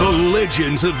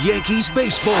legends of Yankees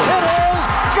baseball.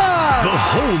 The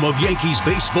home of Yankees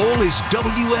baseball is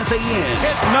WFAN.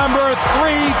 Hit number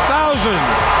 3,000.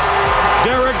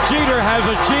 Derek Jeter has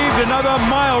achieved another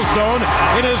milestone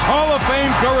in his Hall of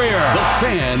Fame career. The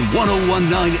Fan,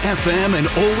 101.9 FM, and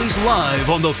always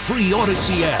live on the free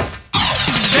Odyssey app.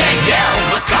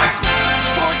 Danielle, McCartan.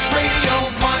 Sports Radio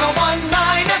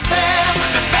 101.9 FM.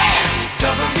 The Fan,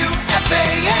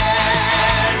 WFAN.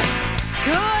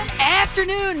 Good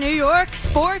afternoon, New York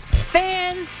sports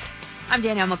fans. I'm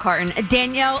Danielle McCartan.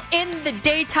 Danielle, in the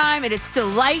daytime, it is still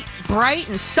light, bright,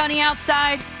 and sunny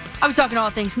outside. I'll be talking all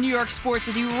things New York sports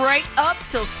with you right up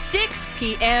till 6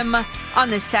 p.m. on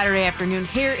this Saturday afternoon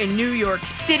here in New York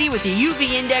City with the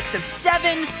UV index of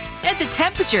 7 and the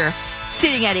temperature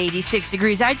sitting at 86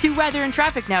 degrees. I do weather and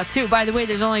traffic now, too. By the way,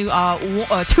 there's only 2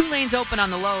 lanes open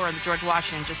on the lower on the George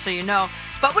Washington, just so you know.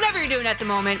 But whatever you're doing at the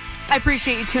moment, I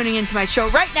appreciate you tuning into my show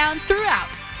right now and throughout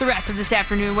the rest of this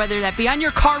afternoon, whether that be on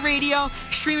your car radio,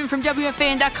 streaming from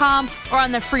WFAN.com, or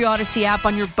on the free Odyssey app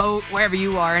on your boat, wherever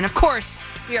you are. And, of course,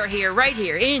 we are here, right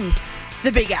here, in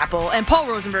the Big Apple. And Paul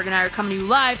Rosenberg and I are coming to you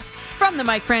live from the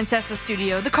Mike Francesa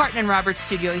studio, the Carton and Roberts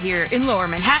studio here in Lower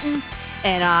Manhattan.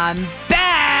 And I'm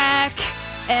back.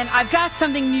 And I've got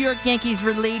something New York Yankees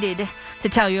related to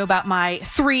tell you about my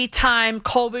 3-time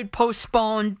COVID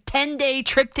postponed 10-day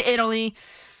trip to Italy.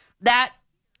 That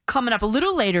coming up a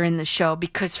little later in the show,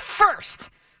 because first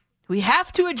we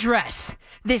have to address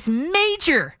this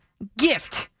major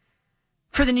gift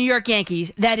for the New York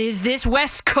Yankees that is this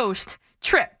West Coast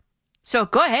trip. So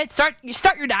go ahead, start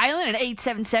your dialing at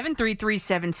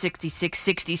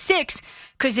 877-337-6666,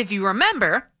 because if you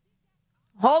remember,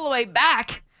 all the way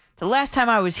back the last time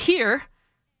I was here,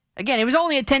 again, it was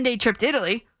only a 10-day trip to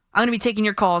Italy. I'm going to be taking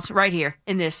your calls right here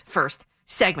in this first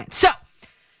segment. So,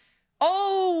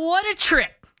 oh, what a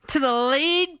trip to the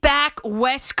laid-back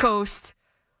West Coast.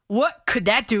 What could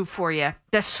that do for you?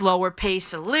 The slower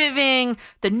pace of living,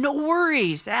 the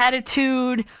no-worries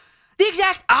attitude, the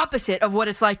exact opposite of what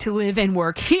it's like to live and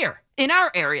work here in our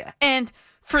area. And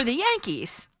for the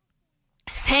Yankees,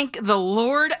 thank the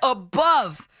Lord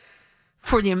above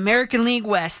for the American League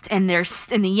West and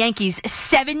the Yankees'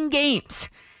 7 games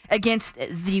against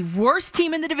the worst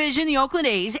team in the division, the Oakland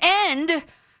A's, and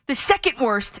the second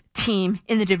worst team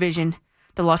in the division,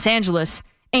 the Los Angeles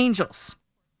Angels.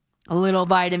 A little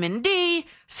vitamin D,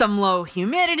 some low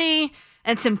humidity,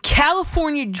 and some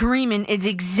California dreaming is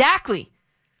exactly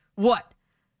what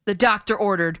the doctor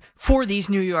ordered for these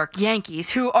New York Yankees,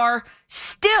 who are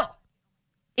still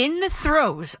in the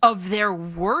throes of their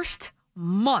worst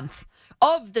month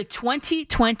of the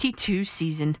 2022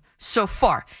 season so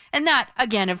far. And that,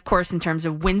 again, of course, in terms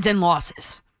of wins and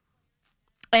losses.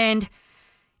 And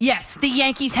yes, the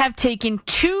Yankees have taken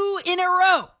 2 in a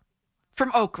row from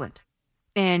Oakland.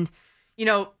 And, you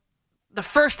know, the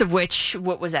first of which,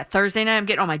 what was that, Thursday night? I'm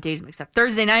getting all my days mixed up.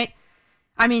 Thursday night.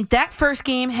 I mean, that first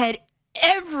game had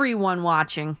everyone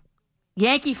watching.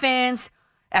 Yankee fans,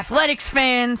 Athletics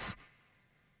fans,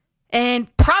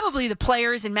 and probably the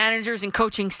players and managers and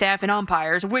coaching staff and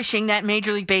umpires wishing that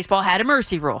Major League Baseball had a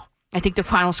mercy rule. I think the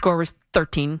final score was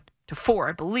 13-4,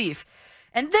 I believe.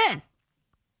 And then,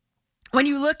 when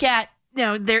you look at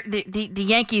the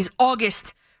Yankees'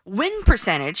 August win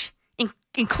percentage,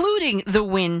 including the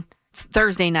win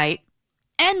Thursday night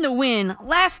and the win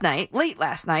late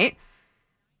last night,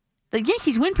 the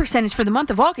Yankees' win percentage for the month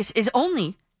of August is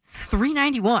only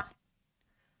 .391.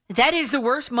 That is the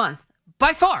worst month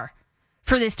by far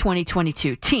for this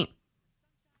 2022 team.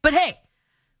 But hey,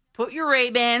 put your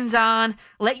Ray-Bans on,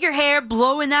 let your hair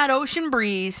blow in that ocean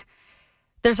breeze.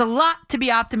 There's a lot to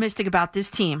be optimistic about this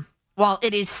team, while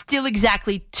it is still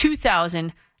exactly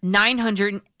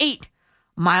 2,908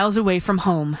 miles away from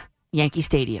home, Yankee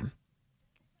Stadium.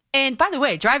 And by the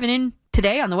way, driving in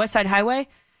today on the West Side Highway,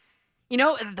 you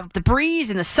know, the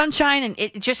breeze and the sunshine, and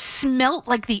it just smelt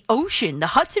like the ocean. The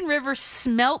Hudson River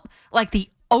smelt like the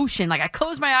ocean. Like I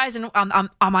closed my eyes and I'm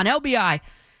on LBI.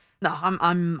 No,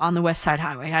 I'm on the West Side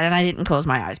Highway, and I didn't close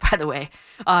my eyes, by the way.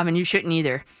 And you shouldn't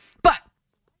either. But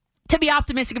to be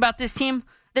optimistic about this team,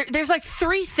 there's like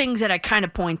 3 things that I kind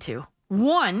of point to.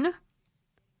 One,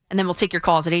 and then we'll take your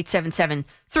calls at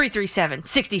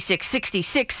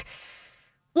 877-337-6666.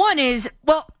 One is,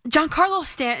 well, Giancarlo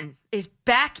Stanton is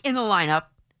back in the lineup,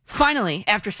 finally,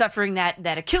 after suffering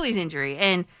that Achilles injury.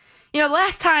 And, you know,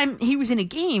 last time he was in a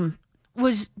game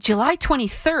was July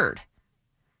 23rd.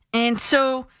 And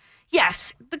so,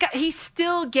 yes, the guy, he's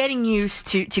still getting used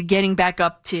to getting back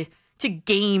up to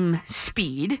game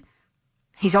speed.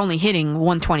 He's only hitting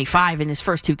 125 in his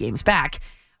first 2 games back.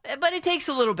 But it takes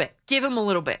a little bit. Give him a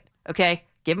little bit, okay?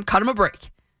 Cut him a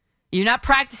break. You're not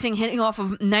practicing hitting off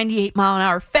of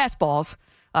 98-mile-an-hour fastballs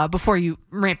before you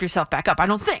ramp yourself back up, I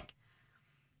don't think.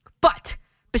 But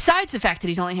besides the fact that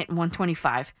he's only hitting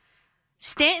 125,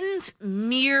 Stanton's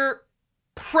mere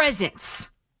presence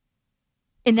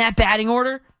in that batting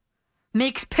order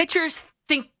makes pitchers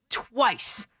think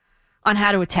twice on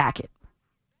how to attack it.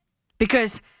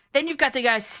 Because then you've got the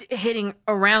guys hitting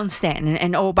around Stanton.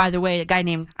 And oh, by the way, a guy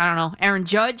named, Aaron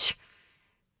Judge,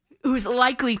 who's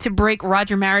likely to break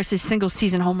Roger Maris's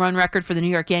single-season home run record for the New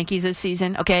York Yankees this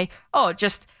season, okay? Oh,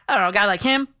 just, a guy like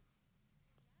him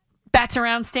bats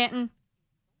around Stanton.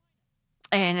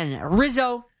 And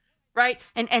Rizzo, right?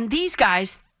 And these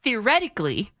guys,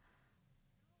 theoretically,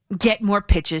 get more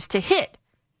pitches to hit.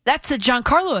 That's the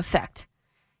Giancarlo effect.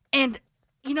 And,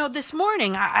 this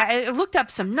morning, I looked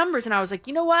up some numbers, and I was like,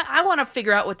 you know what? I want to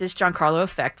figure out what this Giancarlo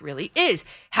effect really is.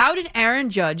 How did Aaron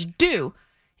Judge do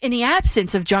in the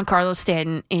absence of Giancarlo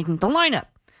Stanton in the lineup?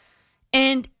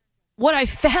 And what I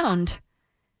found,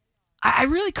 I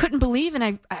really couldn't believe, and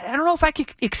I don't know if I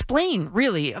could explain,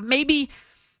 really. Maybe,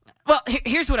 well,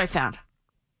 here's what I found.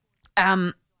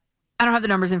 I don't have the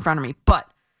numbers in front of me, but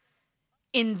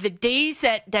in the days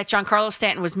that Giancarlo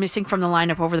Stanton was missing from the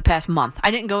lineup over the past month,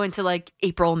 I didn't go into like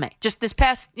April, May, just this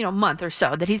past month or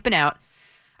so that he's been out,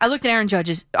 I looked at Aaron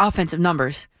Judge's offensive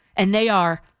numbers, and they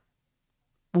are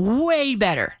way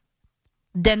better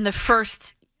than the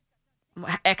first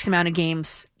X amount of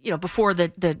games, before the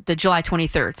July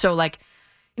 23rd. So, like,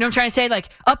 what I'm trying to say? Like,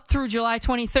 up through July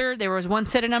 23rd, there was one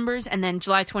set of numbers, and then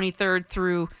July 23rd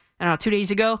through, 2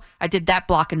 days ago, I did that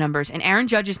block of numbers. And Aaron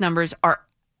Judge's numbers are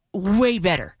way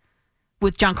better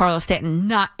with Giancarlo Stanton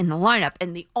not in the lineup.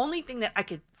 And the only thing that I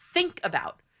could think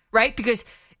about, right, because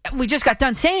we just got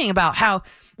done saying about how,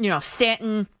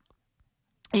 Stanton,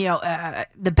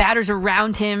 the batters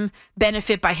around him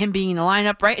benefit by him being in the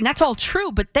lineup, right? And that's all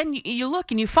true. But then you look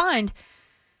and you find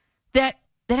that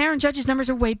Aaron Judge's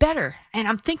numbers are way better. And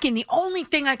I'm thinking the only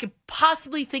thing I could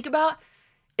possibly think about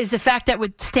is the fact that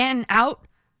with Stanton out,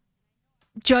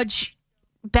 Judge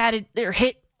batted or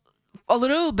hit a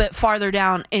little bit farther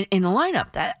down in the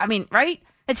lineup. Right?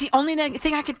 That's the only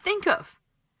thing I could think of.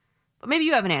 But maybe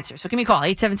you have an answer. So give me a call,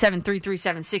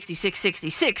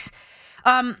 877-337-6666.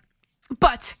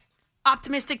 But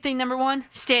optimistic thing number one,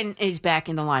 Stanton is back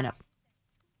in the lineup.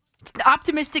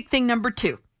 Optimistic thing number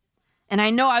two, and I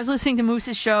know I was listening to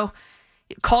Moose's show,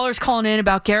 callers calling in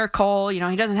about Garrett Cole. He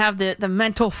doesn't have the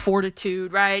mental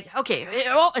fortitude, right? Okay,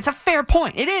 it's a fair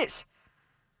point. It is.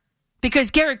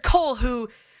 Because Garrett Cole, who,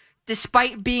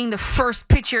 despite being the first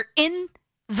pitcher in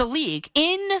the league,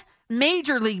 in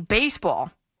Major League Baseball,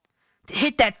 to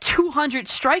hit that 200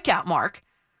 strikeout mark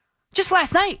just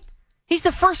last night. He's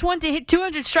the first one to hit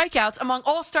 200 strikeouts among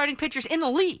all starting pitchers in the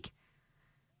league.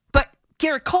 But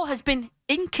Garrett Cole has been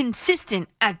inconsistent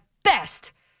at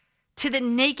best to the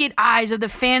naked eyes of the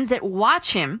fans that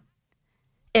watch him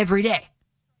every day.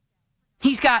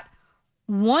 He's got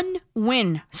one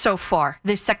win so far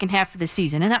this second half of the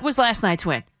season, and that was last night's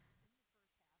win.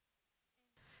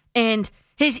 And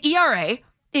his ERA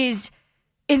is,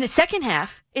 in the second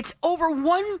half, it's over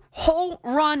one whole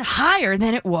run higher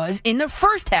than it was in the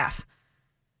first half.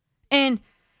 And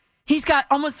he's got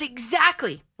almost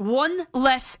exactly one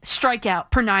less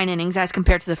strikeout per 9 innings as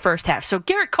compared to the first half. So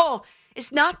Garrett Cole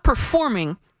is not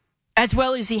performing as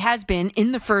well as he has been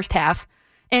in the first half.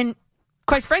 And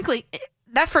quite frankly,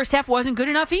 that first half wasn't good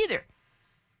enough either.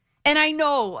 And I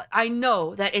know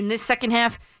that in this second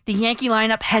half, the Yankee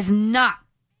lineup has not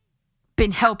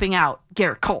been helping out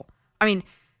Garrett Cole.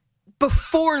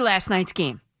 Before last night's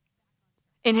game,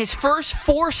 in his first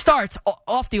 4 starts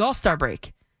off the All-Star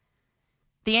break,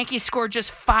 the Yankees scored just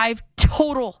 5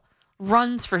 total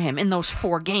runs for him in those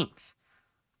 4 games.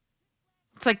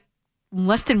 It's like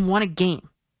less than 1 a game.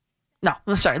 No,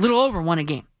 I'm sorry, a little over 1 a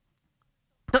game.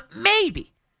 But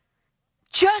maybe,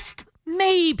 just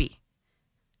maybe,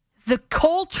 the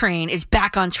Cole train is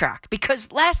back on track.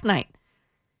 Because last night,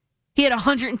 he had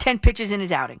 110 pitches in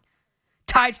his outing.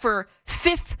 Tied for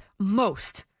 5th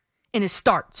most in his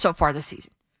start so far this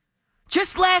season.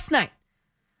 Just last night,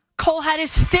 Cole had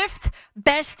his 5th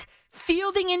best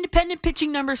fielding independent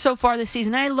pitching number so far this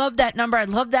season. I love that number. I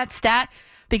love that stat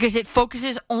because it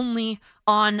focuses only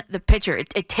on the pitcher.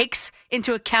 It takes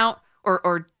into account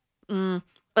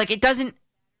it doesn't,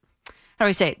 how do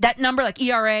I say it? That number, like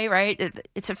ERA, right?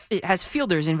 It has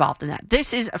fielders involved in that.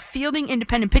 This is a fielding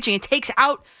independent pitching. It takes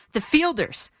out the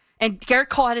fielders. And Garrett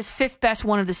Cole had his 5th best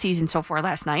one of the season so far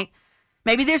last night.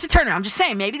 Maybe there's a turnaround. I'm just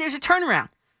saying, maybe there's a turnaround.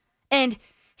 And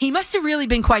he must have really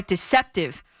been quite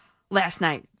deceptive last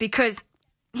night because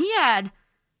he had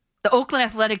the Oakland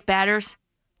Athletic batters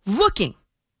looking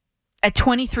at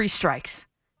 23 strikes.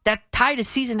 That tied a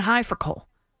season high for Cole.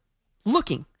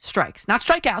 Looking strikes, not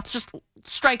strikeouts, just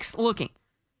strikes looking.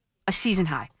 A season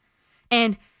high.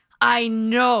 And I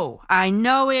know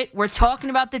it. We're talking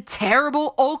about the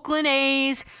terrible Oakland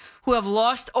A's who have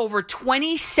lost over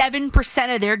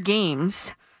 27% of their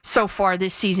games so far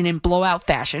this season in blowout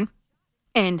fashion.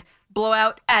 And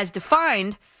blowout as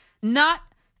defined, not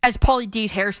as Paulie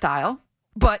D's hairstyle,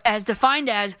 but as defined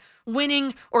as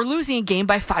winning or losing a game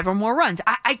by 5 or more runs.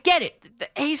 I get it. The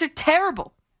A's are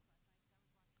terrible.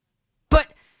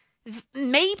 But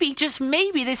maybe, just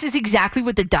maybe, this is exactly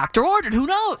what the doctor ordered. Who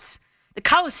knows? The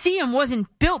Coliseum wasn't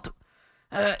built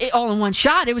all in one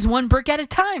shot. It was one brick at a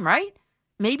time, right?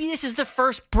 Maybe this is the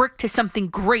first brick to something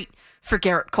great for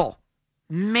Garrett Cole.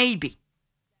 Maybe.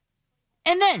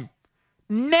 And then,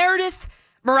 Meredith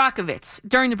Marakovitz,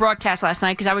 during the broadcast last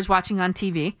night, because I was watching on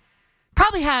TV,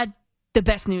 probably had the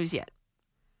best news yet.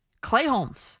 Clay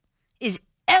Holmes is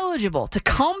eligible to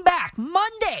come back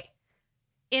Monday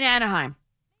in Anaheim.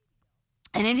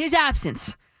 And in his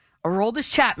absence, Aroldis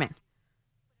Chapman,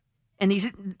 and these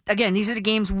are the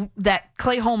games that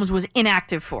Clay Holmes was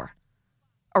inactive for.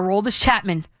 Aroldis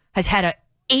Chapman has had a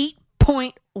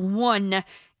 8.1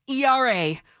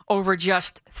 ERA over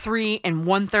just 3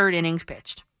 1/3 innings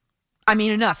pitched. I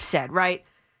mean, enough said, right?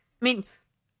 I mean,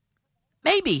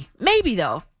 maybe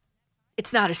though,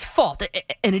 it's not his fault,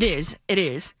 and it is.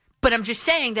 But I'm just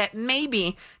saying that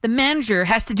maybe the manager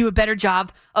has to do a better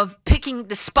job of picking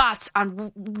the spots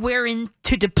on wherein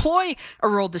to deploy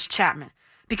Aroldis Chapman.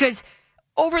 Because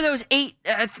over those 3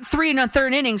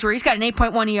 1/3 innings where he's got an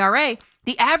 8.1 ERA,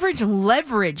 the average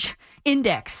leverage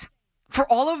index for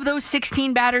all of those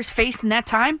 16 batters faced in that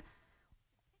time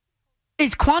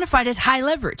is quantified as high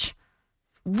leverage.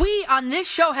 We on this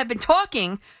show have been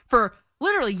talking for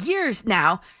literally years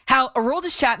now how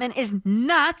Aroldis Chapman is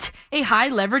not a high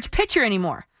leverage pitcher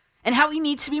anymore and how he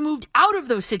needs to be moved out of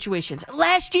those situations.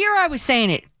 Last year I was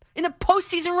saying it. In the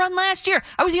postseason run last year,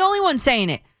 I was the only one saying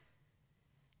it.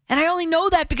 And I only know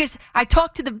that because I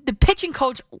talked to the pitching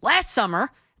coach last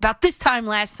summer, about this time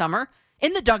last summer,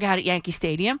 in the dugout at Yankee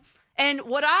Stadium. And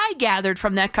what I gathered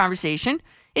from that conversation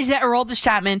is that Aroldis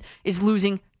Chapman is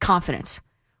losing confidence.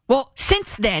 Well,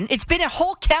 since then, it's been a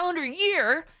whole calendar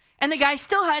year, and the guy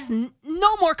still has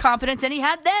no more confidence than he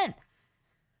had then.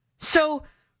 So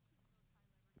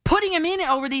putting him in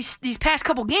over these past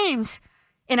couple games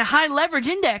in a high leverage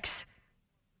index,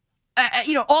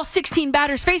 all 16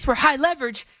 batters faced were high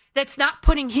leverage. That's not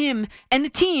putting him and the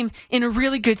team in a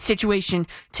really good situation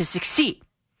to succeed.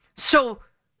 So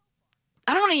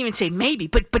I don't want to even say maybe,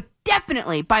 but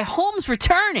definitely by Holmes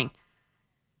returning,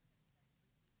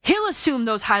 he'll assume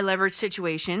those high leverage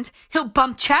situations. He'll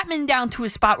bump Chapman down to a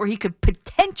spot where he could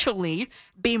potentially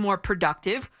be more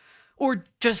productive or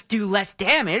just do less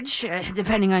damage,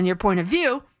 depending on your point of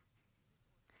view.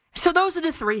 So those are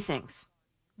the three things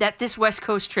that this West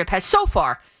Coast trip has so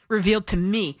far revealed to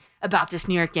me about this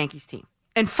New York Yankees team.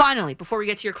 And finally, before we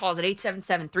get to your calls at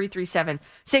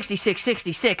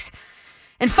 877-337-6666,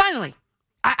 and finally,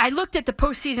 I looked at the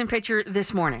postseason picture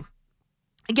this morning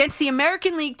against the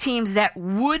American League teams that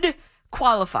would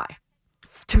qualify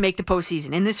to make the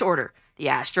postseason in this order: the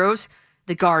Astros,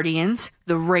 the Guardians,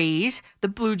 the Rays, the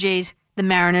Blue Jays, the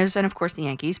Mariners, and of course the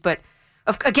Yankees. But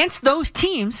against those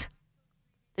teams,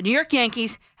 the New York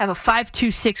Yankees have a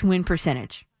 .526 win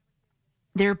percentage.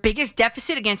 Their biggest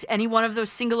deficit against any one of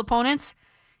those single opponents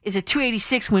is a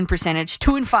 .286 win percentage,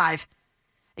 2-5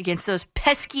 against those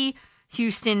pesky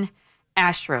Houston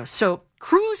Astros. So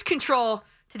cruise control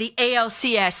to the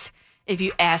ALCS, if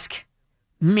you ask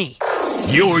me.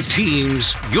 Your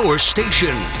teams, your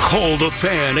station. Call the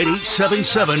Fan at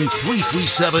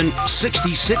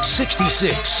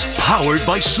 877-337-6666. Powered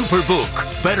by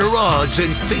Superbook. Better odds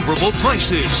and favorable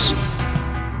prices.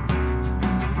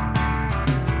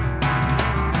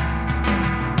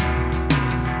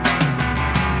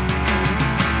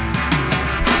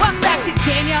 Welcome back to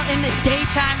Danielle in the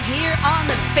daytime here on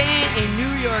the Fan in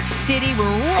New York City. We're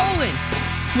rolling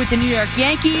with the New York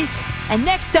Yankees. And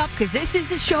next up, because this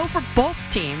is a show for both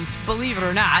teams, believe it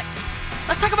or not,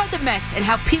 let's talk about the Mets and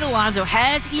how Pete Alonso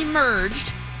has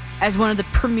emerged as one of the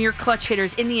premier clutch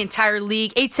hitters in the entire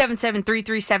league.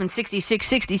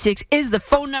 877-337-6666 is the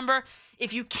phone number.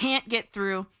 If you can't get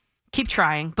through, keep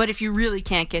trying. But if you really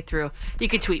can't get through, you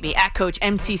can tweet me at Coach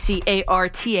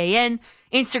MCCARTAN.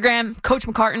 Instagram, Coach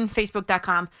McCartan,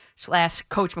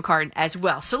 Facebook.com/Coach McCartan as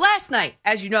well. So last night,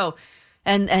 as you know,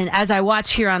 and as I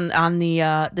watch here on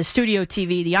the studio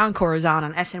TV, the Encore is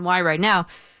on SNY right now,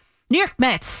 New York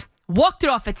Mets walked it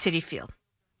off at Citi Field.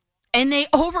 And they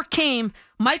overcame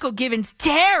Michael Given's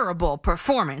terrible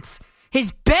performance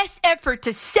his best effort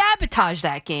to sabotage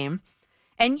that game.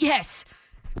 And yes,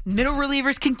 middle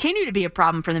relievers continue to be a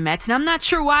problem for the Mets, and I'm not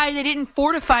sure why they didn't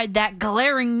fortify that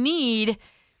glaring need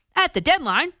at the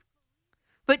deadline.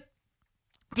 But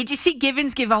did you see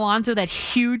Givens give Alonso that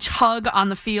huge hug on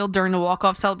the field during the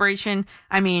walk-off celebration?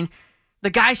 I mean, the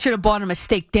guy should have bought him a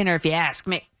steak dinner if you ask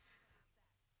me.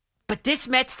 But this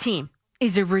Mets team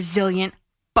is a resilient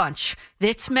bunch.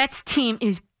 This Mets team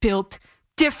is built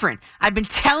different. I've been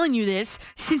telling you this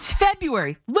since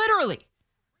February, literally.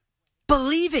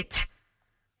 Believe it.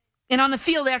 And on the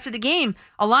field after the game,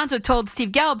 Alonso told Steve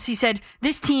Gelbs, he said,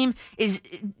 this team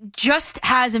just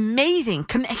has amazing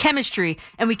chemistry,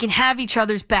 and we can have each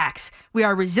other's backs. We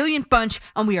are a resilient bunch,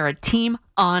 and we are a team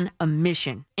on a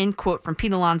mission. End quote from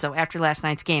Pete Alonso after last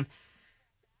night's game.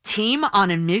 Team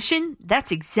on a mission?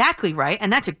 That's exactly right,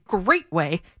 and that's a great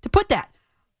way to put that.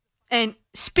 And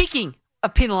speaking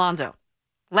of Pete Alonso,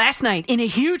 last night in a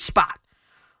huge spot,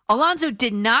 Alonso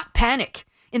did not panic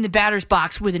in the batter's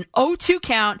box with an 0-2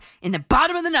 count in the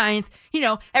bottom of the ninth. You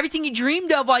know, everything you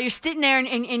dreamed of while you're sitting there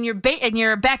in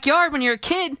your backyard when you're a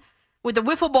kid with a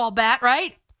wiffle ball bat,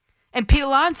 right? And Pete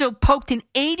Alonso poked an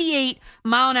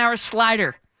 88-mile-an-hour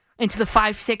slider into the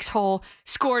 5-6 hole,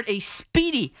 scored a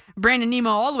speedy Brandon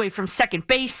Nimmo all the way from second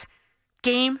base.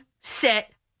 Game,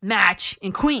 set, match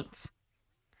in Queens.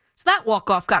 So that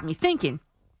walk-off got me thinking,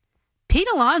 Pete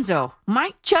Alonso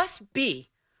might just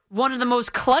be one of the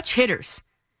most clutch hitters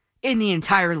in the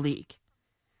entire league.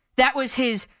 That was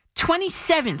his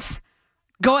 27th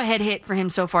go-ahead hit for him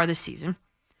so far this season.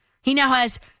 He now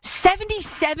has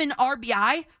 77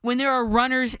 RBI when there are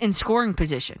runners in scoring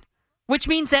position, which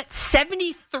means that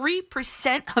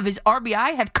 73% of his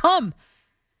RBI have come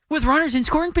with runners in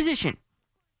scoring position.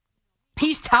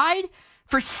 He's tied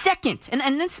for second,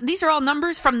 and these are all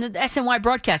numbers from the SNY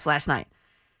broadcast last night.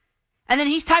 And then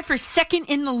he's tied for second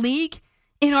in the league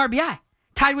in RBI,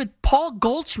 tied with Paul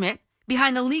Goldschmidt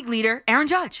behind the league leader, Aaron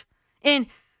Judge. And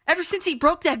ever since he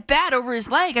broke that bat over his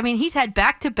leg, I mean, he's had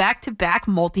back-to-back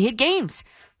multi-hit games.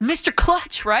 Mr.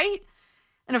 Clutch, right?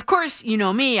 And of course, you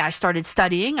know me, I started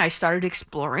studying, I started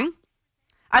exploring.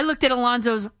 I looked at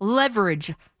Alonso's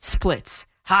leverage splits,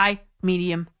 high,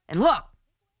 medium, and low.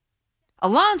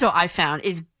 Alonso, I found,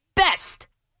 is best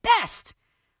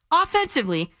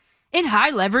offensively in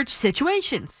high leverage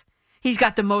situations. He's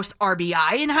got the most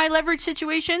RBI in high leverage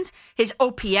situations. His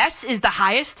OPS is the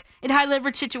highest in high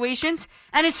leverage situations.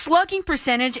 And his slugging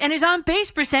percentage and his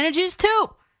on-base percentage is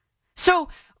too. So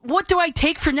what do I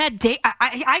take from that day?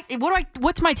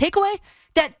 What's my takeaway?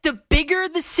 That the bigger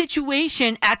the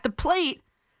situation at the plate,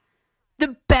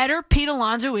 the better Pete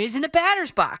Alonso is in the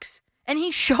batter's box. And he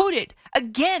showed it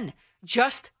again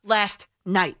just last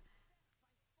night.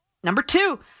 Number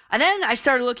two. And then I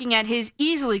started looking at his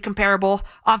easily comparable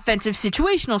offensive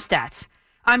situational stats.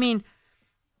 I mean,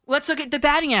 let's look at the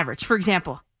batting average, for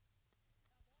example.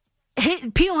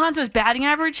 Pete Alonso's batting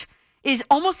average is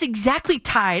almost exactly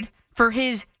tied for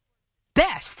his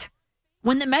best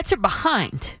when the Mets are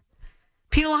behind.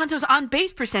 Pete Alonso's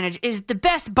on-base percentage is the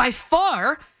best by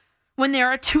far when there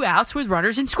are two outs with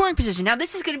runners in scoring position. Now,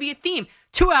 this is going to be a theme.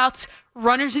 Two outs,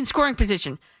 runners in scoring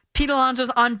position. Pete Alonso's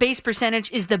on-base percentage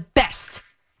is the best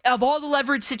of all the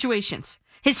leverage situations.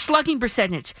 His slugging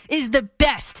percentage is the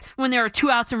best when there are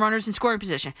two outs and runners in scoring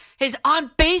position. His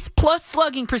on-base plus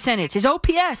slugging percentage, his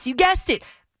OPS, you guessed it,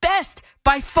 best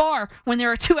by far when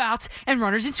there are two outs and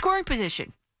runners in scoring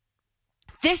position.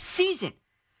 This season,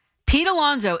 Pete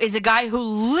Alonso is a guy who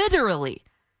literally,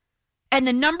 and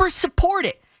the numbers support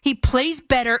it, he plays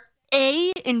better,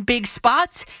 A, in big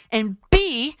spots, and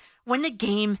B, when the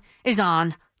game is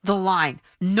on the line.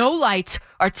 No lights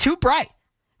are too bright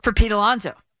for Pete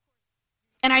Alonso.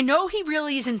 And I know he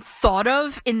really isn't thought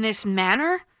of in this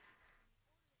manner,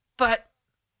 but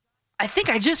I think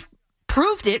I just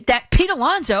proved it that Pete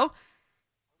Alonso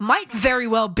might very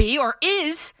well be or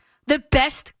is the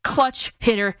best clutch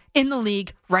hitter in the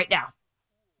league right now.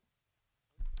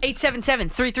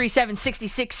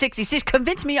 877-337-6666.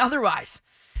 Convince me otherwise.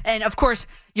 And, of course,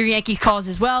 your Yankees calls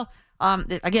as well.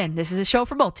 Again, this is a show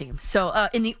for both teams. So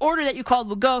in the order that you called,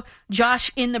 we'll go.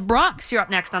 Josh in the Bronx, you're up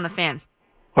next on The Fan.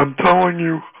 I'm telling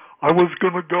you, I was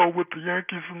going to go with the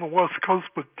Yankees in the West Coast,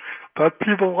 but that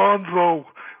Pete Alonso,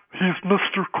 he's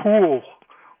Mr. Cool.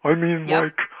 I mean,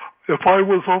 like, if I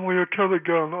was only a kid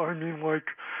again, I mean, like,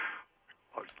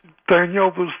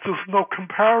 Danielle, there's just no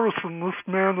comparison. This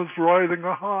man is riding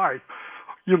a high.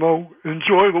 You know,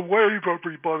 enjoy the wave,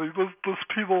 everybody. This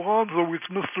Pete Alonso is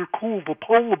Mr. Cool, the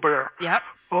polar bear. Yep.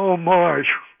 Oh, my.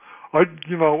 I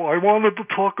wanted to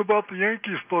talk about the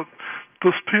Yankees, but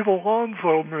this Pete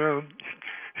Alonso, man,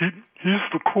 he's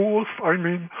the coolest. I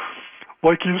mean,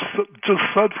 like you just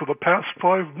said for the past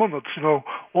 5 minutes,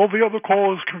 all the other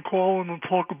callers can call in and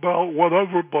talk about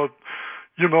whatever, but,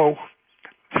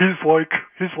 he's like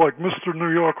Mr.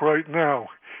 New York right now.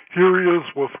 Here he is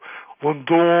with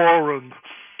Lindor and,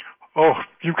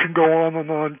 you can go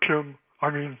on, Kim. I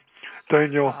mean,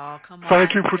 Danielle,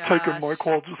 thank you for taking my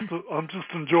call. I'm just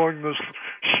enjoying this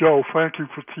show. Thank you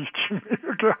for teaching me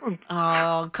again.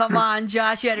 Oh, come on,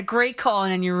 Josh. You had a great call,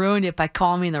 and then you ruined it by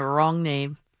calling me the wrong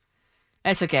name.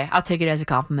 That's okay. I'll take it as a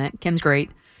compliment. Kim's great.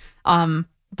 But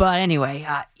anyway,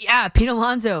 Pete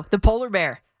Alonso, the polar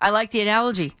bear. I like the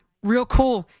analogy. Real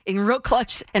cool, in real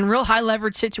clutch, and real high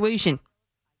leverage situation.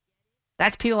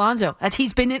 That's Pete Alonso.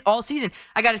 He's been in all season.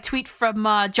 I got a tweet from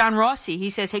John Rossi. He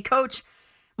says, "Hey, Coach,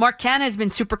 Mark Canha has been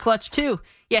super clutch too."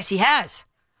 Yes, he has.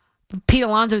 But Pete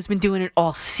Alonso has been doing it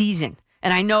all season.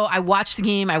 And I know I watched the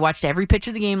game. I watched every pitch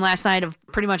of the game last night of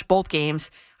pretty much both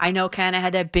games. I know Canha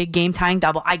had that big game-tying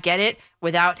double. I get it.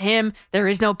 Without him, there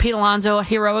is no Pete Alonso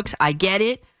heroics. I get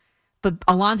it. But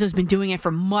Alonso's been doing it for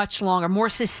much longer, more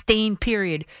sustained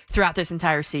period throughout this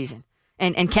entire season.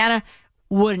 And Canha,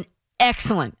 what an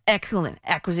excellent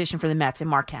acquisition for the Mets and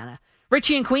Mark Canha.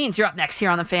 Richie in Queens, you're up next here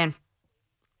on The Fan.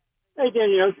 Hey,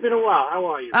 Danielle, it's been a while. How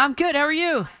are you? I'm good. How are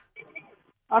you?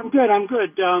 I'm good.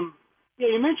 Yeah,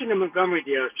 you mentioned the Montgomery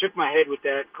deal. Shook my head with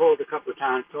that. Called a couple of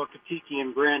times. Talked to Tiki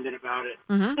and Brandon about it.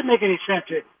 Mm-hmm. Didn't make any sense.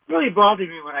 It really bothered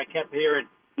me when I kept hearing,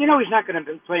 he's not going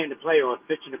to play in the playoffs,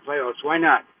 pitch in the playoffs. Why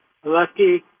not? A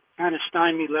lefty, kind of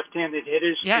stymied left-handed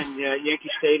hitters in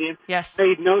Yankee Stadium. Yes.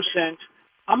 Made no sense.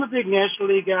 I'm a big National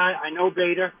League guy. I know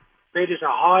Bader. Bader's a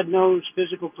hard-nosed,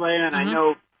 physical player, and I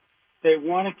know they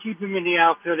want to keep him in the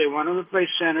outfield. They want him to play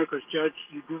center because, Judge,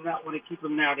 you do not want to keep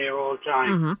him out there all the time.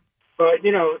 Mm-hmm. But,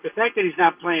 the fact that he's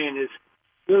not playing is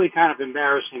really kind of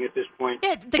embarrassing at this point.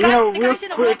 Yeah, the guy's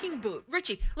in a walking boot.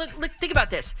 Richie, look, think about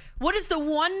this. What is the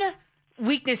one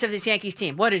weakness of this Yankees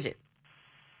team? What is it?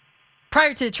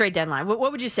 Prior to the trade deadline, what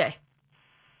would you say?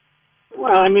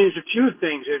 Well, I mean, there's a few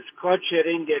things. There's clutch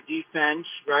hitting, their defense,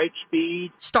 right?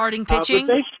 Speed. Starting pitching,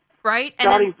 right?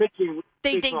 Starting pitching.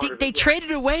 They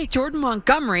traded away Jordan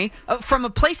Montgomery from a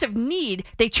place of need.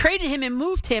 They traded him and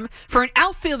moved him for an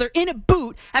outfielder in a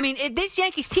boot. I mean, this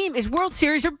Yankees team is World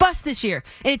Series or bust this year.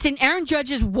 And it's in Aaron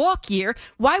Judge's walk year.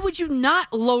 Why would you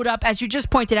not load up, as you just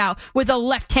pointed out, with a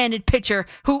left-handed pitcher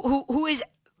who is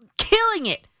killing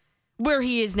it where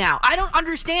he is now? I don't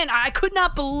understand. I could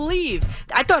not believe.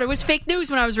 I thought it was fake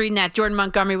news when I was reading that Jordan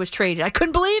Montgomery was traded. I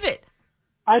couldn't believe it.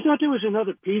 I thought there was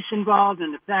another piece involved,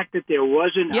 and the fact that there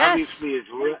wasn't, obviously,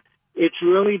 it's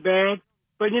really bad.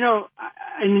 But,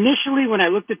 initially when I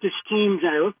looked at this team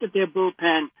and I looked at their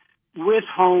bullpen with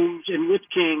Holmes and with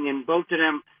King, and both of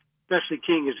them, especially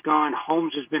King, is gone.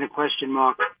 Holmes has been a question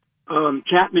mark.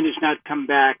 Chapman has not come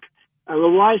back.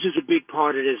 Wise is a big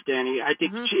part of this, Danny. I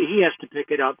think he has to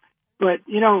pick it up. But,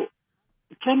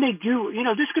 can they do,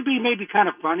 this could be maybe kind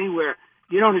of funny where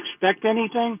you don't expect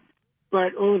anything,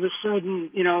 but all of a sudden,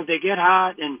 they get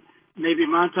hot, and maybe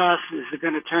Montas is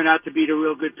going to turn out to be the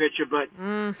real good pitcher. But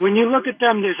when you look at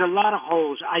them, there's a lot of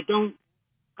holes. I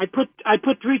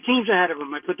put three teams ahead of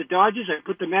them. I put the Dodgers, I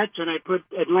put the Mets, and I put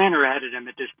Atlanta ahead of them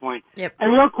at this point. Yep.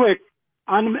 And real quick,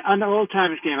 on the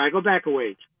old-timers game, I go back a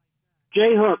ways.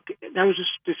 Jay Hook, that was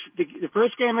the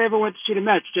first game I ever went to see the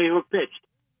Mets. Jay Hook pitched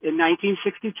in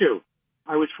 1962.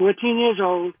 I was 14 years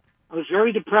old. I was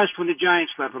very depressed when the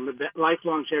Giants left. I'm a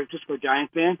lifelong San Francisco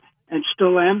Giant fan and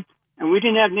still am. And we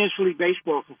didn't have National League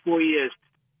Baseball for 4 years.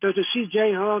 So to see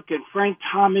Jay Hook and Frank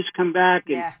Thomas come back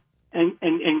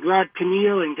and Grant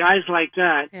Keneal and guys like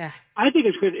that, I think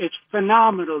it's good. It's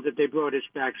phenomenal that they brought us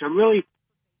back. So I'm really,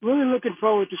 really looking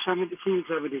forward to seeing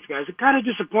some of these guys. I'm kind of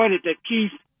disappointed that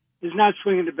Keith is not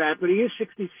swinging the bat, but he is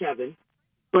 67.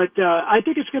 But I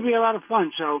think it's going to be a lot of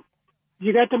fun. So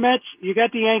you got the Mets, you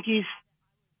got the Yankees,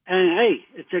 and, hey,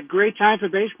 it's a great time for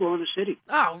baseball in the city.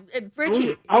 Oh,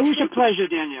 Richie. Always a pleasure,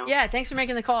 Danielle. Yeah, thanks for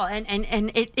making the call. And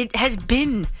it has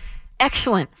been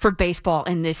excellent for baseball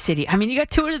in this city. I mean, you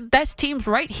got two of the best teams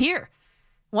right here.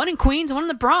 One in Queens, one in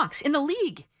the Bronx, in the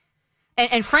league.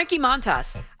 And Frankie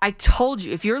Montas, I told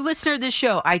you, if you're a listener of this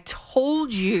show, I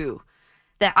told you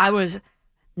that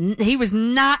he was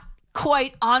not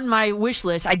quite on my wish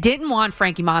list. I didn't want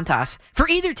Frankie Montas for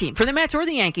either team, for the Mets or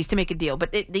the Yankees, to make a deal.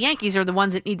 But the Yankees are the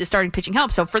ones that need the starting pitching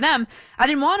help. So for them, I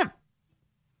didn't want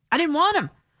him.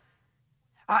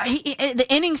 The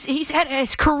innings he's had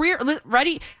his career.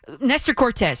 Ready, Nestor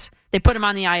Cortez. They put him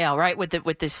on the IL, right, with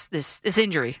this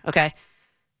injury. Okay,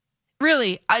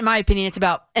 really, in my opinion, it's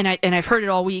about, and I've heard it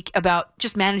all week, about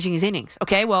just managing his innings.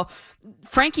 Okay, well,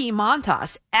 Frankie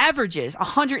Montas averages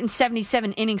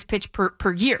 177 innings pitched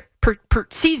per year, per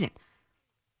season.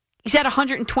 He's at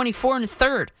 124 in the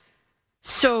third.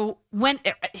 So when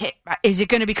is it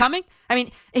going to be coming? I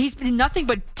mean, he's been nothing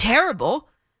but terrible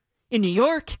in New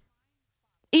York.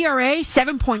 ERA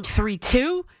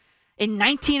 7.32 in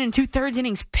 19 and 2/3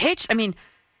 innings pitched. I mean,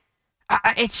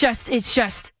 it's just.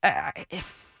 I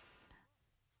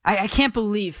can't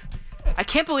believe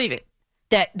it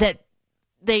that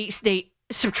they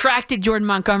subtracted Jordan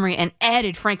Montgomery and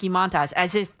added Frankie Montas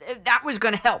as that was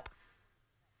going to help.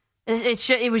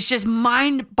 It was just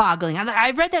mind-boggling.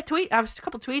 I read that tweet. I was a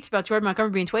couple tweets about Jordan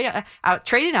Montgomery being traded.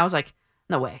 And I was like,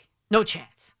 no way, no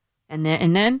chance. And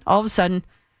then all of a sudden,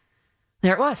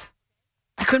 there it was.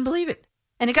 I couldn't believe it.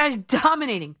 And the guy's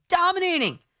dominating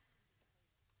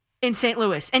in St.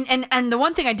 Louis. And the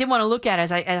one thing I did want to look at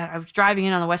as I was driving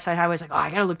in on the West Side Highway, I was like, I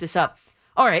got to look this up.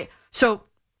 All right, so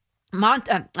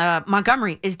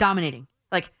Montgomery is dominating.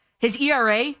 Like, his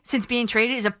ERA since being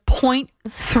traded is a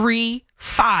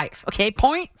 .35. Okay,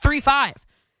 .35.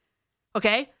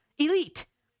 Okay, elite.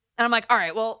 And I'm like, all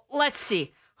right, well, let's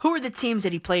see. Who are the teams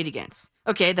that he played against?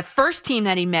 Okay, the first team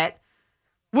that he met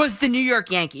was the New York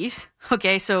Yankees.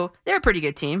 Okay, so they're a pretty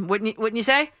good team, wouldn't you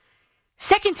say?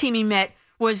 Second team he met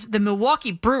was the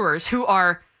Milwaukee Brewers, who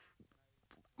are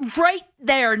right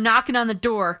there knocking on the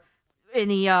door in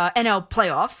the NL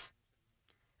playoffs.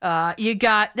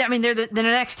 They're the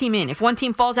next team in. If one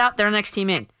team falls out, they're the next team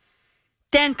in.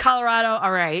 Then Colorado,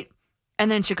 all right.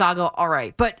 And then Chicago, all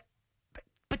right. But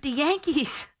the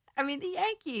Yankees, the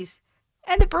Yankees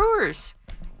and the Brewers.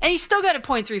 And he's still got a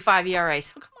 .35 ERA.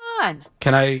 So come on.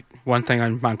 One thing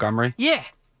on Montgomery? Yeah.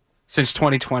 Since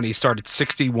 2020, he started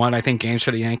 61, I think, games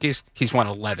for the Yankees. He's won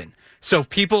 11. So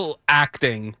people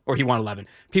acting, or he won 11.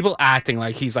 People acting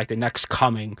like he's like the next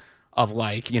coming of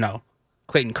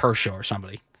Clayton Kershaw or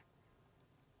somebody.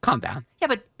 Calm down. Yeah,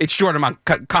 but it's Jordan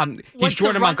Montgomery. He's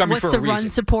Jordan Montgomery for a reason. What's the run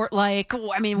support like?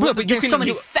 I mean, there's so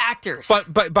many factors.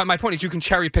 But my point is, you can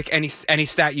cherry pick any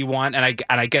stat you want, and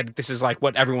I get this is like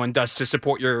what everyone does to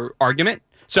support your argument.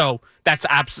 So that's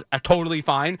totally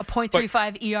fine. A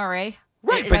 .35 ERA.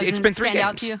 Right, but it's been 3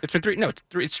 games. It's been 3. No,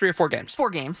 it's 3 or 4 games. 4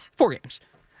 games. 4 games.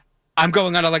 I'm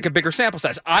going on a bigger sample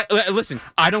size. Listen.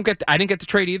 I didn't get the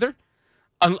trade either.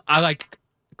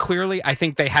 Clearly, I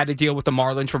think they had to deal with the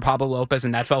Marlins for Pablo Lopez,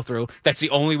 and that fell through. That's the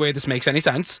only way this makes any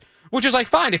sense. Which is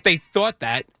fine. If they thought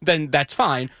that, then that's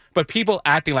fine. But people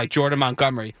acting like Jordan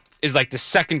Montgomery is like the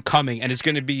second coming and is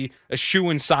going to be a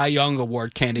shoo-in Cy Young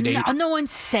Award candidate. No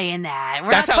one's saying that.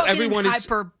 That's not how everyone is.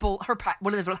 Hyperbole,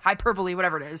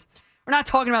 whatever it is. We're not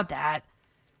talking about that.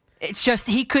 It's just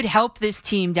he could help this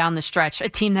team down the stretch, a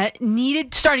team that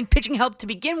needed starting pitching help to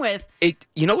begin with.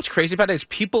 You know what's crazy about it is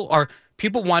people are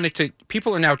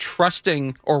now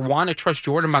trusting or want to trust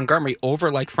Jordan Montgomery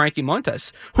over Frankie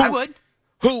Montas. I would.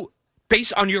 Who,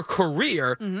 based on your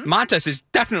career, Montas is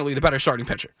definitely the better starting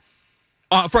pitcher.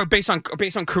 Based on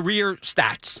career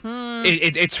stats,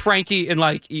 it's Frankie in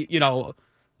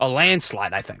a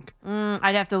landslide, I think.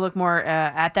 I'd have to look more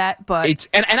at that, but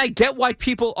and I get why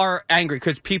people are angry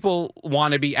because people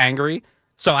want to be angry.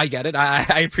 So I get it.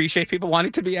 I appreciate people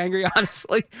wanting to be angry,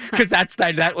 honestly, because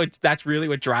that's really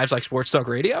what drives sports talk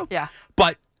radio. Yeah.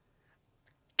 But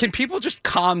can people just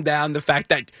calm down the fact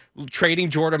that trading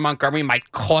Jordan Montgomery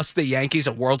might cost the Yankees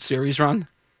a World Series run?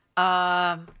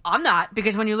 I'm not,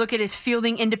 because when you look at his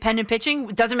fielding independent pitching,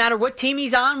 it doesn't matter what team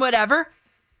he's on, whatever.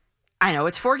 I know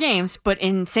it's 4 games, but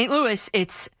in St. Louis,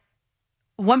 it's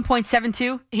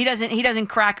 1.72. He doesn't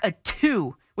crack a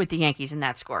 2 with the Yankees in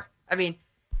that score. I mean,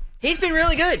 he's been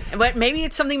really good, but maybe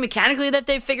it's something mechanically that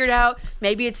they've figured out.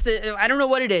 Maybe it's I don't know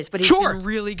what it is, but he's been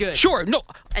really good. Sure, no,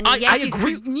 and the Yankees I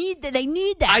agree. They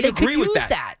need that. I agree with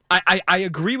that. I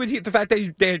agree with the fact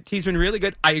that he's been really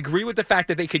good. I agree with the fact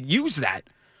that they could use that,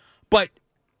 but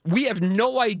we have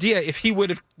no idea if he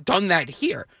would have done that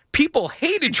here. People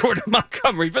hated Jordan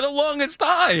Montgomery for the longest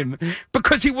time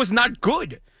because he was not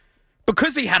good.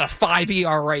 Because he had a 5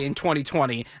 ERA in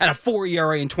 2020 and a 4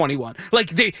 ERA in 21.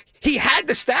 He had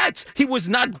the stats. He was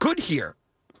not good here.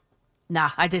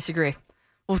 Nah, I disagree.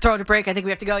 We'll throw it a break. I think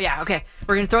we have to go. Yeah, okay.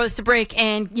 We're going to throw this to break.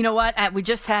 And you know what? We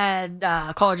just had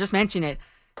a caller just mention it.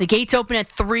 The gates open at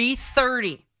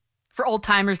 3:30 for Old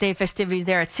Timers Day festivities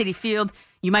there at Citi Field.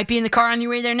 You might be in the car on your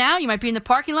way there now. You might be in the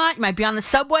parking lot. You might be on the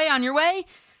subway on your way.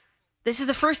 This is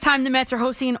the first time the Mets are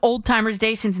hosting an Old Timers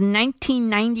Day since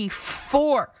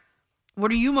 1994.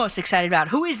 What are you most excited about?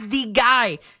 Who is the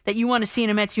guy that you want to see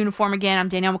in a Mets uniform again? I'm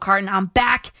Danielle McCartan. I'm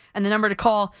back. And the number to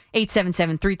call,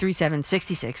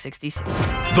 877-337-6666.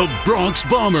 The Bronx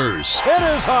Bombers. It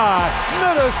is high.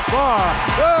 It is far.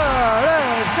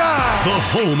 It is gone. The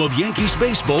home of Yankees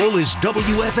baseball is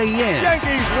WFAN.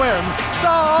 Yankees win.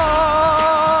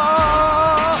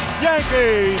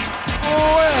 Yankees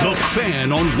win. The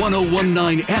Fan on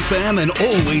 101.9 FM and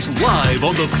always live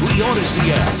on the free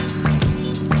Odyssey app.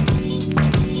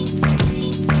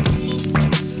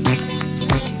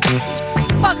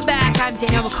 Welcome back. I'm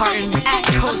Danielle McCartan at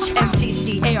Coach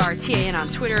MCCARTAN on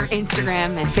Twitter,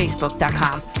 Instagram, and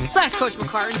Facebook.com/Coach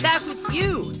McCartan. Back with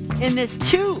you in this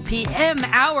 2 p.m.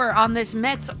 hour on this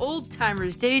Mets Old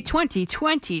Timers Day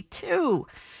 2022.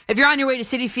 If you're on your way to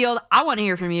Citi Field, I want to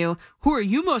hear from you. Who are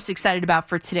you most excited about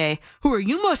for today? Who are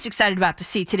you most excited about to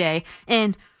see today?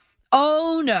 And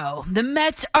oh no, the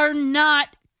Mets are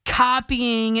not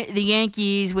copying the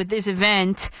Yankees with this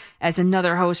event, as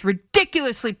another host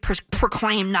ridiculously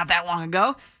proclaimed not that long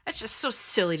ago. That's just so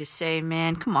silly to say,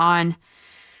 man. Come on.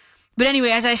 But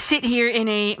anyway, as I sit here in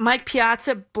a Mike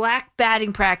Piazza black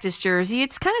batting practice jersey,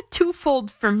 it's kind of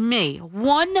twofold for me.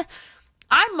 One,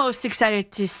 I'm most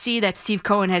excited to see that Steve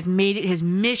Cohen has made it his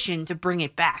mission to bring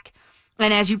it back.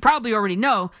 And as you probably already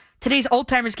know, today's Old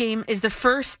Timers game is the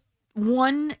first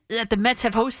one that the Mets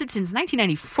have hosted since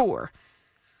 1994.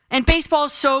 And baseball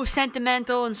is so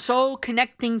sentimental and so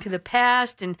connecting to the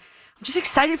past. And I'm just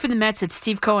excited for the Mets that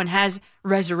Steve Cohen has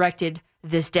resurrected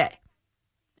this day.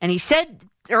 And he said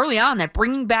early on that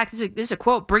bringing back, this is a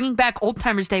quote, bringing back Old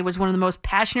Timers Day was one of the most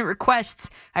passionate requests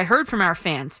I heard from our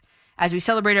fans. As we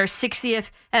celebrate our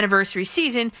 60th anniversary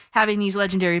season, having these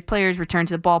legendary players return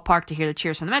to the ballpark to hear the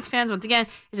cheers from the Mets fans once again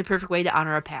is a perfect way to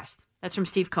honor our past. That's from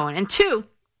Steve Cohen. And two,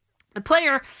 the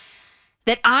player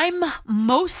that I'm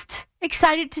most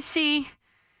excited to see,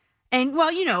 and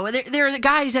well, you know, there are the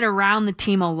guys that are around the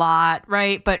team a lot,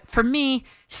 right? But for me,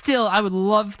 still, I would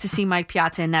love to see Mike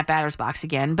Piazza in that batter's box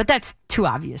again, but that's too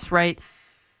obvious, right?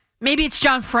 Maybe it's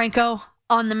John Franco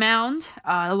on the mound.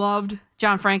 I loved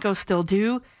John Franco, still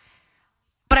do.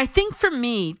 But I think for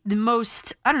me, the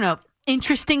most,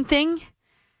 interesting thing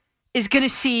is going to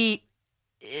seeing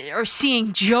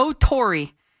Joe Torre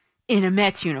in a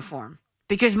Mets uniform.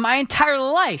 Because my entire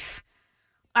life,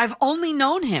 I've only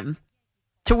known him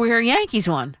to wear a Yankees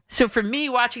one. So for me,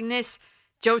 watching this,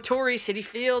 Joe Torre, Citi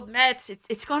Field, Mets,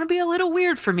 it's going to be a little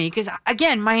weird for me. Because,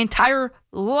 again, my entire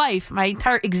life, my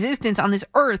entire existence on this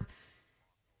earth,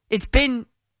 it's been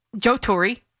Joe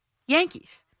Torre,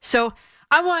 Yankees. So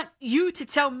I want you to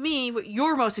tell me what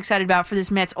you're most excited about for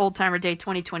this Mets Old Timer Day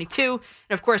 2022. And,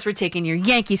 of course, we're taking your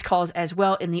Yankees calls as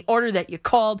well in the order that you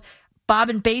called. Bob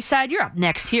in Bayside, you're up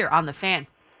next here on The Fan.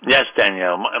 Yes,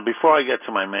 Danielle. Before I get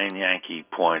to my main Yankee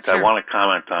point, Sure. I want to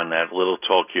comment on that little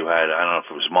talk you had, I don't know if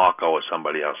it was Marco or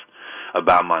somebody else,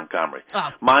 about Montgomery.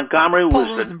 Oh, Montgomery Paul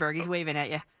was Rosenberg, he's waving at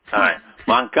you. All right.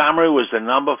 Montgomery was the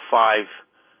number 5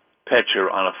 pitcher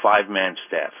on a 5-man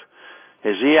staff.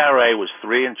 His ERA was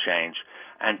 3 and change,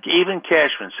 and even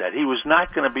Cashman said he was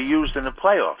not going to be used in the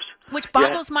playoffs. Which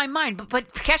boggles my mind,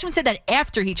 but Cashman said that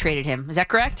after he traded him. Is that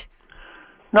correct?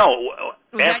 No,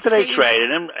 Was after that they saved? traded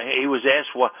him, he was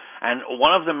asked what, and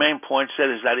one of the main points said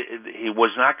is that he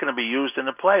was not going to be used in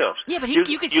the playoffs. Yeah, but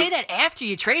you could say that after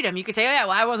you trade him. You could say, oh, yeah,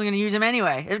 well, I wasn't going to use him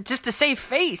anyway, just to save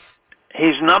face.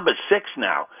 He's number 6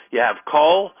 now. You have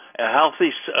Cole, a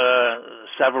healthy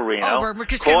Severino. Oh, we're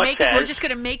just going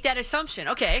to make that assumption.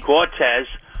 Okay. Cortez,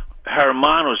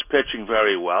 Herman was pitching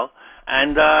very well,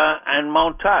 and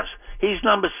Montas. He's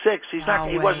number 6. He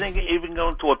wasn't even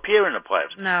going to appear in the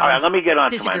playoffs. No. All right, let me get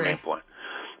on Disagree. to my main point.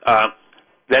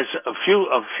 There's a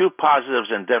few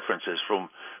positives and differences from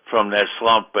their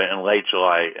slump in late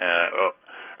July,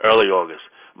 early August.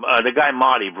 The guy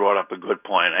Marty brought up a good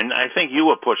point, and I think you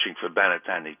were pushing for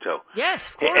Benintendi too. Yes,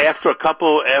 of course. After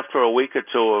a week or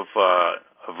two of a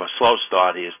slow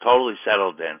start, he is totally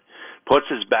settled in, puts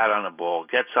his bat on the ball,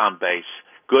 gets on base,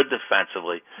 good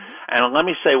defensively. Mm-hmm. And let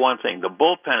me say one thing: the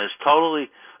bullpen is totally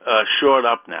shored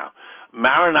up now.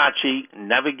 Marinacci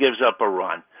never gives up a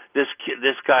run. This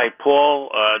guy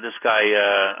Paul,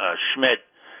 Schmidt.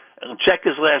 Check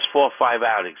his last 4 or 5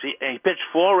 outings. He pitched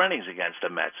 4 innings against the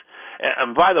Mets.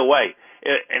 And by the way,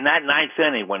 in that 9th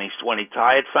inning when he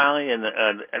tied finally, and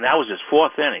that was his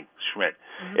 4th inning, Schmidt.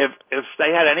 Mm-hmm. If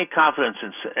they had any confidence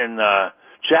in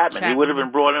Chapman, he would have been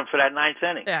brought in for that 9th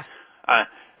inning. Yeah.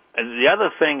 And the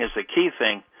other thing is the key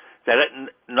thing that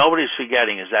nobody's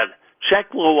forgetting is that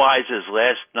check Loiza's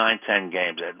last 9-10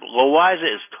 games.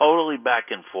 Loiza is totally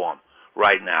back in form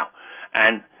right now,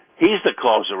 and he's the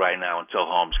closer right now until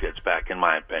Holmes gets back, in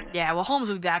my opinion. Yeah, well, Holmes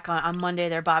will be back on Monday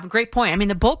there, Bob. Great point. I mean,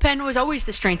 the bullpen was always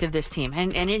the strength of this team,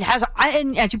 and it has,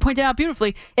 and as you pointed out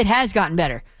beautifully, it has gotten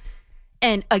better.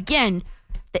 And again,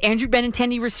 the Andrew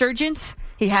Benintendi resurgence,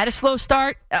 he had a slow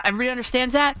start. Everybody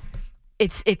understands that.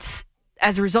 It's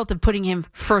as a result of putting him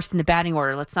first in the batting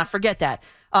order. Let's not forget that.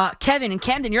 Kevin and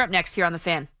Camden, you're up next here on The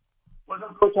Fan. What's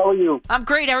up, Coach? How are you? I'm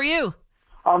great. How are you?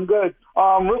 I'm good.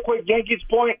 Real quick, Yankees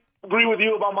point. Agree with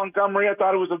you about Montgomery. I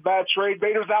thought it was a bad trade.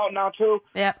 Bader's out now too.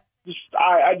 Yep.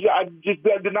 I just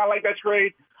did not like that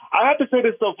trade. I have to say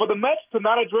this though, for the Mets to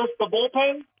not address the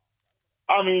bullpen,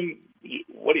 I mean,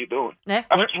 what are you doing? Yeah.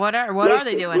 What are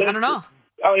they doing? I don't know.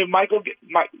 I mean, Michael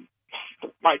Gibbons.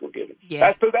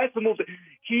 Yeah. That's the move.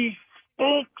 He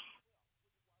stinks.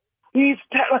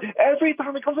 Every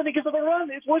time he comes in, he gives up a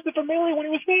run. It's worse than Familia when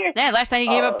he was here. Yeah, last night he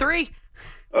gave up 3.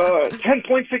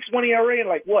 10.61 ERA in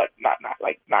like what? Not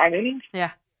like 9 innings.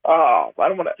 Yeah. I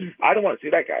don't want to see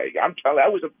that guy. I'm telling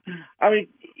you,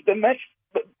 the Mets.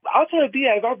 I'll tell you,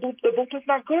 Diaz, the bullpen's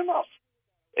not good enough.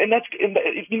 And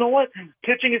you know what?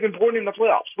 Pitching is important in the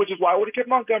playoffs, which is why I would have kept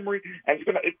Montgomery, and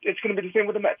it's gonna be the same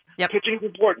with the Mets. Yep. Pitching is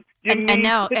important. And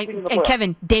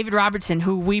Kevin, David Robertson,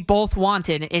 who we both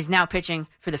wanted, is now pitching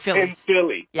for the Phillies. In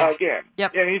Philly again.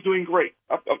 Yep. And he's doing great,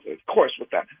 of course,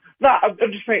 with that. No, I'm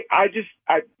just saying. I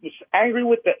was angry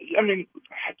with that. I mean,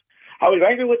 I was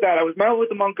angry with that. I was mad with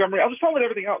the Montgomery. I was fine with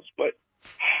everything else, but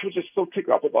I was just so ticked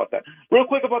off about that. Real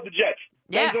quick about the Jets.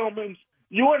 Yeah.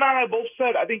 You and I both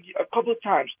said, I think a couple of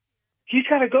times, he's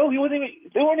got to go. They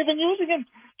weren't even using him.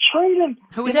 Trade him.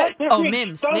 Who was that?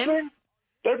 Mims. Mims?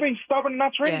 They're being stubborn and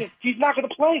not trading him. He's not going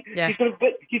to play. Yeah. He's going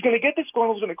to get this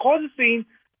going. He's going to cause a scene.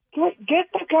 Get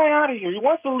that guy out of here. He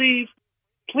wants to leave.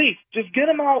 Please, just get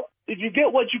him out. If you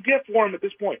get what you get for him at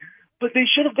this point. But they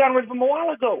should have gotten rid of him a while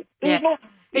ago.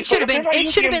 It should have been. It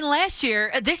should have been last year.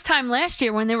 This time last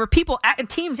year, when there were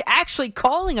teams actually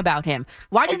calling about him.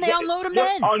 Why didn't they unload him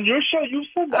then? On your show, you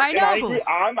said that. I know.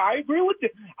 I agree with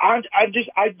it. I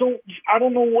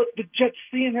don't know what the Jets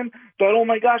see in him. That oh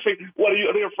my gosh, are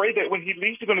they afraid that when he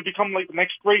leaves, he's going to become like the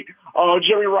next great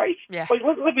Jerry Rice? Yeah. Like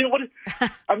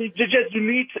the Jets, you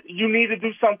need to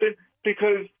do something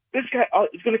because. This guy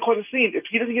is going to cause a scene. If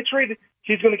he doesn't get traded,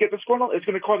 he's going to get disgruntled. It's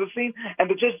going to cause a scene, and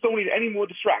the Jets don't need any more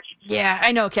distractions. Yeah,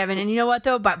 I know, Kevin. And you know what,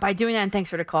 though? By doing that, and thanks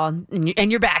for the call,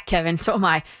 and you're back, Kevin. So am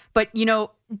I. But,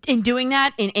 in doing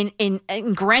that,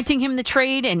 in granting him the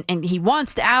trade, and he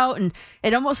wants to out, and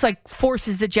it almost like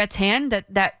forces the Jets' hand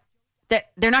that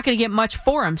they're not going to get much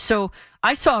for him. So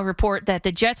I saw a report that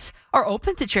the Jets are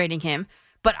open to trading him.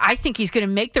 But I think he's going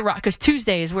to make the roster because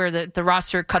Tuesday is where the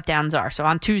roster cut downs are. So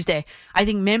on Tuesday, I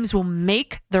think Mims will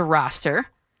make the roster,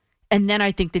 and then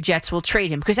I think the Jets will trade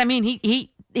him because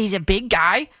he's a big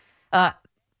guy.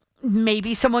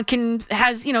 Maybe someone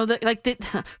has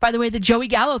by the way, the Joey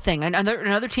Gallo thing.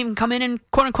 Another team can come in and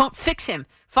quote unquote fix him.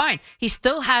 Fine, he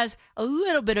still has a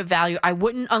little bit of value. I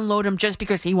wouldn't unload him just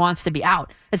because he wants to be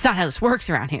out. That's not how this works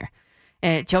around here.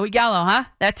 Joey Gallo, huh?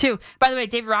 That too. By the way,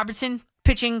 David Robertson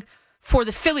pitching for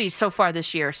the Phillies so far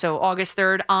this year. So August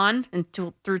 3rd on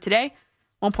until through today,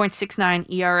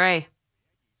 1.69 ERA.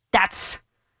 That's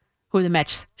who the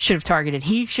Mets should have targeted.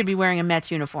 He should be wearing a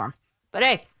Mets uniform. But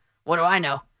hey, what do I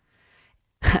know?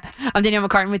 I'm Danielle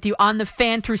McCartan with you on the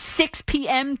Fan through 6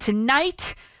 p.m.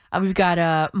 tonight. We've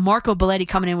got Marco Belletti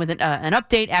coming in with an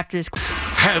update after this.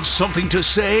 Have something to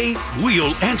say?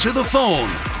 We'll answer the phone.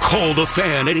 Call the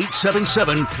Fan at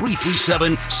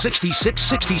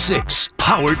 877-337-6666.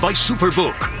 Powered by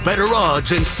Superbook. Better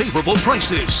odds and favorable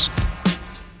prices.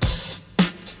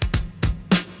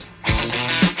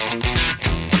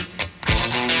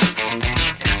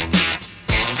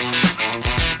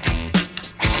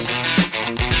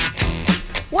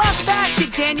 Welcome back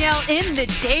to Danielle in the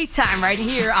daytime right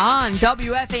here on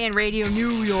WFAN Radio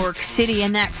New York City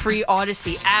and that free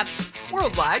Odyssey app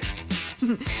worldwide.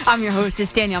 I'm your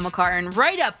hostess, Danielle McCartan,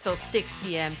 right up till 6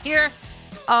 p.m. here.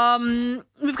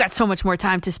 We've got so much more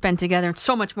time to spend together and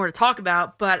so much more to talk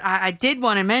about, but I did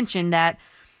want to mention that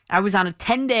I was on a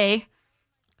 10-day,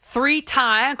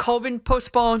 3-time COVID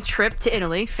postponed trip to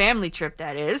Italy, family trip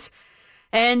that is.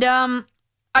 And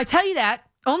I tell you that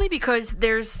only because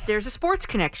there's a sports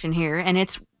connection here, and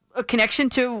it's a connection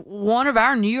to one of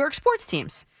our New York sports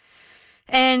teams.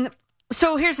 And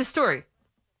so here's the story.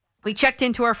 We checked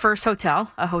into our first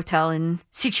hotel, a hotel in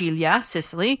Sicilia,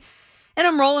 Sicily, and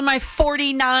I'm rolling my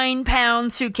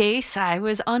 49-pound suitcase. I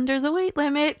was under the weight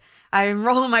limit. I'm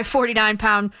rolling my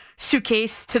 49-pound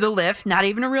suitcase to the lift, not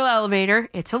even a real elevator.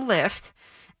 It's a lift.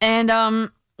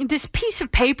 And this piece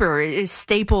of paper is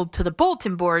stapled to the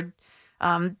bulletin board,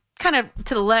 kind of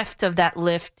to the left of that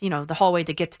lift, the hallway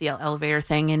to get to the elevator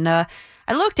thing. And I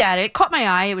looked at it, caught my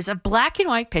eye. It was a black and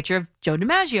white picture of Joe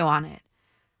DiMaggio on it.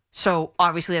 So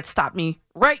obviously that stopped me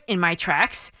right in my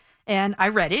tracks. And I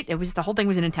read it. The whole thing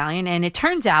was in Italian. And it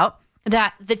turns out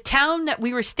that the town that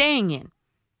we were staying in,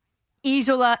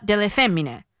 Isola delle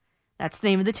Femmine, that's the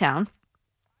name of the town.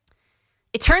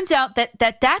 It turns out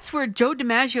that's where Joe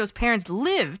DiMaggio's parents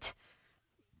lived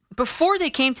before they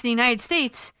came to the United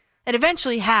States that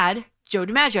eventually had Joe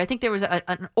DiMaggio. I think there was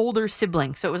an older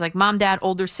sibling. So it was like mom, dad,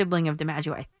 older sibling of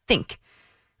DiMaggio, I think.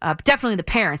 But definitely the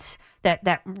parents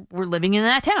that were living in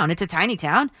that town. It's a tiny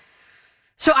town.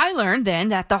 So I learned then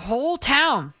that the whole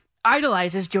town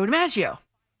idolizes Joe DiMaggio.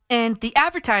 And the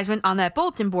advertisement on that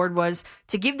bulletin board was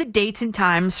to give the dates and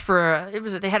times for,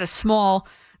 they had a small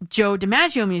Joe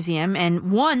DiMaggio museum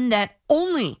and one that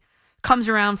only comes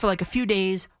around for like a few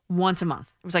days once a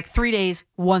month. It was like 3 days,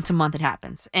 once a month it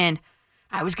happens. And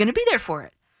I was going to be there for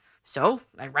it. So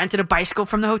I rented a bicycle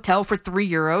from the hotel for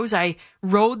 €3. I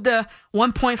rode the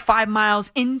 1.5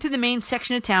 miles into the main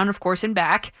section of town, of course, and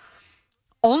back,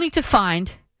 only to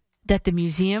find that the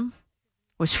museum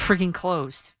was friggin'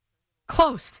 closed.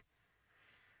 Closed.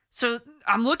 So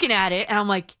I'm looking at it and I'm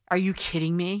like, are you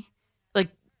kidding me? Like,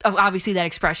 obviously that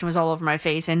expression was all over my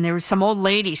face. And there was some old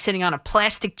lady sitting on a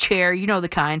plastic chair, you know the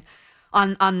kind,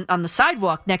 on the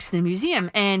sidewalk next to the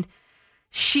museum. And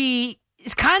she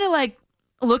is kind of like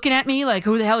looking at me like,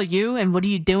 who the hell are you? And what are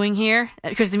you doing here?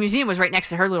 Because the museum was right next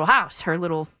to her little house, her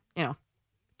little,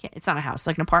 it's not a house,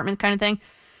 like an apartment kind of thing.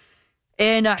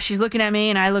 And she's looking at me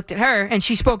and I looked at her and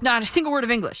she spoke not a single word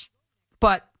of English.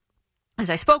 But as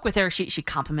I spoke with her, she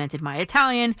complimented my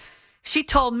Italian. She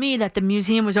told me that the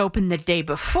museum was open the day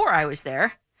before I was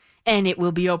there and it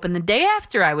will be open the day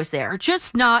after I was there,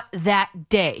 just not that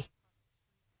day.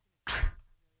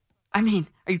 I mean,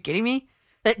 are you kidding me?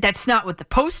 That's not what the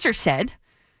poster said.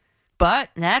 But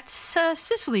that's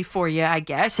Sicily for you, I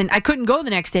guess. And I couldn't go the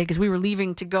next day because we were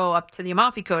leaving to go up to the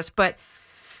Amalfi Coast. But,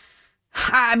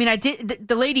 I mean, I did.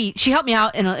 The lady, she helped me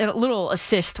out in a little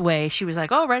assist way. She was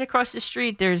like, oh, right across the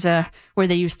street, there's where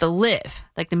they used to live.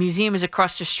 Like the museum is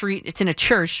across the street. It's in a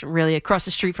church, really, across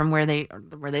the street from where they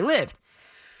lived.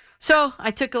 So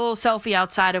I took a little selfie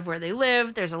outside of where they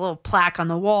lived. There's a little plaque on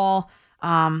the wall.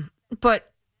 But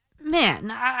man,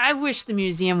 I wish the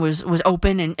museum was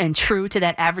open and true to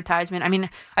that advertisement. I mean,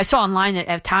 I saw online that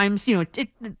at times,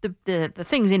 the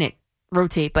things in it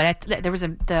rotate, but there was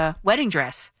the wedding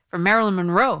dress for Marilyn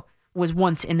Monroe was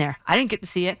once in there. I didn't get to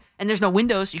see it, and there's no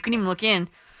windows. You couldn't even look in.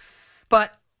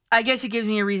 But I guess it gives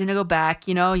me a reason to go back.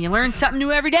 You learn something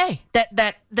new every day.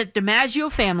 That the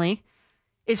DiMaggio family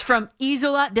is from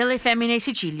Isola delle Femmine,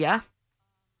 Sicilia.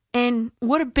 And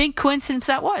what a big coincidence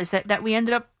that was, that we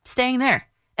ended up staying there.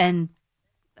 And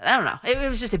I don't know. It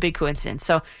was just a big coincidence.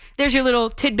 So there's your little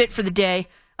tidbit for the day.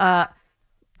 Yankee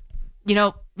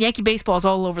baseball is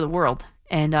all over the world.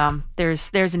 And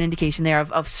there's an indication there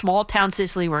of small town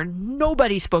Sicily where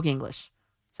nobody spoke English.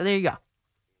 So there you go.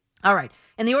 All right.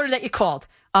 In the order that you called,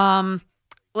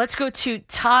 let's go to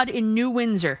Todd in New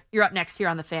Windsor. You're up next here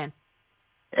on The Fan.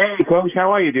 Hey, Coach.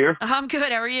 How are you, dear? I'm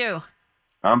good. How are you?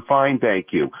 I'm fine,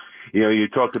 thank you. You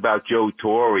talked about Joe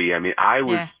Torre. I mean, I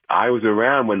was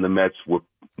around when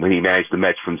when he managed the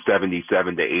Mets from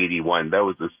 77 to 81. That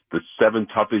was the 7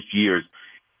 toughest years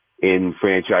in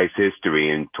franchise history.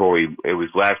 And Torre, it was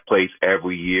last place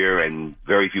every year, and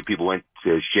very few people went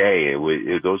to Shea.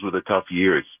 Those were the tough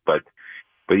years. But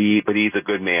he's a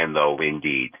good man, though,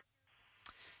 indeed.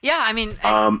 Yeah, I mean,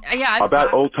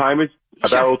 about old timers.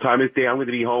 Sure. About Old Timers Day, I'm going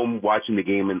to be home watching the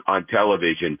game on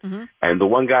television. Mm-hmm. And the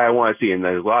one guy I want to see, and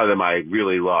there's a lot of them I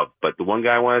really love, but the one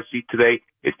guy I want to see today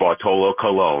is Bartolo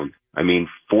Colon. I mean,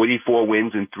 44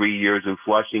 wins in 3 years in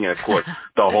Flushing, and of course,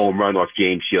 the home run off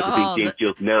James Shields. I think James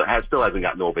Shields still hasn't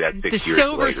gotten over that 6 years later. The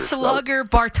Silver Slugger,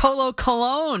 Bartolo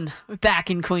Colon, back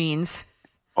in Queens.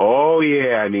 Oh,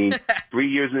 yeah. I mean, 3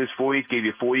 years in his 40s gave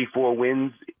you 44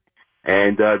 wins,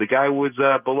 and the guy was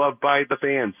beloved by the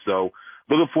fans, so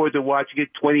looking forward to watching it.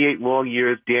 28 long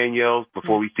years, Danielle,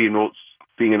 before we see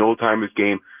seeing an old-timers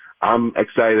game. I'm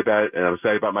excited about it, and I'm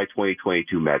excited about my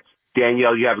 2022 Mets.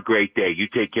 Danielle, you have a great day. You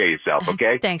take care of yourself,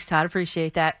 okay? Thanks, Todd.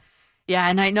 Appreciate that. Yeah,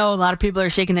 and I know a lot of people are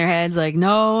shaking their heads like,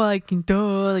 no, like,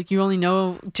 duh, like you only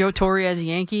know Joe Torre as a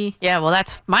Yankee. Yeah, well,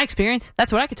 that's my experience.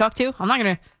 That's what I could talk to. I'm not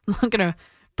gonna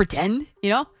pretend,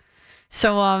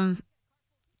 So,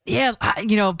 yeah,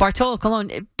 Bartolo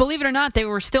Colon, believe it or not, they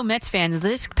were still Mets fans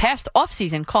this past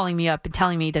offseason calling me up and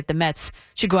telling me that the Mets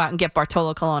should go out and get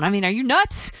Bartolo Colon. I mean, are you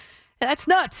nuts? That's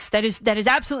nuts. That is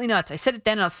absolutely nuts. I said it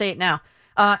then and I'll say it now.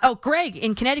 Greg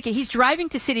in Connecticut, he's driving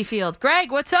to Citi Field.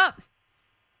 Greg, what's up?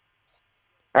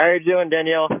 How are you doing,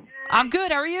 Danielle? I'm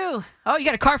good. How are you? Oh, you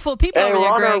got a car full of people over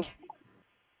there, Greg.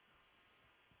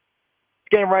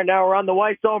 Game right now. We're on the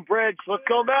Whitestone Bridge. Let's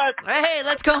go Mets. Hey,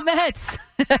 let's go Mets.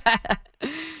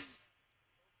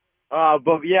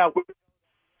 But yeah,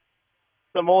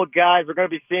 some old guys we're going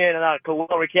to be seeing in Cologne.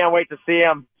 We can't wait to see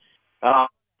him.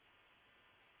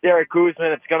 Derek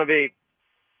Kuzman. It's going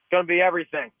to be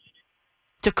everything.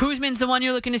 So Kuzman's the one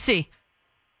you're looking to see.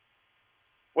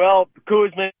 Well,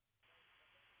 Kuzman,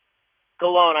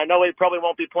 Colon. I know he probably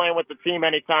won't be playing with the team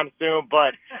anytime soon,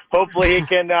 but hopefully he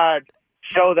can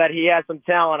show that he has some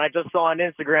talent. I just saw on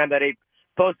Instagram that he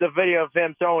posted a video of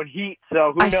him throwing heat,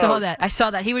 so who knows? I saw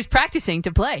that. He was practicing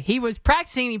to play. He was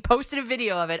practicing. He posted a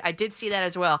video of it. I did see that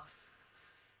as well.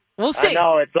 We'll see. I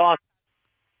know, it's awesome.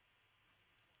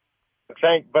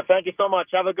 Thank you so much.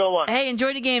 Have a good one. Hey,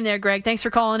 enjoy the game there, Greg. Thanks for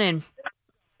calling in.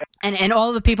 And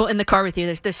all the people in the car with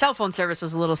you. The cell phone service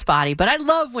was a little spotty, but I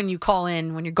love when you call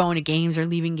in when you're going to games or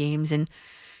leaving games, and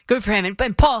good for him.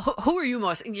 And Paul, who are you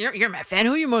most? You're a Met fan.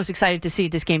 Who are you most excited to see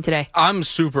at this game today? I'm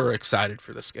super excited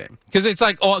for this game because it's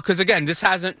like, because again, this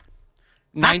hasn't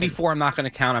 94. I'm not going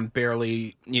to count. I'm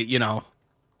barely, Oh,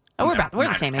 we're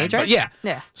the same age, right? But yeah.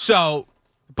 Yeah. So,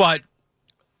 but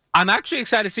I'm actually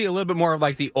excited to see a little bit more of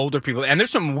like the older people. And there's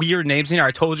some weird names in here.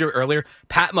 I told you earlier,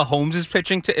 Pat Mahomes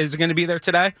is going to be there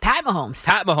today. Pat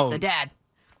Mahomes. The dad.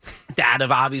 Dad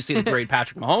of obviously the great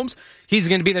Patrick Mahomes. He's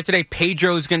going to be there today.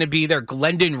 Pedro's going to be there.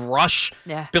 Glendon Rush,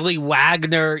 Billy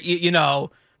Wagner,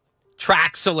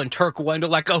 Traxel and Turk Wendell,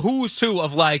 like a who's who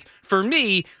of like, for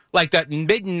me, like that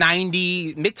mid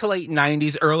to late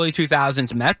 90s, early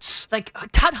 2000s Mets. Like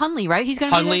Todd Hundley, right? He's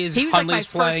going to be there? He was like my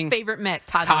first favorite Met,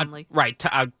 Todd Hundley. Right.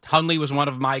 Hundley was one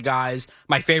of my guys.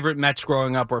 My favorite Mets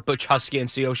growing up were Butch Husky and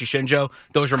Tsuyoshi Shinjo.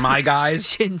 Those were my guys.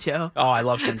 Shinjo. Oh, I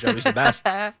love Shinjo. He's the best.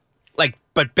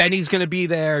 But Benny's going to be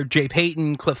there, Jay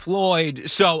Payton, Cliff Lloyd.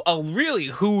 So a really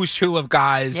who's who of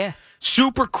guys. Yeah.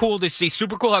 Super cool to see.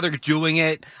 Super cool how they're doing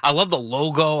it. I love the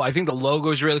logo. I think the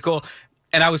logo is really cool.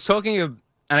 And I was and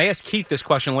I asked Keith this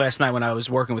question last night when I was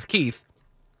working with Keith.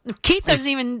 Keith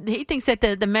he thinks that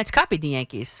the Mets copied the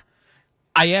Yankees.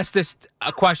 I asked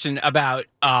a question about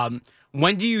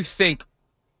when do you think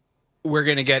we're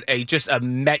going to get just a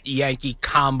Met-Yankee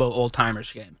combo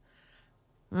old-timers game?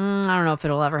 I don't know if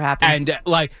it'll ever happen. And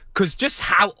because just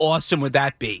how awesome would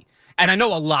that be? And I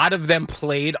know a lot of them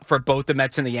played for both the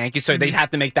Mets and the Yankees, so they'd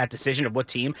have to make that decision of what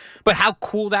team. But how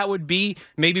cool that would be,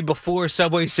 maybe before a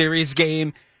Subway Series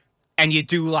game, and you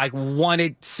do like one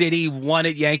at City, one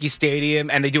at Yankee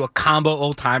Stadium, and they do a combo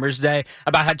Old Timers Day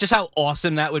about how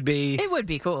awesome that would be. It would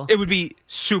be cool. It would be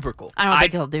super cool. I don't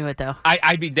think he'll do it though.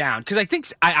 I'd be down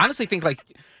because I honestly think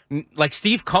like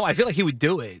Steve Cohen, I feel like he would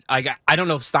do it. I don't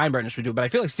know if Steinbrenner would do it, but I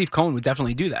feel like Steve Cohen would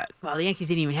definitely do that. Well, the Yankees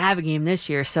didn't even have a game this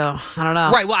year, so I don't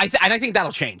know. Right. Well, I think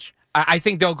that'll change. I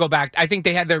think they'll go back. I think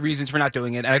they had their reasons for not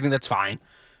doing it, and I think that's fine.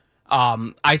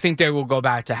 I think they will go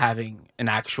back to having an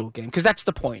actual game because that's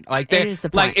the point. Like, it is the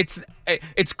point. Like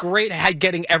it's great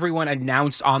getting everyone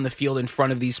announced on the field in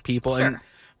front of these people, sure.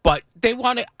 But they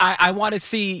want to. I want to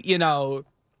see I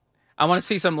want to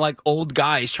see some like old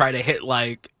guys try to hit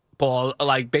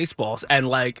baseballs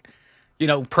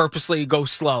and purposely go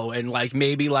slow and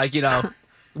maybe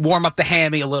warm up the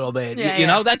hammy a little bit.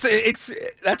 Yeah.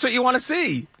 That's what you want to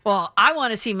see. Well, I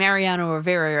want to see Mariano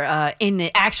Rivera in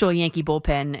the actual Yankee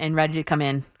bullpen and ready to come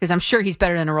in because I'm sure he's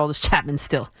better than Aroldis Chapman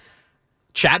still.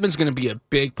 Chapman's going to be a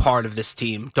big part of this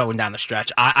team going down the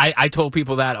stretch. I told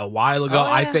people that a while ago. Oh,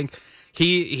 yeah. I think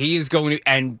he is going to,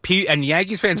 and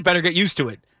Yankees fans better get used to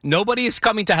it. Nobody is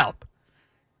coming to help.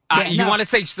 You want to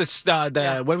say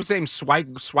what was his name?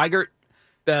 Swigert,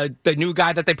 the new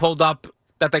guy that they called up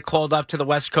to the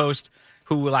West Coast,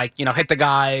 who hit the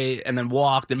guy and then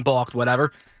walked and balked,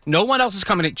 whatever. No one else is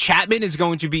coming in. Chapman is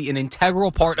going to be an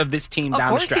integral part of this team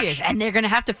down the stretch. Of course he is, and they're going to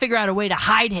have to figure out a way to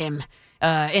hide him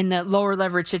in the lower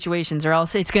leverage situations, or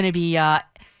else it's going to be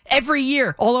every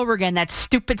year all over again. That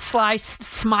stupid sly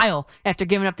smile after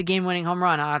giving up the game-winning home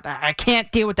run. I can't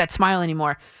deal with that smile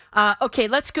anymore. Okay,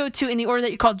 let's go to, in the order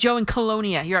that you called, Joe in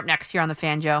Colonia. You're up next. You're on the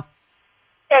Fan, Joe.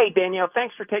 Hey, Danielle.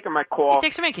 Thanks for taking my call. Hey,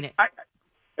 thanks for making it.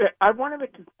 I wanted a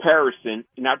comparison.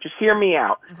 Now, just hear me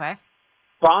out. Okay.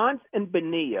 Bonds and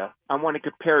Bonilla, I want to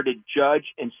compare to Judge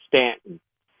and Stanton.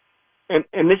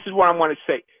 And this is what I want to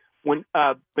say. When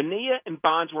Bonilla and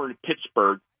Bonds were in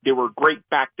Pittsburgh, they were great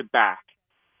back-to-back.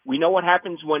 We know what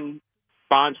happens when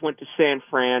Bonds went to San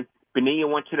Fran. Bonilla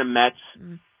went to the Mets.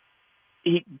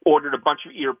 He ordered a bunch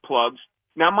of earplugs.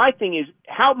 Now, my thing is,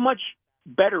 how much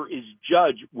better is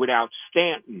Judge without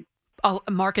Stanton? Oh,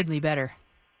 markedly better.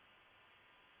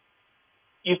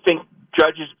 You think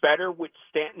Judge is better with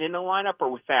Stanton in the lineup or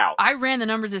without? I ran the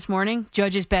numbers this morning.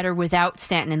 Judge is better without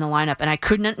Stanton in the lineup, and I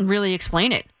couldn't really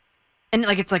explain it. And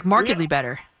it's markedly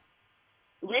better.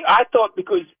 I thought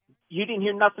because you didn't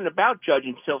hear nothing about Judge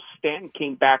until Stanton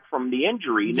came back from the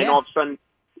injury, and then all of a sudden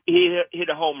he hit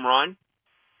a home run.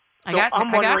 I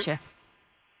got you.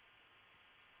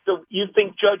 So you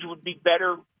think Judge would be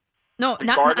better? No,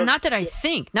 not that I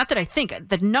think. Not that I think.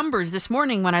 The numbers this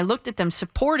morning, when I looked at them,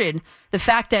 supported the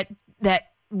fact that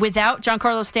without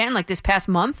Giancarlo Stanton, like this past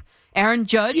month, Aaron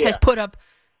Judge has put up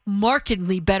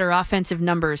markedly better offensive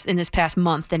numbers in this past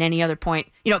month than any other point,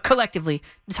 collectively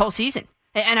this whole season.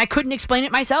 And I couldn't explain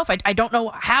it myself. I don't know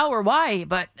how or why,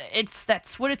 but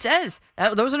that's what it says.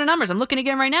 Those are the numbers. I'm looking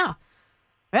again right now.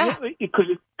 Yeah. Because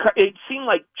it seemed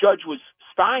like Judge was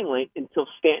silent until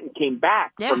Stanton came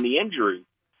back from the injury.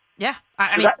 Yeah.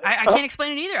 I can't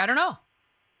explain it either. I don't know.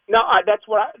 No, that's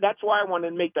why I wanted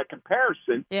to make that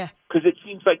comparison. Yeah. Because it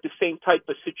seems like the same type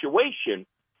of situation.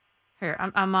 Here,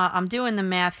 I'm doing the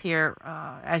math here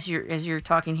as you're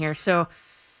talking here. So,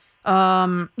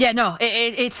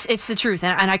 it's the truth,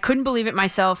 and I couldn't believe it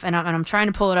myself. And I'm trying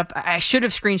to pull it up. I should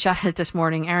have screenshotted it this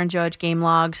morning. Aaron Judge game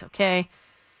logs. Okay.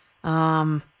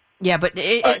 But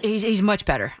he's much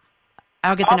better.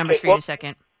 I'll get the numbers for you in a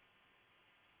second.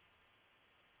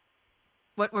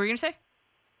 What were you gonna say?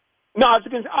 No, I was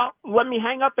going to let me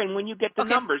hang up, and when you get the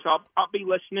numbers, I'll be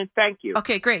listening. Thank you.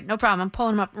 Okay, great. No problem. I'm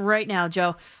pulling them up right now,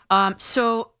 Joe.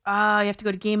 So you have to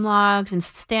go to game logs, and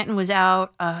Stanton was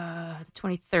out the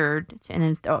 23rd.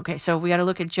 And then, so we got to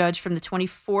look at Judge from the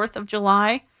 24th of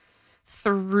July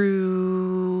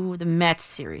through the Mets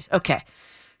series. Okay,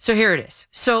 so here it is.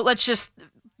 So let's just,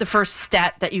 the first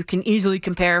stat that you can easily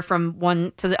compare from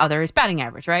one to the other is batting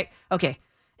average, right? Okay.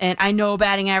 And I know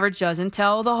batting average doesn't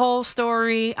tell the whole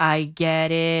story. I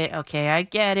get it. Okay, I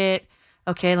get it.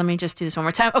 Okay, let me just do this one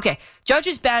more time. Okay,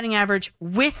 Judge's batting average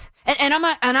with, and I'm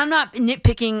not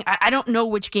nitpicking. I don't know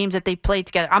which games that they played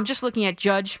together. I'm just looking at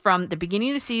Judge from the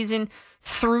beginning of the season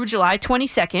through July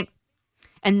 22nd,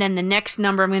 and then the next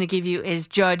number I'm going to give you is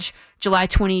Judge July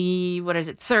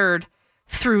 3rd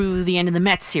through the end of the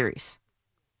Mets series,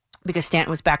 because Stanton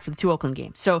was back for the 2 Oakland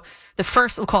games. So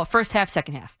we'll call it first half,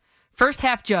 second half. First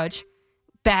half, Judge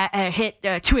hit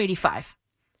 285.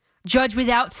 Judge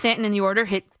without Stanton in the order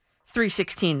hit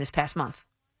 316 this past month.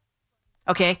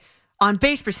 Okay, on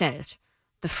base percentage,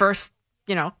 the first,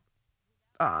 the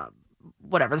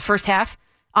first half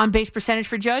on base percentage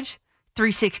for Judge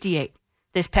 368.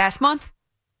 This past month,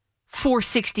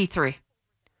 463.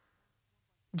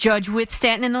 Judge with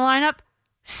Stanton in the lineup,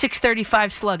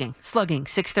 635 slugging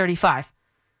 635.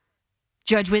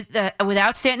 Judge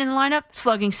without Stanton in the lineup,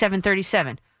 slugging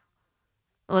 737.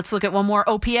 Let's look at one more.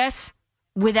 OPS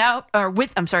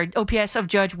OPS of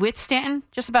Judge with Stanton,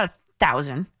 just about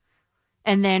 1,000.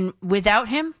 And then without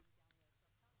him,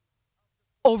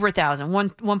 over 1,000,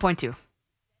 1.2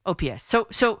 OPS. So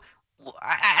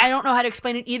I don't know how to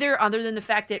explain it either, other than the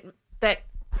fact that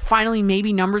finally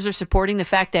maybe numbers are supporting the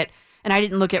fact that, and I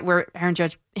didn't look at where Aaron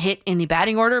Judge hit in the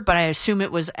batting order, but I assume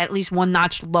it was at least one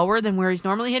notch lower than where he's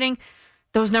normally hitting.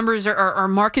 Those numbers are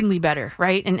markedly better,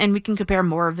 right? And we can compare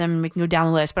more of them, and we can go down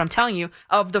the list. But I'm telling you,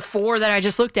 of the 4 that I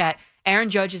just looked at, Aaron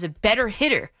Judge is a better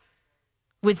hitter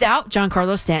without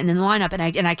Giancarlo Stanton in the lineup, and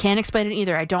I can't explain it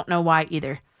either. I don't know why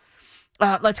either.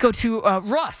 Let's go to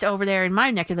Ross over there in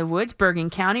my neck of the woods, Bergen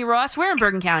County. Ross, where in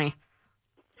Bergen County?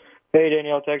 Hey,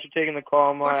 Danielle, thanks for taking the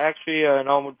call. I'm actually in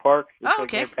Elmwood Park.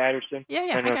 It's near Patterson.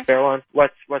 Yeah, in Fairlawn,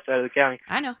 west side of the county.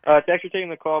 I know. Thanks for taking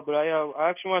the call, but I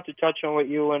actually wanted to touch on what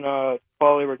you and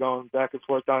Paulie were going back and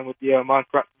forth on with the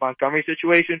Montgomery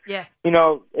situation. Yeah.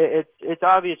 It's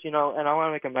obvious, and I want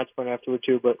to make a Mets point afterward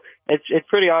too, but it's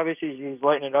pretty obvious he's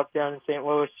lighting it up down in St.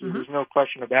 Louis. Mm-hmm. There's no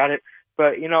question about it.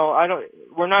 But,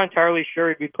 we're not entirely sure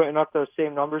he'd be putting up those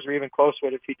same numbers or even close to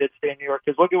it if he did stay in New York.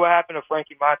 Because look at what happened to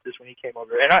Frankie Montas when he came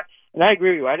over. And I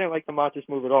agree with you. I didn't like the Montas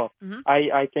move at all. Mm-hmm.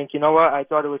 I think, I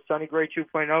thought it was Sonny Gray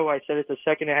 2.0. I said it's the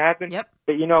second it happened. Yep.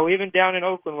 But, even down in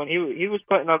Oakland when he was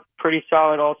putting up pretty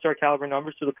solid all-star caliber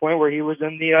numbers to the point where he was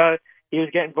he was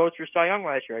getting votes for Cy Young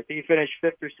last year. I think he finished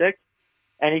 5th or 6th.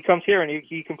 And he comes here and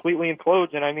he completely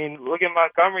implodes. And, look at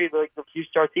Montgomery, like the few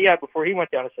starts he had before he went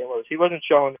down to St. Louis. He wasn't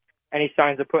showing any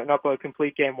signs of putting up a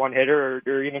complete game one-hitter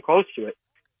or even close to it.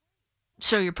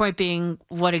 So your point being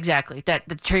what exactly? That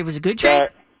the trade was a good trade?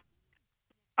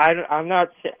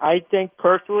 I think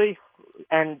personally,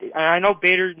 and I know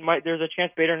there's a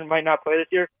chance Bader might not play this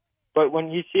year, but when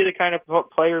you see the kind of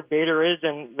player Bader is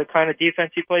and the kind of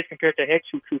defense he plays compared to Hicks,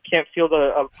 who can't field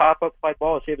a pop-up fly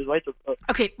ball to save his life.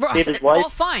 Okay, Ross, all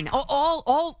fine,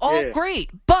 all great,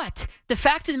 but the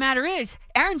fact of the matter is,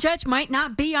 Aaron Judge might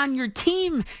not be on your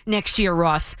team next year,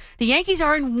 Ross. The Yankees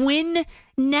are in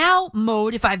win-now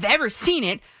mode, if I've ever seen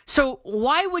it, so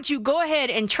why would you go ahead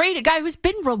and trade a guy who's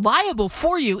been reliable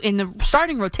for you in the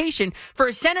starting rotation for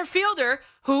a center fielder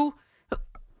who's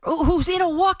in a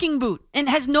walking boot and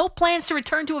has no plans to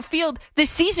return to a field this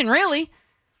season, really?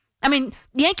 The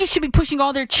Yankees should be pushing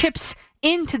all their chips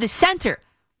into the center,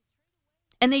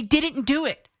 and they didn't do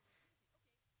it.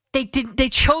 They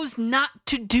chose not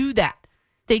to do that.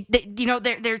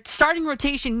 Their starting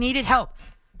rotation needed help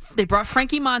They brought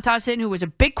Frankie Montas in, who was a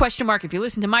big question mark. If you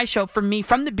listen to my show, for me,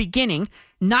 from the beginning,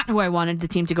 not who I wanted the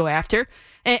team to go after,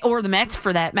 or the Mets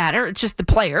for that matter. It's just the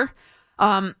player.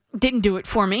 Didn't do it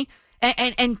for me.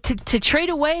 And to trade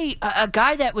away a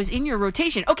guy that was in your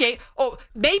rotation. Okay,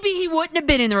 maybe he wouldn't have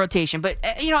been in the rotation, but,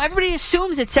 everybody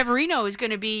assumes that Severino is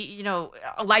going to be,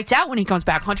 lights out when he comes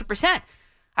back 100%.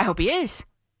 I hope he is.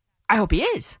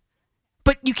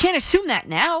 But you can't assume that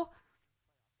now.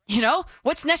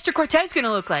 What's Nestor Cortez going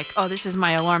to look like? Oh, this is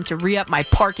my alarm to re-up my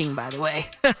parking, by the way.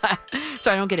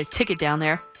 So I don't get a ticket down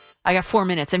there. I got 4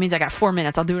 minutes. That means I got 4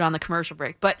 minutes. I'll do it on the commercial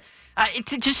break. But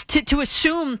to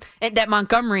assume that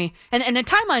Montgomery, and the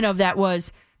timeline of that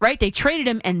was, right, they traded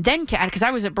him and then, because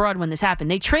I was abroad when this happened,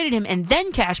 they traded him and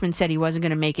then Cashman said he wasn't going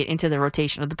to make it into the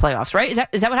rotation of the playoffs, right? Is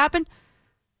that what happened?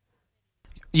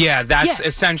 Yeah, that's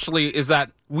essentially is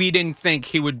that we didn't think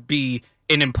he would be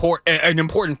an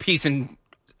important piece in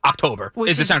October,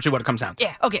 is essentially what it comes down to.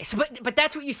 Yeah, okay. So, but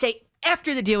that's what you say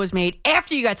after the deal was made,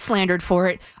 after you got slandered for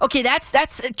it. Okay, that's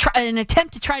an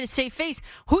attempt to try to save face.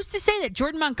 Who's to say that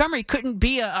Jordan Montgomery couldn't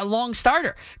be a long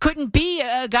starter? Couldn't be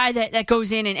a guy that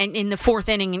goes in and in the fourth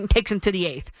inning and takes him to the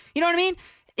eighth? You know what I mean?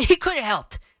 He could have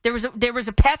helped. There was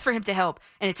a path for him to help,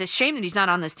 and it's a shame that he's not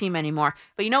on this team anymore.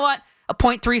 But you know what? A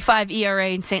 .35 ERA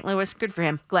in St. Louis. Good for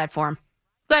him. Glad for him.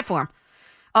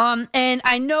 And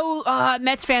I know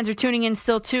Mets fans are tuning in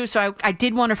still, too, so I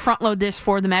did want to front-load this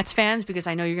for the Mets fans because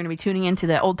I know you're going to be tuning into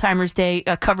the Old Timers Day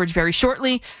coverage very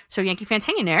shortly. So Yankee fans,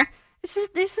 hang in there. This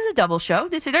is a double show.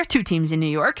 There's two teams in New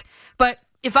York. But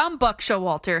if I'm Buck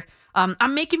Showalter,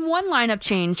 I'm making one lineup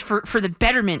change for the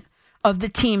betterment of the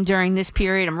team during this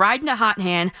period. I'm riding the hot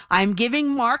hand. I'm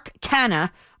giving Mark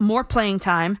Canha more playing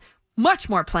time, much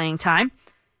more playing time.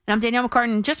 And I'm Danielle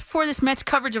McCartan. Just before this Mets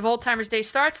coverage of Old Timers Day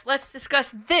starts, let's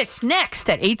discuss this next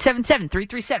at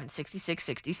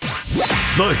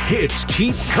 877-337-6666. The hits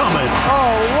keep coming.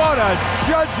 Oh, what a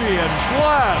judgy and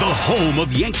blast. The home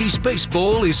of Yankees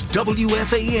baseball is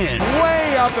WFAN.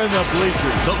 Way up in the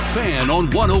bleachers. The Fan on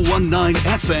 101.9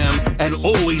 FM and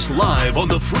always live on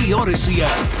the free Odyssey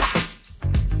app.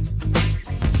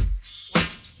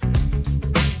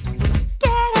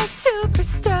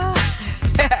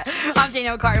 I'm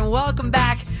Danielle McCartan. Welcome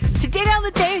back to Danielle the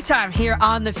Daytime here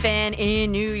on The Fan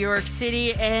in New York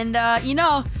City. And,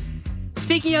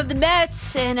 speaking of the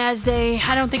Mets, and I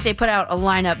don't think they put out a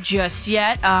lineup just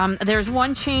yet. There's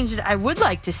one change that I would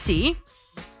like to see.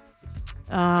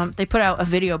 They put out a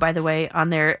video, by the way, on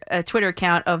their Twitter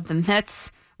account of the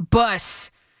Mets bus.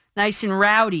 Nice and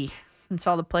rowdy. And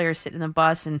saw the players sitting in the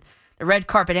bus and the red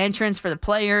carpet entrance for the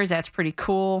players. That's pretty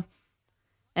cool.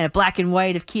 And a black and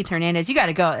white of Keith Hernandez. You got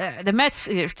to go. The Mets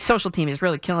social team is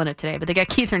really killing it today. But they got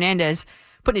Keith Hernandez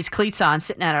putting his cleats on,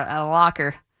 sitting at a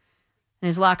locker. And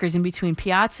his locker's in between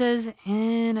Piazza's,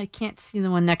 and I can't see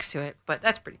the one next to it. But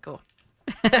that's pretty cool.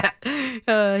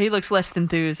 He looks less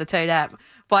enthused, I'll tell you that.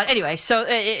 But anyway, so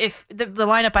if the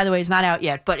lineup, by the way, is not out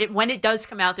yet. But when it does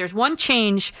come out, there's one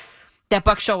change that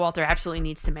Buck Showalter absolutely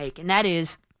needs to make. And that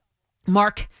is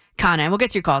Mark Canha. And we'll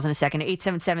get to your calls in a second.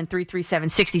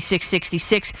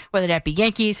 877-337-6666, whether that be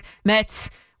Yankees,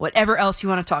 Mets, whatever else you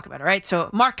want to talk about. All right.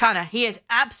 So Mark Canha, he has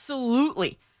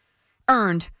absolutely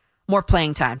earned more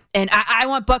playing time. And I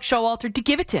want Buck Showalter to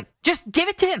give it to him. Just give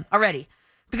it to him already.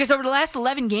 Because over the last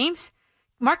 11 games,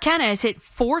 Mark Canha has hit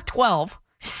 .412,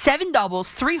 7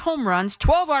 doubles, 3 home runs,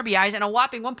 12 RBIs, and a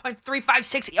whopping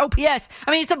 1.356 OPS.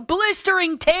 I mean, it's a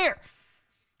blistering tear.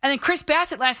 And then Chris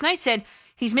Bassett last night said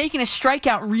he's making a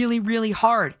strikeout really, really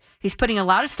hard. He's putting a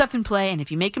lot of stuff in play, and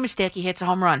if you make a mistake, he hits a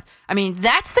home run. I mean,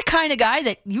 that's the kind of guy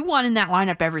that you want in that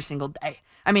lineup every single day.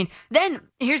 I mean, then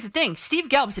here's the thing. Steve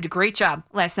Gelbs did a great job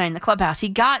last night in the clubhouse. He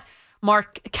got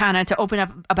Mark Canha to open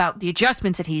up about the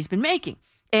adjustments that he's been making.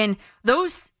 And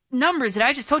those numbers that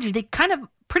I just told you, they kind of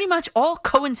pretty much all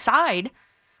coincide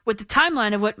with the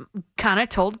timeline of what Canha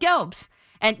told Gelbs.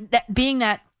 And that being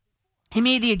that he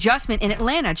made the adjustment in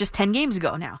Atlanta just 10 games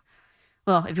ago now.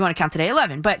 Well, if you want to count today,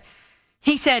 11. But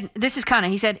he said, this is Canha,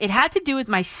 he said, it had to do with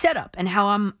my setup and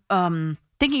how I'm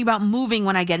thinking about moving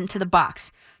when I get into the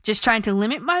box. Just trying to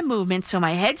limit my movement so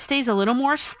my head stays a little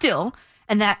more still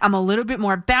and that I'm a little bit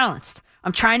more balanced.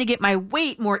 I'm trying to get my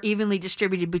weight more evenly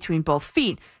distributed between both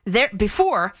feet.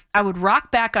 Before, I would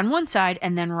rock back on one side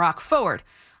and then rock forward.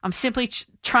 I'm simply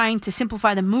trying to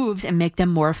simplify the moves and make them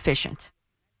more efficient.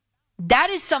 That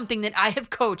is something that I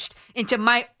have coached into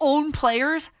my own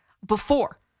players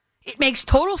before. It makes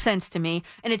total sense to me,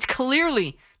 and it's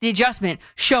clearly the adjustment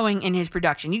showing in his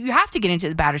production. You have to get into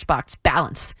the batter's box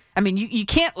balanced. I mean, you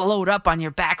can't load up on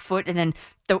your back foot and then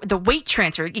the weight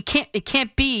transfer. It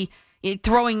can't be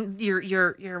throwing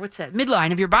your what's that,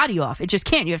 midline of your body off. It just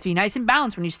can't. You have to be nice and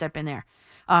balanced when you step in there.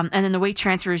 And then the weight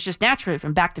transfer is just naturally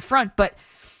from back to front. But,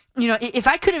 if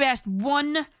I could have asked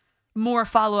one more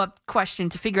follow-up question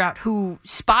to figure out who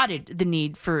spotted the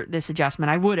need for this adjustment,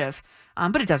 I would have.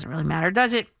 But it doesn't really matter,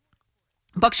 does it?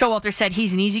 Buck Showalter said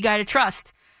he's an easy guy to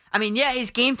trust. I mean, yeah,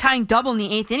 his game-tying double in the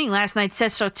 8th inning last night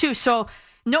says so, too. So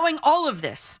knowing all of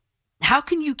this, how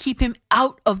can you keep him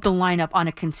out of the lineup on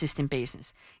a consistent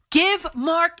basis? Give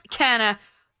Mark Canha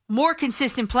more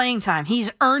consistent playing time. He's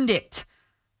earned it.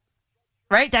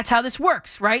 Right? That's how this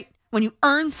works, right? When you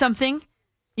earn something,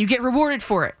 you get rewarded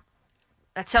for it.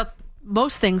 That's how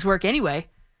most things work anyway.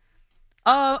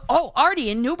 Artie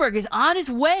in Newburgh is on his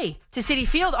way to Citi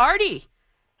Field. Artie.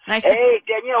 Hey,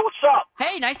 Danielle, what's up?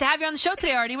 Hey, nice to have you on the show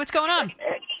today, Artie. What's going on?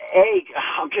 Hey,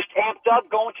 I'm just amped up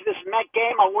going to this Met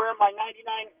game. I'm wearing my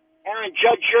 99 Aaron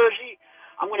Judge jersey.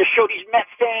 I'm going to show these Met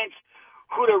fans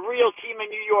who the real team in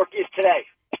New York is today.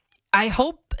 I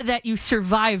hope that you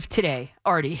survive today,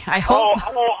 Artie. I hope.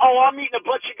 I'm meeting a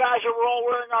bunch of guys who are all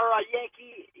wearing our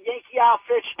Yankee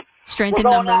outfits. Strength We're in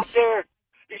going numbers. out there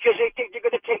because they think they're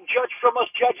going to take Judge from us.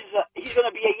 Judge he's going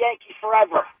to be a Yankee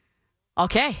forever.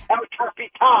 Okay. El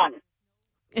Capitan.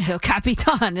 El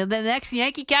Capitan, the next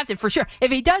Yankee captain for sure.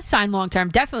 If he does sign long term,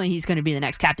 definitely he's going to be the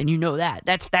next captain. You know that.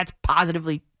 That's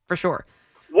positively for sure.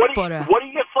 What are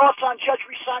your thoughts on Judge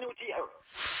re-signing with the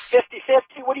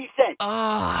 50-50? What do you think?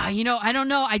 I don't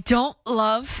know. I don't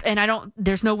love, and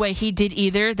there's no way he did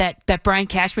either, that Brian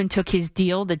Cashman took his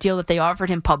deal, the deal that they offered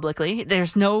him publicly.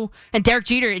 And Derek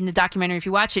Jeter in the documentary, if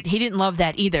you watch it, he didn't love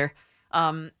that either.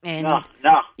 No.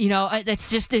 It's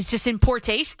just in poor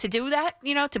taste to do that,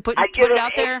 to put I it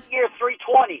out there. 8 year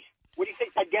 320. What do you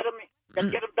think? I'd get him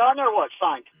done or what?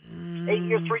 Signed? 8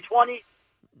 year 320?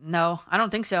 No, I don't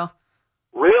think so.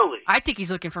 Really? I think he's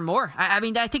looking for more. I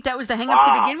mean, I think that was the hang-up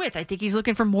to begin with. I think he's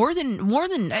looking for more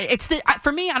than it's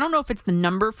for me. I don't know if it's the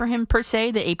number for him per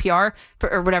se, the APR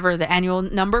or whatever the annual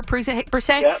number per se.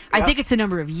 Yep. I think it's the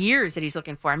number of years that he's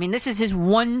looking for. I mean, this is his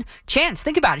one chance.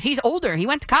 Think about it. He's older. He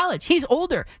went to college. He's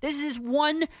older. This is his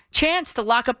one chance to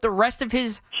lock up the rest of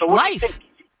his life. Do you think?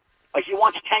 Like he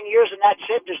wants 10 years and that's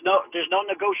it. There's no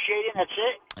negotiating. That's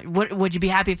it. Would you be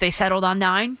happy if they settled on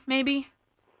 9? Maybe.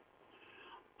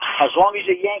 As long as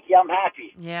you're Yankee, I'm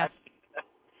happy. Yeah.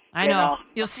 I know.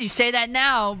 You say that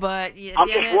now, but I'm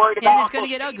just worried about it's going to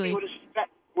get ugly. With his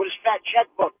fat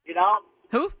checkbook,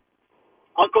 Who?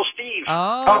 Uncle Steve.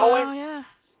 Oh, yeah.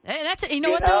 And that's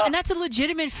what though, and that's a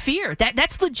legitimate fear.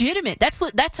 That's legitimate.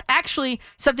 That's actually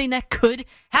something that could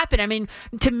happen. I mean,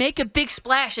 to make a big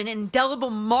splash, an indelible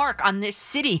mark on this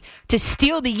city, to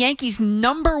steal the Yankees'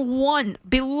 number 1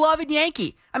 beloved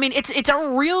Yankee. I mean, it's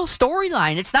a real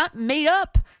storyline. It's not made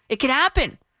up. It can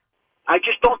happen. I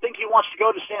just don't think he wants to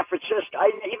go to San Francisco.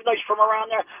 Even though he's from around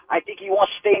there, I think he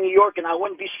wants to stay in New York, and I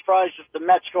wouldn't be surprised if the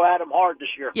Mets go at him hard this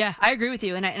year. Yeah, I agree with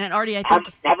you. And Artie, I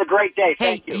think... Have a great day.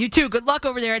 Hey, Thank you. You too. Good luck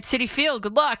over there at Citi Field.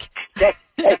 Good luck. Thank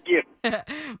you.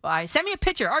 Bye. Send me a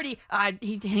picture. Artie,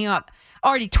 hang up.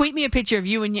 Artie, tweet me a picture of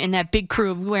you and that big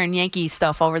crew wearing Yankee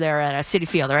stuff over there at Citi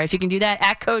Field, all right? If you can do that,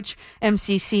 at Coach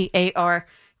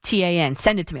MCCARTAN.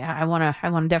 Send it to me. I want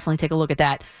to definitely take a look at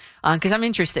that because I'm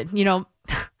interested.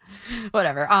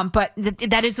 Whatever. But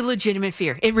that is a legitimate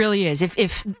fear. It really is.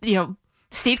 If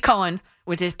Steve Cohen,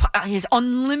 with his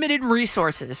unlimited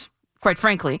resources, quite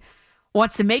frankly,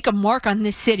 wants to make a mark on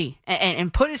this city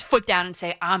and put his foot down and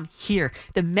say, I'm here.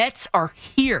 The Mets are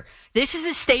here. This is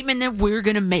a statement that we're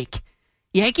going to make.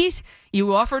 Yankees,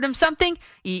 you offered him something.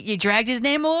 You dragged his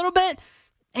name a little bit,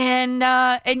 and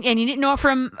you didn't offer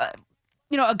him,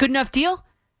 a good enough deal.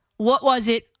 What was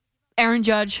it? Aaron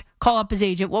Judge, call up his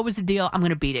agent. What was the deal? I'm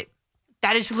going to beat it.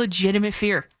 That is legitimate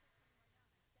fear.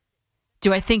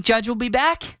 Do I think Judge will be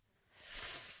back?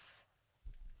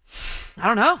 I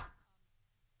don't know.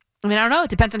 I don't know.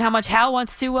 It depends on how much Hal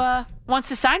wants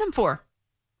to sign him for.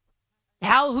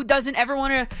 Hal, who doesn't ever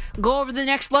want to go over the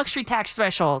next luxury tax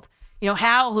threshold.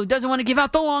 Hal, who doesn't want to give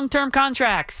out the long-term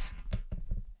contracts.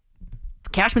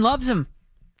 Cashman loves him.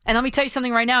 And let me tell you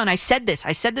something right now, and I said this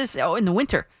in the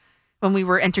winter when we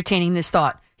were entertaining this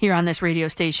thought here on this radio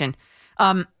station.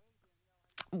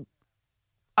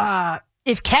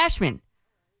 If Cashman,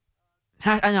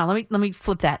 let me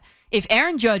flip that. If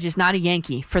Aaron Judge is not a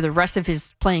Yankee for the rest of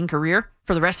his playing career,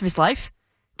 for the rest of his life,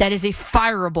 that is a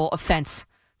fireable offense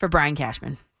for Brian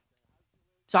Cashman.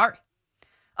 Sorry.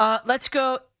 Let's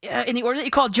go in the order that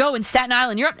you called. Joe in Staten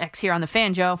Island. You're up next here on The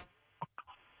Fan, Joe.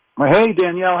 Hey,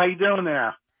 Danielle. How you doing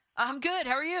there? I'm good.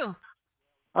 How are you?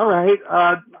 All right.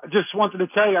 Just wanted to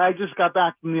tell you, I just got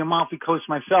back from the Amalfi Coast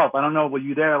myself. I don't know, were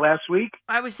you there last week?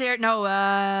 I was there. No,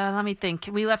 let me think.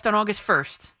 We left on August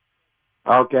 1st.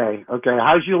 Okay.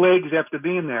 How's your legs after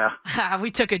being there?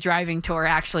 We took a driving tour,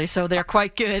 actually, so they're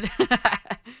quite good.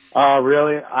 Oh,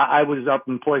 really? I was up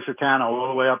in Poisatano, all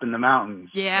the way up in the mountains.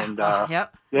 Yeah. And,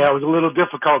 yep. Yeah, it was a little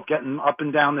difficult getting up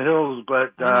and down the hills,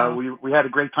 but we had a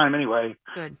great time anyway.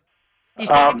 Good. You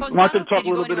stayed in Positano? Wanted to talk Did a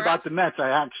you go little bit anywhere about else? the Mets. I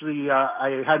actually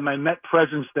I had my Met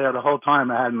presence there the whole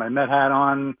time. I had my Met hat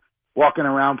on, walking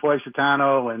around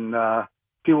Poisatano, and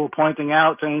people pointing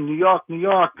out, saying, New York, New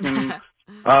York. And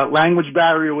language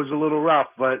barrier was a little rough,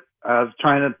 but I was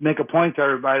trying to make a point to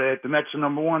everybody that the Mets are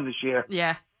number one this year.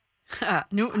 Yeah.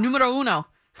 Numero uno.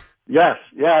 Yes.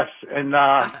 And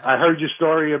I heard your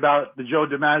story about the Joe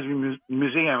DiMaggio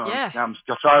Museum. Yeah. I'm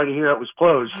sorry to hear it was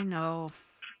closed. I know.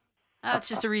 That's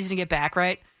just a reason to get back,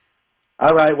 right?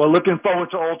 All right. Well, looking forward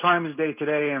to Old Timers Day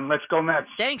today, and let's go Mets.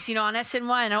 Thanks. On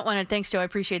SNY, I don't want to. Thanks, Joe. I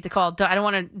appreciate the call. I don't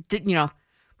want to,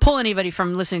 pull anybody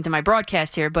from listening to my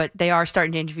broadcast here, but they are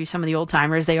starting to interview some of the old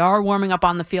timers. They are warming up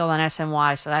on the field on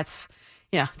SNY, so that's,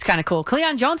 it's kind of cool.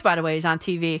 Cleon Jones, by the way, is on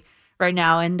TV right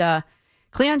now, and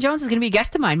Cleon Jones is going to be a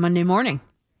guest of mine Monday morning.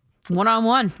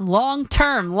 One-on-one,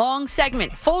 long-term, long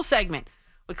segment, full segment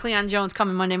with Cleon Jones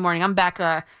coming Monday morning. I'm back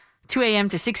 2 a.m.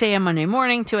 to 6 a.m. Monday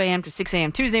morning, 2 a.m. to 6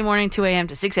 a.m. Tuesday morning, 2 a.m.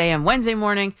 to 6 a.m. Wednesday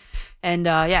morning. And,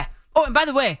 yeah. Oh, and by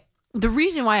the way, the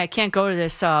reason why I can't go to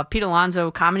this Pete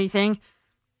Alonso comedy thing,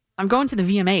 I'm going to the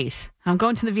VMAs. I'm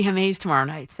going to the VMAs tomorrow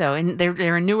night. So, and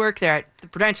they're in Newark. They're at the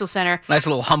Prudential Center. Nice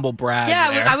little humble brag.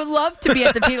 Yeah, I would love to be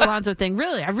at the Pete Alonso thing.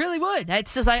 Really, I really would.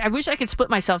 It's just I wish I could split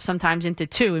myself sometimes into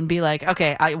two and be like,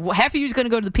 okay, half of you is going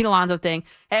to go to the Pete Alonso thing,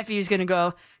 half of you is going to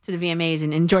go to the VMAs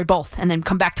and enjoy both, and then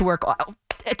come back to work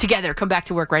together. Come back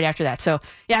to work right after that. So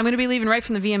yeah, I'm going to be leaving right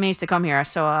from the VMAs to come here.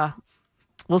 So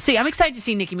we'll see. I'm excited to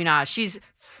see Nicki Minaj. She's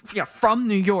from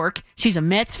New York. She's a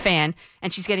Mets fan,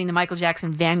 and she's getting the Michael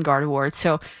Jackson Vanguard Award.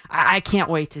 So I can't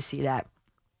wait to see that.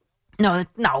 No,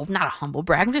 not a humble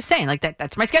brag. I'm just saying, like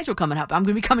that's my schedule coming up. I'm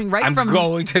going to be coming right from. I'm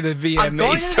going to the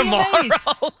VMAs tomorrow.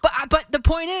 VMAs. But the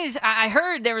point is, I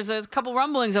heard there was a couple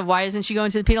rumblings of why isn't she going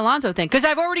to the Pete Alonso thing? Because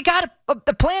I've already got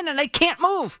a plan and I can't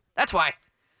move. That's why.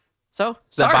 So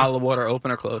is that bottle of water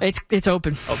open or closed? It's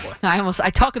open. Oh boy! I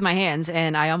talk with my hands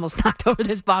and I almost knocked over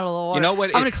this bottle of water. You know what?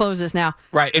 I'm going to close this now.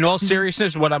 Right. In all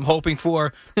seriousness, what I'm hoping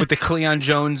for with the Cleon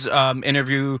Jones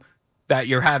interview that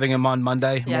you're having him on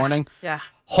Monday morning. Yeah.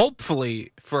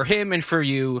 Hopefully for him and for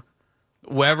you,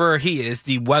 wherever he is,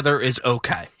 the weather is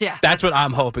okay. Yeah. That's what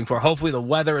I'm hoping for. Hopefully the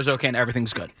weather is okay and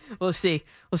everything's good. We'll see.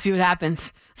 We'll see what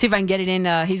happens. See if I can get it in.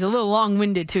 He's a little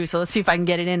long-winded too, so let's see if I can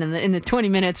get it in the 20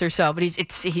 minutes or so. But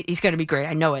he's going to be great.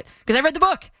 I know it because I read the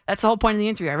book. That's the whole point of the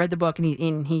interview. I read the book,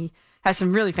 and he has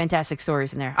some really fantastic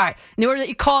stories in there. All right. In the order that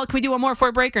you call, can we do one more for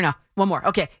a break or no? One more.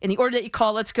 Okay. In the order that you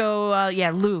call, let's go.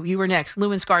 Lou, you were next.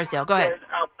 Lou in Scarsdale. Go ahead.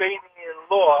 Albanian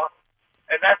law,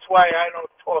 and that's why I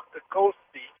don't talk to Ghosty.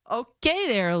 Okay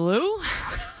there, Lou.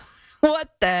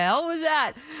 What the hell was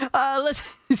that? Let's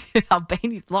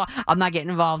Albanian law. I'm not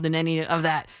getting involved in any of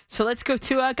that. So let's go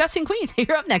to Gus in Queens.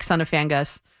 You're up next on the Fan,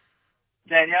 Gus.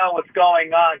 Danielle, what's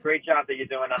going on? Great job that you're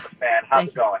doing on the Fan. How's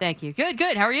it going? Thank you.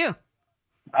 Good. How are you?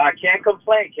 Can't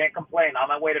complain. On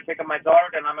my way to pick up my daughter,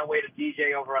 then on my way to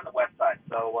DJ over on the west side.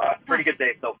 So pretty good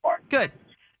day so far. Good.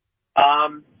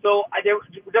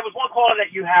 There was one caller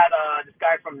that you had, this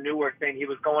guy from Newark saying he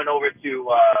was going over to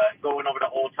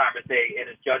Old Timers Day in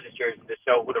his judge's jersey to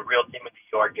show who the real team of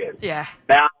New York is. Yeah.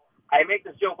 Now, I make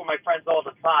this joke with my friends all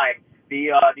the time.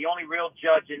 The only real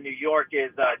judge in New York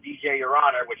is DJ Your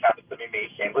Honor, which happens to be me,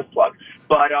 shameless plug.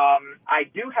 But I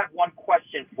do have one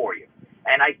question for you.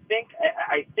 And I think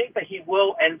that he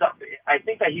will end up. I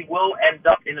think that he will end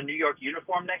up in a New York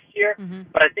uniform next year. Mm-hmm.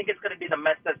 But I think it's going to be the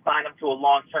Mets that sign him to a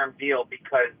long-term deal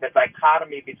because the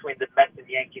dichotomy between the Mets and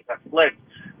Yankees has flipped,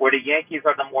 where the Yankees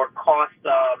are the more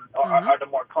are the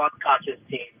more cost-conscious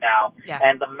team now,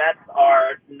 and the Mets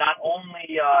are not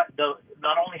only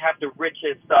have the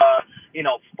richest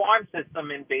farm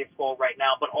system in baseball right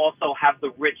now, but also have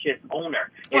the richest owner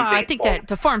in baseball. I think that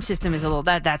the farm system is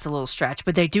that's a little stretch,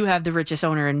 but they do have the richest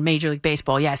owner in Major League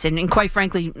Baseball, yes, and quite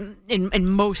frankly, in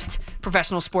most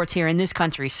professional sports here in this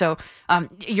country. So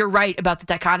you're right about the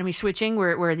dichotomy switching,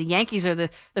 where the Yankees are the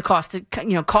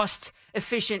cost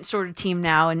efficient sort of team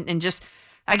now, and just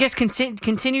I guess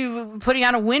continue putting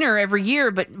out a winner every year,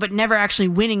 but never actually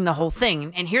winning the whole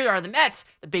thing. And here are the Mets,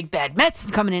 the big bad Mets,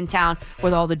 coming in town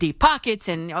with all the deep pockets,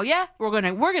 and we're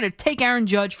gonna take Aaron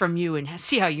Judge from you and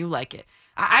see how you like it.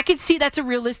 I could see that's a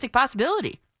realistic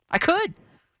possibility. I could.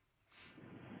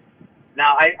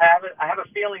 Now, I have a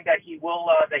feeling that he will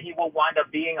wind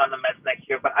up being on the Mets next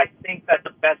year, but I think that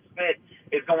the best fit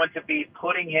is going to be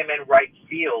putting him in right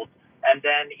field and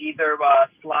then either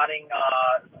slotting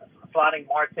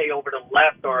Marte over to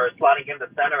left or slotting him to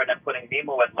center and then putting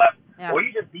Nemo at left. Yeah. Or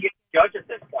you just DH Judge at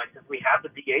this point since we have the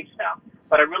DH now.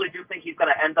 But I really do think he's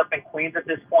going to end up in Queens at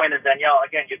this point. And Danielle,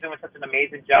 again, you're doing such an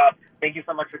amazing job. Thank you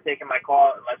so much for taking my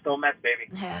call. Let's go Mets, baby.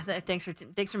 Yeah, thanks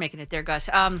for making it there, Gus.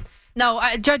 No,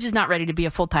 Judge is not ready to be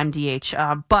a full-time DH.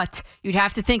 But you'd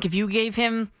have to think if you gave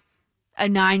him a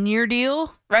 9-year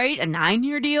deal, right? A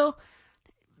 9-year deal.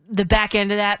 The back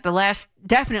end of that,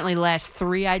 definitely the last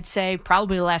 3, I'd say,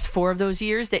 probably the last 4 of those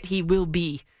years that he will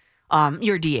be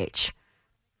your DH.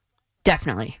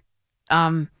 Definitely.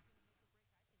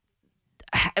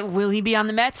 Will he be on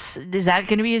the Mets? Is that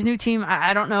going to be his new team?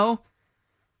 I don't know.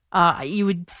 You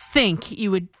would think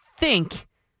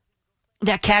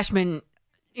that Cashman,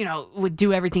 would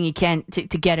do everything he can to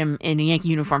get him in a Yankee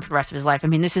uniform for the rest of his life. I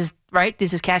mean, this is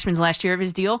Cashman's last year of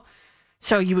his deal.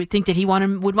 So you would think that he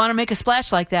would want to make a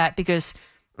splash like that because,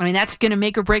 I mean, that's going to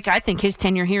make or break, I think, his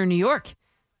tenure here in New York.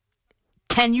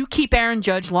 Can you keep Aaron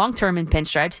Judge long-term in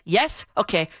pinstripes? Yes?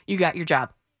 Okay, you got your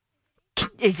job.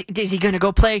 Is he going to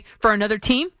go play for another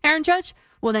team, Aaron Judge?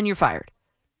 Well, then you're fired.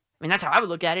 I mean, that's how I would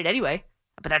look at it anyway.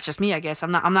 But that's just me, I guess.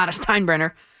 I'm not a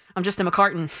Steinbrenner. I'm just a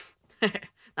McCartan.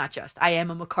 Not just. I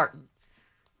am a McCartan.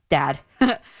 Dad.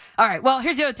 All right, well,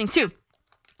 here's the other thing, too.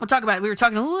 We were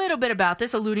talking a little bit about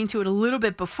this, alluding to it a little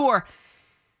bit before.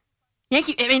 I mean,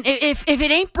 if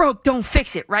it ain't broke, don't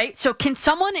fix it, right? So can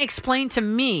someone explain to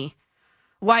me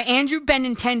why Andrew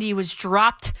Benintendi was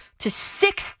dropped to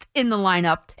 6th in the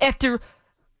lineup after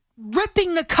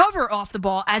ripping the cover off the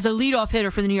ball as a leadoff hitter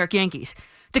for the New York Yankees?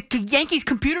 The Yankees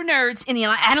computer nerds in the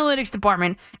analytics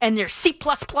department and their C++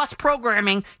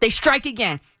 programming, they strike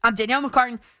again. I'm Danielle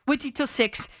McCartan with you till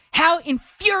 6. How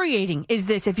infuriating is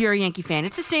this if you're a Yankee fan?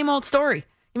 It's the same old story.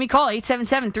 Give me a call,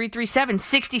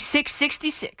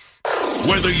 877-337-6666.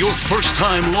 Whether you're first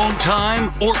time, long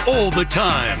time, or all the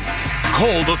time,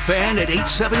 call the Fan at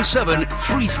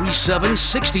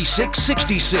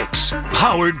 877-337-6666.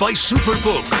 Powered by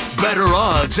Superbook. Better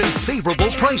odds and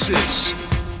favorable prices.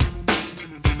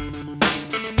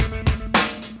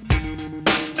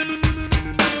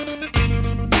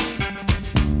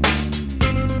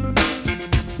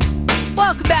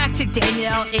 Welcome back to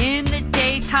Danielle in the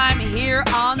daytime here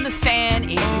on the Fan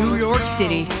in New York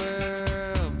City.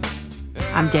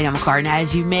 I'm Danielle McCartan,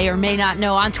 as you may or may not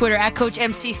know, on Twitter at Coach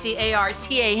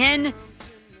MCCARTAN,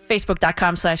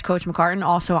 Facebook.com/Coach McCartan,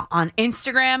 also on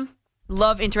Instagram.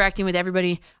 Love interacting with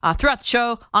everybody throughout the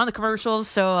show, on the commercials,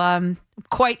 so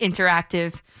quite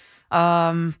interactive.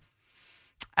 I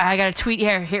got a tweet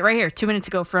right here, 2 minutes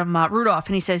ago from Rudolph,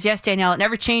 and he says, yes, Danielle, it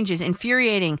never changes.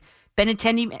 Infuriating.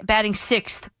 Benintendi batting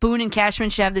 6th. Boone and Cashman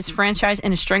should have this franchise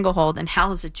in a stranglehold, and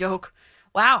Hal is a joke.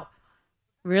 Wow.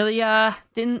 Really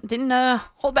didn't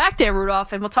hold back there,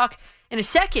 Rudolph. And we'll talk in a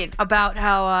second about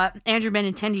how Andrew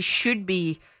Benintendi should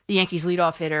be the Yankees'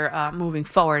 leadoff hitter moving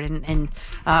forward. And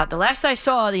the last I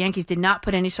saw, the Yankees did not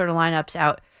put any sort of lineups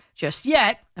out just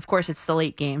yet. Of course, it's the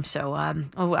late game, so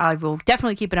I will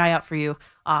definitely keep an eye out for you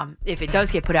if it does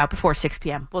get put out before 6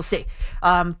 p.m. We'll see.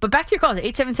 But back to your calls,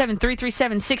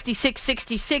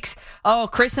 877-337-6666. Oh,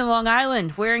 Chris in Long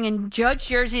Island wearing a Judge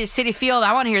jersey at Citi Field.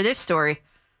 I want to hear this story.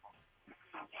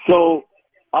 So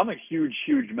I'm a huge,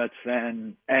 huge Mets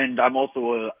fan, and I'm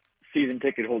also a season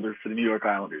ticket holder for the New York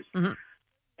Islanders. Mm-hmm.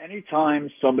 Anytime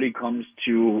somebody comes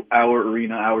to our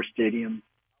arena, our stadium,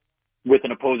 with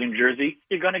an opposing jersey,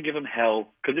 you're going to give them hell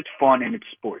because it's fun and it's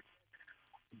sports.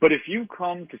 But if you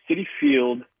come to Citi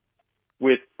Field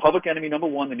with public enemy number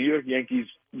 1, the New York Yankees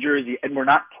jersey, and we're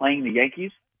not playing the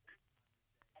Yankees,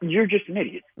 you're just an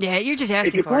idiot. Yeah, you're just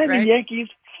asking for it, right? If you're playing the Yankees,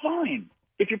 fine.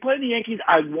 If you're playing the Yankees,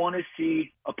 I want to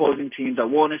see opposing teams. I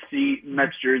want to see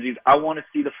Mets jerseys. I want to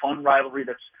see the fun rivalry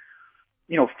that's,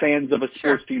 fans of a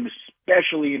sports team,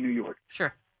 especially in New York.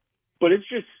 Sure. But it's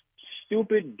just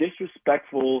stupid,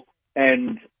 disrespectful,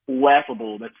 and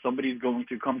laughable that somebody's going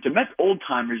to come to Mets Old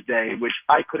Timers Day, which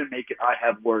I couldn't make it. I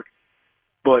have work.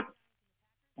 But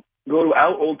go to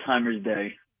our Old Timers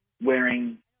Day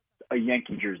wearing a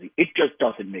Yankee jersey. It just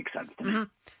doesn't make sense to me. Mm-hmm.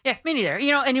 Yeah, me neither.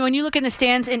 And when you look in the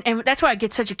stands, and that's why I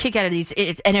get such a kick out of these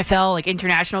NFL, like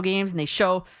international games, and they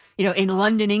show, in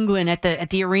London, England at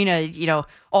the arena,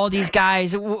 all these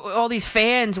guys, all these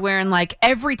fans wearing like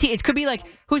every team. It could be like,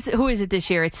 who is it this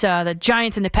year? It's the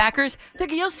Giants and the Packers.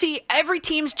 You'll see every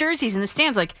team's jerseys in the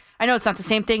stands. Like, I know it's not the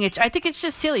same thing. I think it's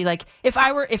just silly. Like if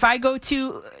I go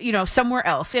to somewhere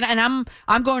else, and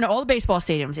I'm going to all the baseball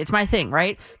stadiums. It's my thing,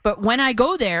 right? But when I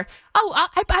go there,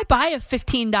 I buy a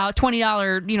 $15,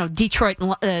 $20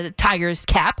 Detroit Tigers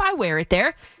cap. I wear it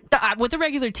there with a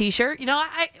regular T-shirt.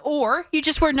 Or you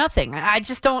just wear nothing. I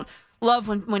just don't love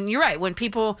when you're right, when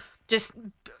people just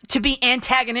to be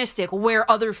antagonistic wear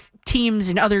other teams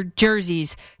and other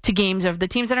jerseys to games of the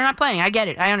teams that are not playing. I get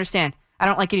it. I understand. I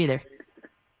don't like it either.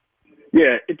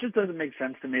 Yeah, it just doesn't make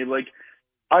sense to me. Like,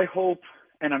 I hope,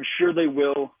 and I'm sure they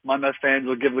will, my Mets fans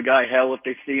will give the guy hell if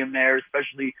they see him there,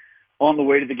 especially on the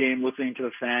way to the game listening to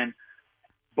the fan.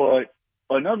 But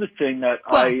another thing that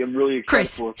I am really excited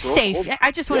Chris, for. Safe.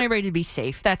 I just want everybody to be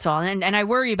safe. That's all. And I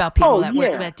worry about people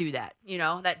that do that.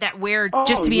 That wear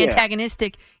just to be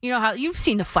antagonistic. You know how you've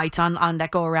seen the fights on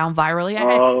that go around virally.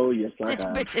 Yes, I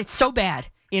have. It's so bad.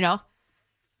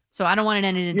 So I don't want it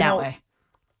ended that way.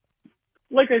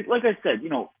 Like I said,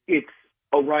 it's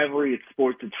a rivalry. It's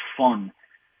sports. It's fun.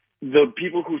 The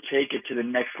people who take it to the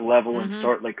next level and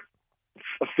start like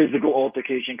a physical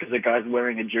altercation because the guy's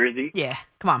wearing a jersey. Yeah,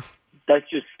 come on. That's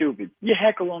just stupid. You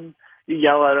heckle him, you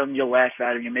yell at him, you laugh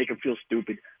at him, you make him feel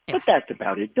stupid. Yeah. But that's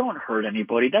about it. Don't hurt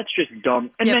anybody. That's just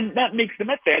dumb. And then that makes the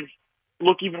Met fans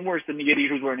look even worse than the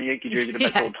idiot who's wearing a Yankee jersey the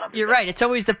Mets whole time. You're right. It's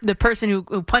always the person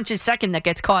who punches second that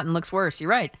gets caught and looks worse. You're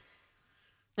right.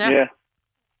 Yeah.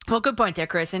 Well, good point there,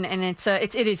 Chris. And it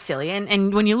is silly.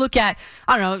 And when you look at,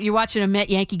 I don't know, you're watching a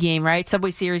Met-Yankee game, right? Subway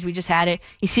Series, we just had it.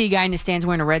 You see a guy in the stands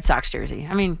wearing a Red Sox jersey.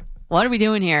 I mean, what are we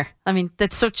doing here? I mean,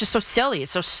 that's just so silly.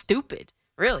 It's so stupid,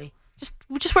 really.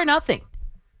 Just wear nothing.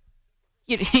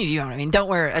 You know what I mean? Don't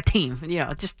wear a team.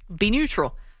 Just be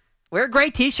neutral. Wear a gray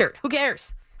T-shirt. Who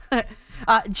cares?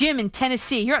 Jim in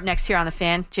Tennessee, you're up next here on The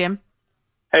Fan. Jim.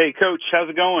 Hey, Coach. How's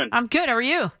it going? I'm good. How are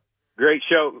you? Great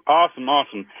show. Awesome.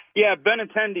 Yeah,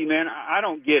 Benintendi, man, I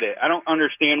don't get it. I don't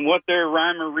understand what their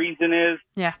rhyme or reason is.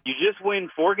 Yeah. You just win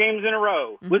 4 games in a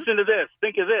row. Mm-hmm. Listen to this.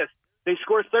 Think of this. They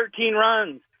scored 13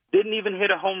 runs. Didn't even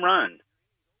hit a home run.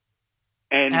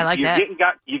 And I like that.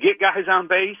 You get guys on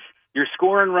base. You're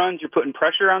scoring runs. You're putting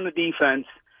pressure on the defense.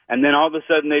 And then all of a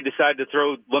sudden they decide to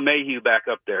throw LeMahieu back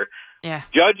up there. Yeah.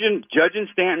 Judge and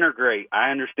Stanton are great. I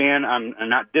understand. I'm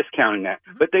not discounting that.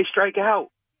 Mm-hmm. But they strike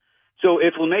out. So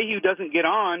if LeMahieu doesn't get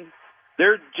on,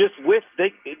 they're just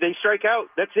they strike out.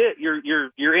 That's it.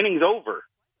 Your inning's over.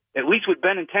 At least with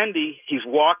Benintendi, he's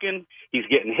walking, he's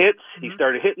getting hits. Mm-hmm. He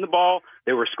started hitting the ball.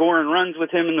 They were scoring runs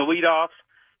with him in the leadoff,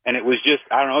 and it was just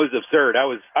it was absurd. I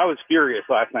was furious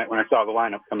last night when I saw the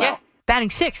lineup come out.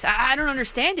 Batting sixth. I don't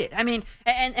understand it. I mean,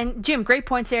 and Jim, great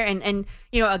points there. And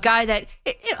a guy that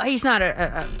he's not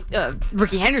a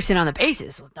Ricky Henderson on the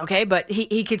bases, okay, but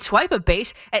he could swipe a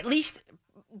base at least.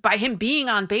 By him being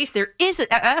on base, there is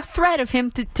a threat of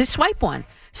him to swipe one.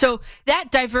 So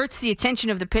that diverts the attention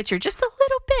of the pitcher just a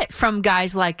little bit from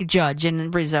guys like Judge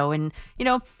and Rizzo. And,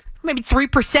 maybe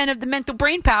 3% of the mental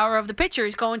brain power of the pitcher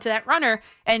is going to that runner,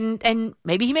 and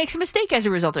maybe he makes a mistake as a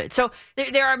result of it. So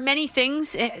there are many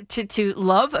things to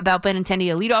love about Benintendi,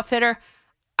 a leadoff hitter.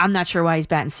 I'm not sure why he's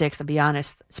batting sixth, to be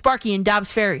honest. Sparky in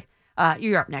Dobbs Ferry,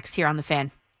 you're up next here on The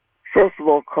Fan. First of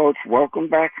all, Coach, welcome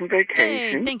back from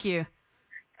vacation. Hey, thank you.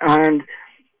 And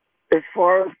as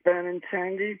far as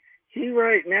Benintendi, he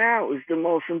right now is the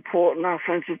most important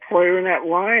offensive player in that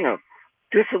lineup.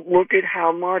 Just look at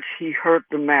how much he hurt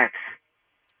the Mets.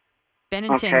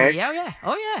 Benintendi, okay?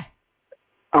 Oh, yeah.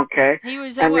 Okay. He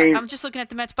was, I'm just looking at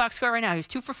the Mets box score right now. He was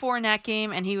 2 for 4 in that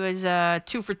game, and he was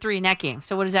 2 for 3 in that game.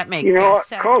 So what does that make? You know what,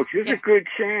 Coach, there's a good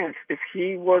chance if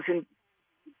he wasn't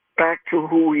back to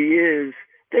who he is,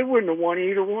 they wouldn't have won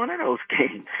either one of those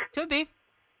games. Could be.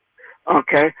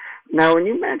 Okay. Now, when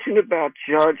you mentioned about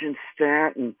Judge and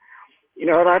Stanton,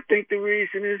 what I think the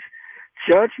reason is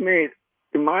Judge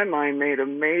in my mind, made a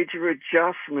major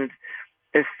adjustment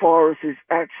as far as his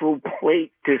actual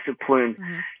plate discipline.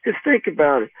 Mm-hmm. Just think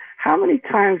about it. How many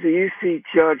times do you see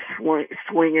Judge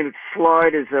swinging at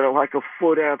sliders that are like a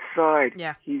foot outside?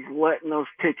 Yeah. He's letting those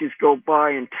pitches go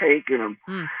by and taking them.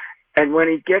 Mm. And when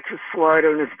he gets a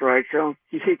slider in the strike zone,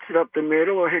 he hits it up the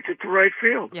middle or hits it to right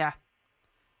field. Yeah.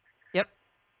 Yep.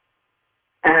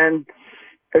 And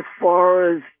as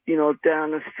far as,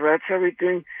 down the stretch,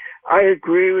 everything, I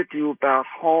agree with you about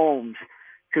Holmes.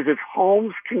 Because if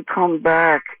Holmes can come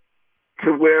back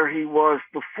to where he was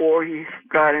before he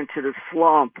got into the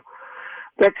slump,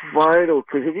 that's vital.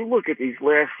 Because if you look at these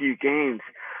last few games,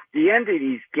 the end of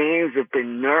these games have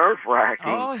been nerve-wracking.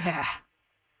 Oh, yeah.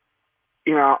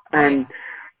 And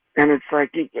it's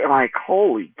like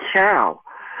holy cow.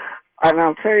 And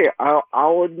I'll tell you,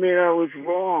 I'll admit I was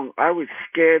wrong. I was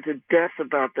scared to death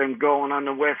about them going on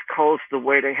the West Coast the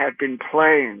way they had been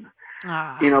playing.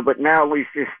 But now at least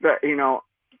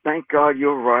thank God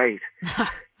you're right.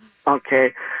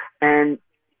 Okay. And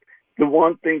the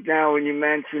one thing now when you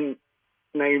mentioned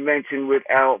with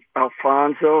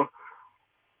Alfonso,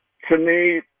 to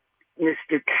me,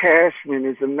 Mr. Cashman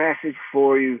is a message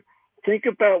for you. Think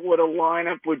about what a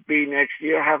lineup would be next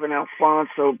year, having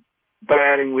Alfonso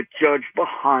batting with Judge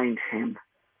behind him.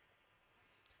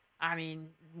 I mean,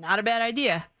 not a bad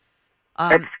idea.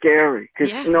 That's scary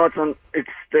because it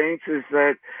stinks is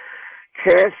that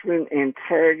Cashman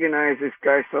antagonizes this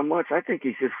guy so much. I think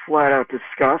he's just flat out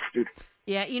disgusted.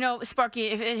 Yeah, Sparky,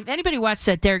 if anybody watched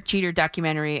that Derek Jeter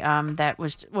documentary, that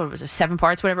was, 7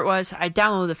 parts, whatever it was, I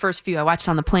downloaded the first few. I watched it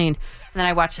on the plane, and then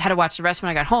I had to watch the rest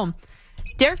when I got home.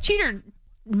 Derek Jeter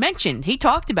he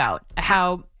talked about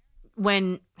how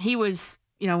when he was,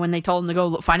 when they told him to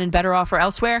go find a better offer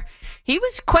elsewhere, he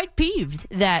was quite peeved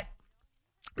that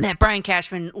Brian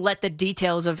Cashman let the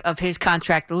details of his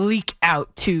contract leak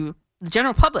out to the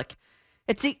general public.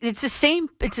 It's the same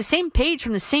page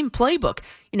from the same playbook.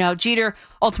 Jeter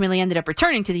ultimately ended up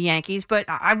returning to the Yankees, but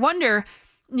I wonder,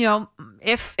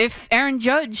 if Aaron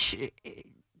Judge,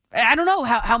 I don't know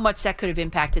how much that could have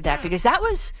impacted that, because that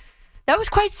was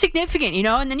quite significant,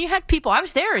 And then you had people. I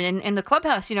was there in the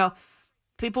clubhouse,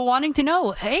 people wanting to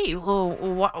know, hey, well,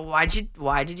 why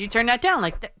did you turn that down?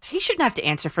 Like, he shouldn't have to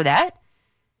answer for that.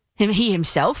 He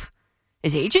himself,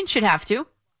 his agent should have to.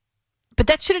 But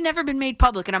that should have never been made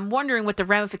public, and I'm wondering what the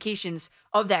ramifications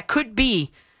of that could be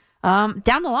down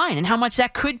the line, and how much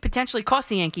that could potentially cost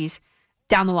the Yankees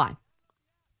down the line.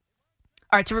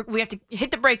 All right, so we have to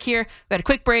hit the break here. We had a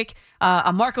quick break,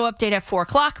 a Marco update at 4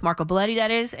 o'clock, Marco Belletti,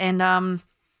 that is, and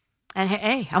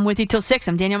hey, I'm with you till 6.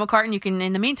 I'm Danielle McCartan. You can,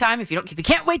 in the meantime, if you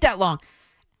can't wait that long,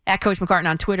 at Coach McCartan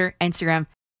on Twitter, Instagram.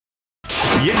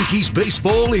 Yankees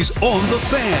baseball is on the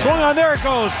Fan. Swung on, there it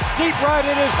goes. Deep right,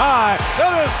 it is high.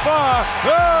 It is far.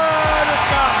 And it's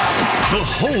gone. The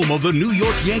home of the New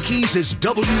York Yankees is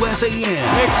WFAN.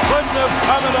 It couldn't have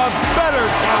come at a better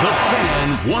time. The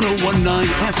Fan, 101.9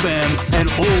 FM, and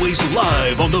always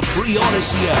live on the free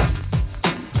Odyssey app.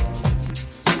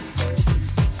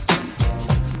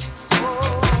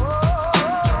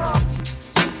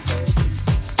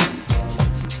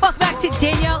 To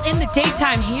Danielle in the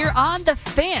daytime here on the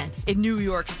Fan in New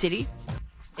York City.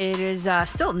 It is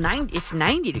still 90. It's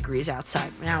 90 degrees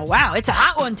outside now. Wow, it's a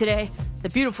hot one today. The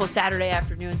beautiful Saturday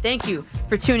afternoon. Thank you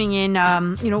for tuning in.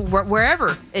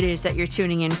 Wherever it is that you're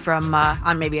tuning in from.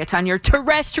 Maybe it's on your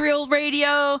terrestrial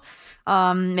radio.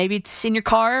 Maybe it's in your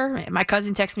car. My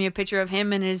cousin texted me a picture of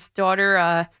him and his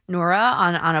daughter Nora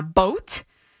on a boat.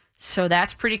 So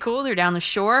that's pretty cool. They're down the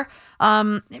shore.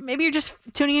 Maybe you're just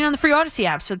tuning in on the free Odyssey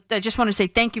app. So I just want to say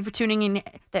thank you for tuning in.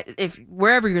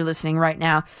 Wherever you're listening right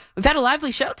now, we've had a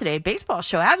lively show today, baseball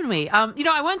show, haven't we? I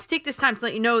wanted to take this time to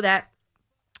let you know that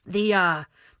the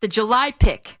July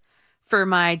pick for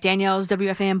my Danielle's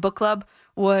WFAN book club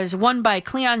was won by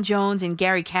Cleon Jones and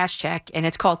Gary Kashchek, and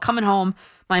it's called "Coming Home: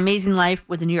 My Amazing Life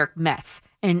with the New York Mets."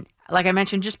 And like I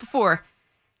mentioned just before,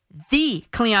 the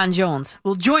Cleon Jones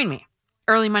will join me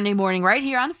early Monday morning right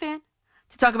here on the Fan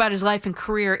to talk about his life and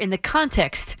career in the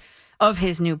context of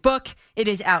his new book. It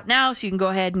is out now, so you can go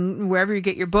ahead and wherever you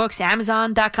get your books,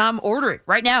 Amazon.com, order it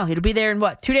right now. It'll be there in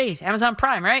 2 days? Amazon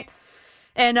Prime, right?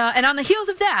 And on the heels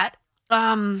of that,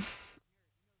 my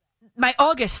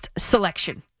August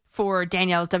selection for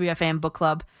Danielle's WFAN book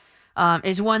club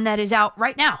is one that is out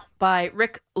right now by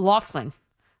Rick Laughlin.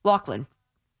 And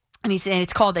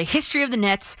it's called A History of the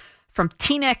Nets from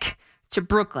Teaneck to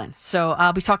Brooklyn. So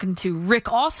I'll be talking to Rick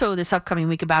also this upcoming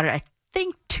week about it, I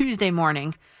think Tuesday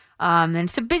morning. And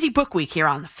it's a busy book week here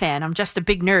on the Fan. I'm just a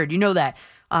big nerd. You know that.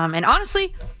 And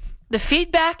honestly, the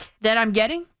feedback that I'm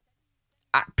getting,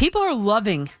 people are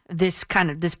loving this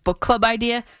book club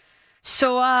idea.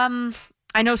 So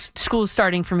I know school's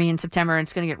starting for me in September and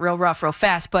it's going to get real rough real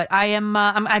fast, but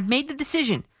I've made the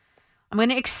decision. I'm going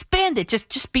to expand it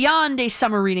just beyond a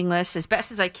summer reading list as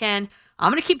best as I can. I'm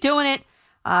going to keep doing it.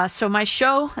 So my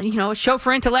show, a show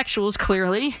for intellectuals,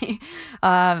 clearly.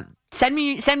 Send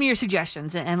me your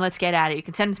suggestions and let's get at it. You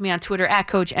can send them to me on Twitter at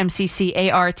Coach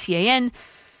MCCARTAN,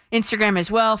 Instagram as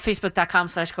well,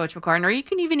 Facebook.com/Coach McCartan, or you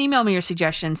can even email me your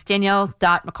suggestions,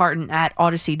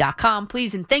 Danielle.McCartan@Odyssey.com.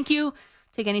 Please and thank you.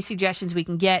 Take any suggestions we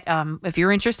can get. If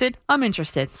you're interested, I'm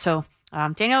interested. So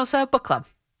Danielle's book club.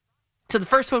 So the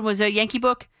first one was a Yankee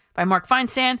book by Mark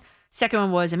Feinsand. Second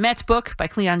one was a Mets book by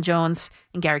Cleon Jones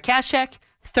and Gary Kashchek.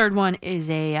 Third one is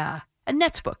a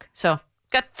Nets book. So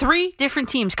got 3 different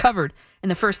teams covered in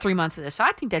the first 3 months of this. So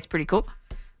I think that's pretty cool.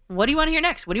 What do you want to hear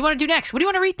next? What do you want to do next? What do you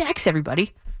want to read next,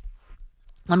 everybody?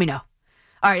 Let me know.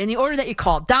 All right, in the order that you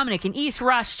called, Dominic in East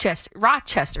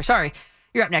Rochester. Sorry,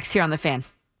 you're up next here on The Fan.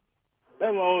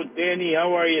 Hello, Danny.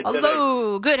 How are you today?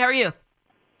 Hello. Good. How are you?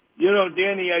 You know,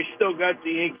 Danny, I still got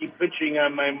the Yankee pitching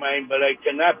on my mind, but I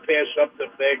cannot pass up the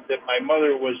fact that my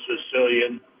mother was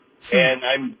Sicilian,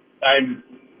 and I'm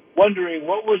wondering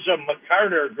what was a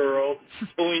McCartan girl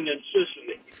doing in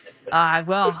Sicily.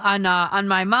 Well, on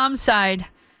my mom's side,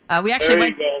 we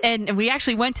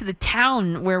actually went to the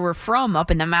town where we're from,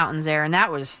 up in the mountains there, and that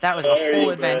was a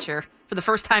whole adventure for the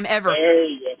first time ever. There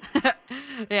you go.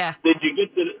 Yeah. Did you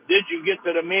get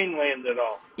to the mainland at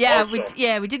all? Yeah,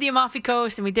 also? we did the Amalfi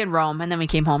Coast and we did Rome, and then we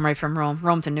came home right from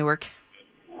Rome to Newark.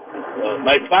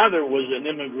 My father was an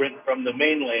immigrant from the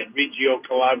mainland, Reggio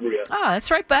Calabria. Oh, that's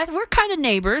right, but we're kind of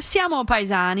neighbors. Siamo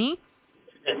paesani.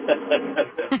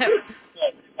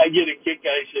 I get a kick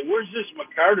out. I say, "Where's this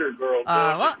McCartan girl?"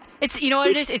 Well, it's, you know what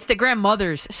it is? It's the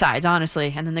grandmother's sides,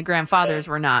 honestly, and then the grandfathers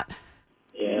were not.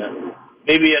 Yeah.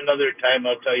 Maybe another time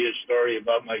I'll tell you a story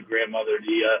about my grandmother,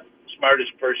 the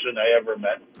smartest person I ever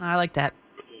met. I like that.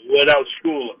 Without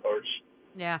school, of course.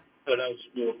 Yeah. Without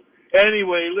school.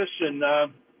 Anyway, listen,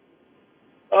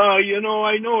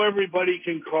 I know everybody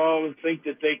can call and think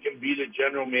that they can be the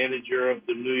general manager of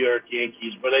the New York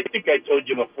Yankees, but I think I told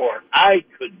you before, I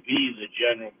could be the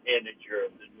general manager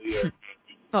of the New York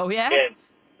Yankees. Oh, yeah? And,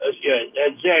 yeah,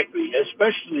 exactly,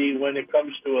 especially when it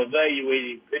comes to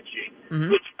evaluating pitching,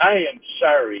 which I am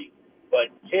sorry,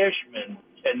 but Cashman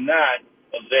cannot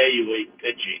evaluate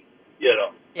pitching. You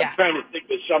know, yeah. I'm trying to think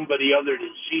of somebody other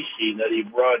than CeCe that he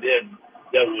brought in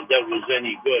that was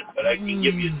any good, but I can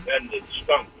give you 10 that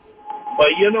stunk. But,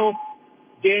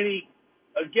 Danny,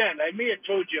 again, I may have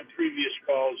told you in previous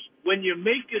calls, when you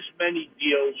make as many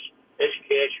deals as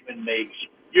Cashman makes,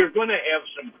 you're going to have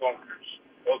some clunkers,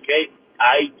 okay?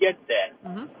 I get that.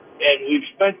 And we've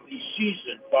spent the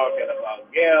season talking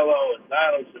about Gallo and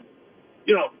Donaldson.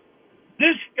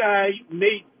 This guy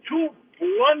made 2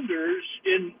 blunders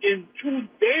in 2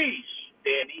 days,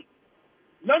 Danny.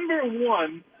 Number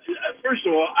one, first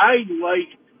of all, I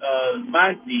liked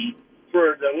Monty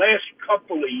for the last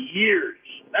couple of years,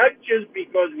 not just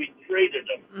because we traded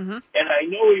him. And I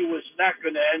know he was not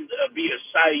going to be a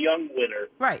Cy Young winner,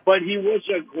 right? But he was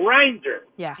a grinder.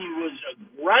 Yeah, he was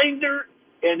a grinder,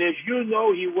 and as you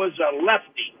know, he was a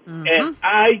lefty. And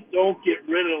I don't get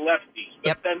rid of lefties.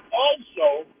 But then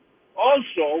also,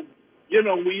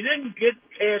 we didn't get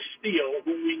Castile,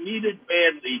 who we needed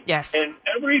badly. Yes. And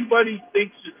everybody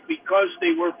thinks it's because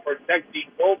they were protecting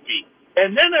Volpe.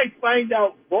 And then I find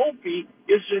out Volpe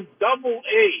is in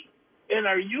Double-A. And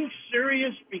are you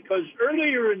serious? Because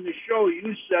earlier in the show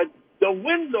you said the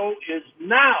window is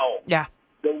now. Yeah.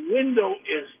 The window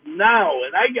is now.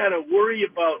 And I got to worry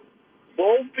about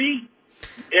Volpe.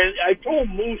 And I told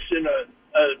Moose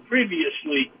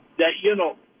previously that,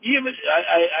 even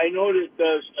I know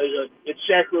that it's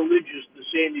sacrilegious to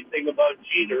say anything about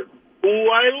Jeter, who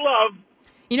I love.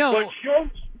 But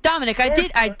Dominic,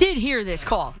 I did hear this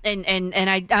call, and I'm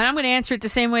going to answer it the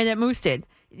same way that Moose did.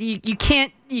 You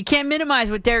can't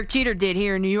minimize what Derek Jeter did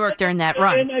here in New York during that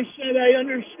run. And I said I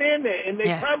understand that, and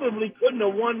they probably couldn't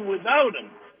have won without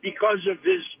him because of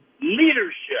his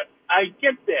leadership. I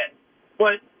get that,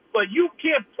 but you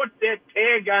can't put that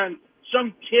tag on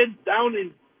some kid down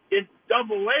in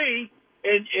Double-A,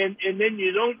 and then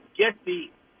you don't get the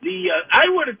I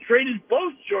would have traded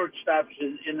both shortstops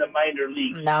in the minor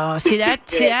leagues. No,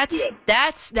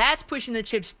 that's pushing the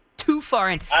chips too far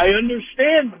in. I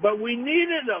understand, but we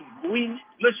needed them.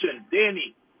 Listen,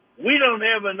 Danny, we don't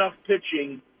have enough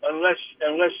pitching unless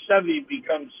Sevy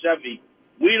becomes Sevy.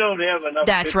 We don't have enough.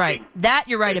 That's pitching. right. That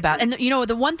you're right about. And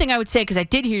the one thing I would say, because I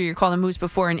did hear you call him Moose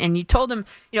before, and you told him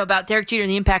about Derek Jeter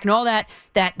and the impact and all that.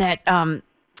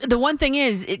 The one thing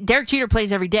is, Derek Jeter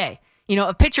plays every day.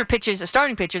 A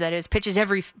starting pitcher that is, pitches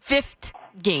every 5th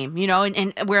game,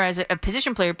 and whereas a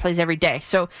position player plays every day.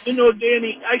 So,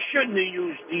 Danny, I shouldn't have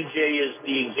used DJ as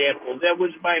the example. That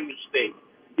was my mistake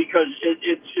because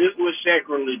it was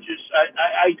sacrilegious.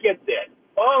 I get that.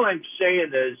 All I'm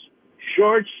saying is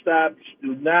shortstops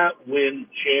do not win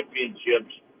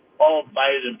championships all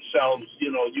by themselves,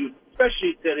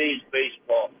 especially today's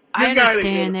baseball. I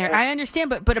understand,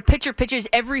 but a pitcher pitches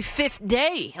every 5th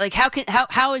day. Like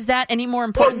how is that any more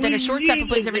important than a shortstop who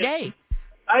plays every day?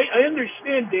 I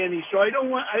understand, Danny. So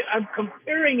I'm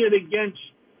comparing it against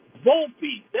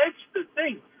Volpe. That's the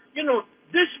thing.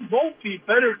 This Volpe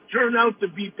better turn out to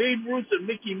be Babe Ruth and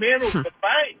Mickey Mantle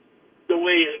combined the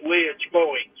way it's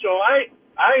going. So I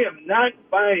am not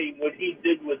buying what he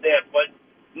did with that. But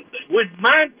with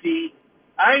Monty,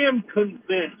 I am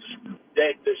convinced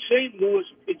that the St. Louis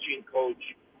pitching coach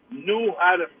knew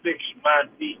how to fix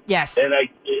Monty. Yes. And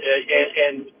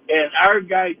our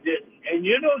guy didn't. And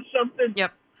you know something?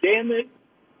 Yep. Damn it.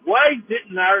 Why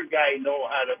didn't our guy know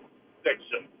how to fix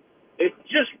him? It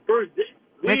just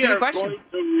That's a good question. going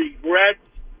to regret.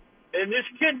 And this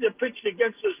kid that pitched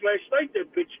against us last night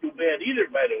didn't pitch too bad either,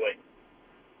 by the way.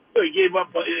 So he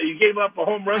gave up a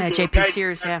home run to a JP guy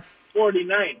Sears, yeah.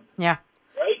 49. Yeah.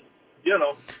 Right? You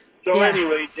know. So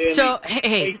anyway, Danny, so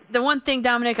hey, the one thing,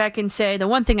 Dominic, I can say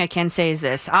is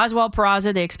this: Oswald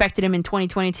Peraza, they expected him in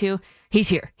 2022. He's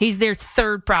here. He's their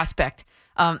third prospect.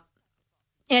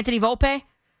 Anthony Volpe,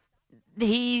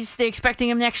 they expecting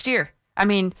him next year. I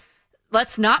mean,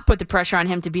 let's not put the pressure on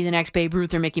him to be the next Babe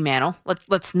Ruth or Mickey Mantle.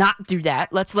 Let's not do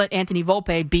that. Let's let Anthony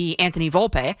Volpe be Anthony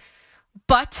Volpe.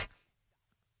 But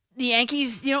the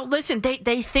Yankees, listen,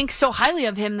 they think so highly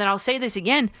of him that I'll say this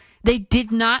again. They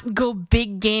did not go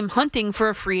big game hunting for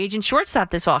a free agent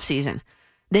shortstop this offseason.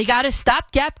 They got a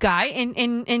stopgap guy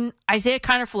in Isaiah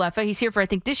Kiner-Falefa. He's here for, I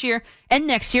think, this year and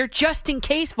next year, just in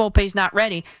case Volpe's not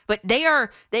ready. But they are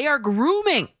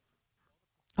grooming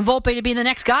Volpe to be the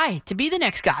next guy,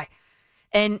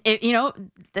 And,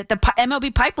 the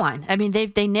MLB pipeline, I mean,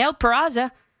 they nailed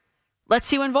Peraza. Let's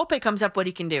see when Volpe comes up what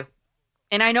he can do.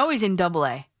 And I know he's in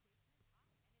AA.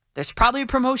 There's probably a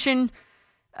promotion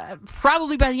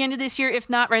probably by the end of this year, if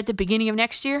not right at the beginning of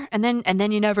next year. And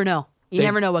then you never know. You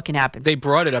never know what can happen. They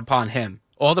brought it upon him.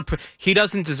 He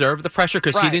doesn't deserve the pressure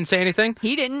because he didn't say anything.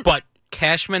 He didn't. But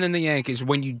Cashman and the Yankees,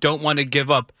 when you don't want to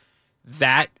give up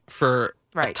that for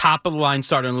a top-of-the-line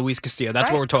starter in Luis Castillo, that's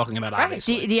what we're talking about,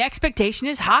 obviously. The expectation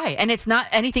is high, and it's not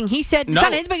anything he said. It's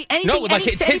not anything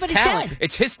it's his talent. Said.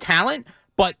 It's his talent,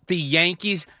 but the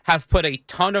Yankees have put a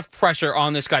ton of pressure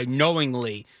on this guy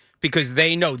knowingly because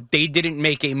they know they didn't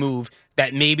make a move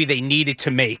that maybe they needed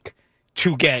to make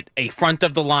to get a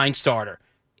front-of-the-line starter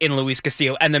in Luis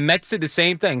Castillo. And the Mets did the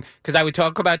same thing, because I would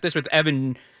talk about this with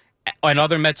Evan and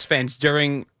other Mets fans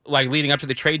during, leading up to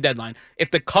the trade deadline. If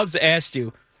the Cubs asked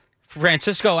you,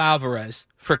 Francisco Alvarez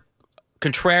for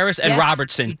Contreras and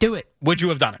Robertson, do it. Would you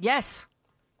have done it? Yes.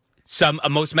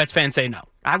 Most Mets fans say no.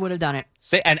 I would have done it.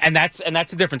 And that's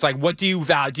the difference. What do you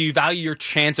value? Do you value your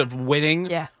chance of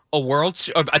winning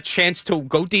a chance to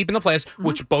go deep in the playoffs,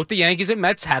 which both the Yankees and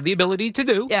Mets have the ability to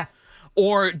do? Yeah.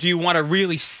 Or do you want to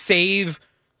really save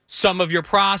some of your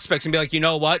prospects and be like, you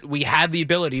know what, we have the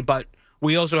ability, but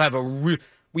we also have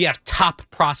we have top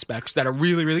prospects that are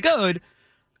really, really good,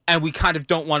 and we kind of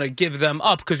don't want to give them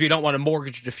up because we don't want to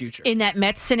mortgage the future. In that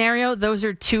Mets scenario, those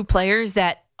are two players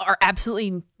that are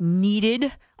absolutely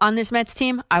needed on this Mets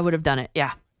team. I would have done it.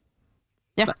 Yeah.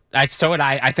 Yeah. I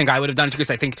think I would have done it because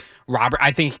I think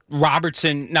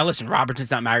Robertson. Now listen, Robertson's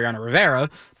not Mariano Rivera,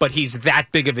 but he's that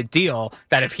big of a deal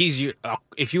that if you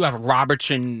have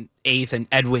Robertson 8th and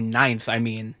Edwin 9th, I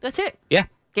mean, that's it. Yeah,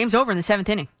 game's over in the 7th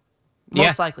inning.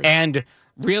 Most likely. And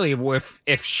really, if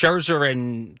Scherzer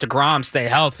and DeGrom stay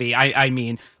healthy, I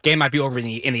mean, game might be over in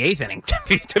the 8th inning.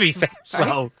 To be fair,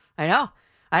 so I know.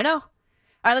 All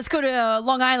right, let's go to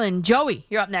Long Island. Joey,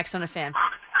 you're up next on The Fan.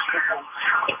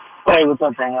 Hey, what's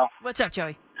up, Danielle? What's up,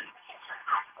 Joey?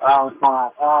 What's going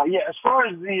on? As far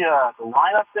as the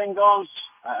lineup thing goes,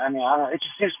 I mean, it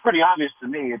just seems pretty obvious to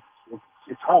me.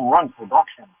 It's home run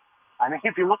production. I mean,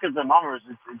 if you look at the numbers,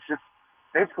 it's just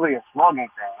basically a slugging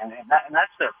thing, and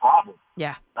that's their problem.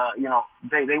 Yeah.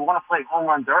 They want to play home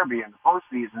run derby in the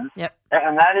postseason. Yep.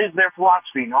 And that is their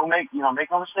philosophy. Make no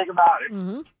mistake about it.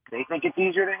 Mm-hmm. They think it's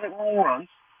easier to hit home runs.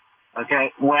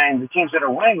 Okay, when the teams that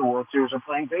are winning the World Series are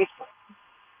playing baseball.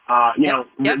 They'll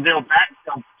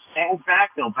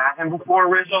back him before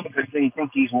Rizzo because they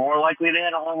think he's more likely to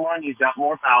hit a home run. He's got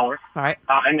more power. All right.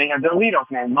 And they have their leadoff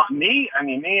man.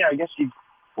 I guess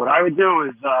what I would do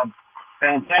is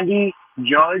Benintendi,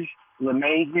 Judge,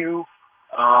 LeMahieu,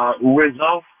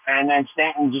 Rizzo, and then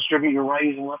Stanton distribute your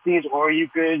righties and lefties, or you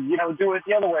could, do it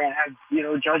the other way and have,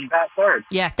 Judge bat third.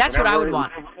 Yeah, that's what I would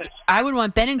want. I would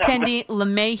want Benintendi,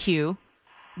 LeMahieu.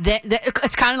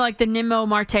 It's kind of like the Nimmo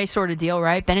Marte sort of deal,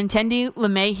 right? Benintendi,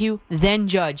 LeMahieu, then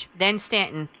Judge, then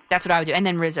Stanton. That's what I would do, and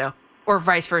then Rizzo, or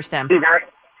vice versa.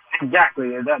 Exactly.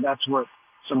 That's what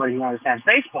somebody who understands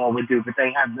baseball would do, but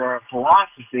they have their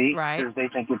philosophy because they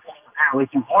think it's apparently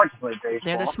too hard to play baseball.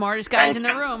 They're the smartest guys in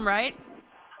the room, right?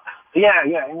 Yeah.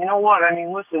 And you know what? I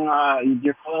mean, listen,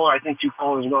 your caller, I think 2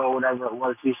 callers ago or whatever it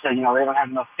was, he said, they don't have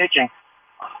enough pitching.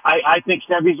 I think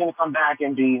Sevy's going to come back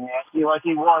and be nasty like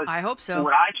he was. I hope so. And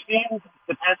what I've seen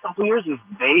the past couple of years is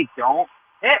they don't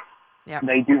hit. Yep.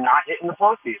 They do not hit in the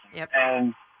postseason. Yep.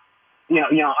 And,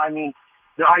 I mean,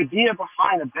 the idea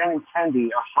behind a Benintendi,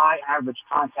 a high average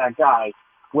contact guy,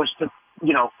 was to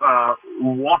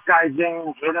walk guys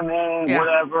in, hit them in,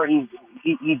 whatever. He.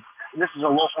 This is a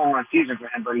low home run season for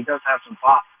him, but he does have some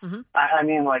pop. Mm-hmm.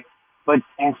 But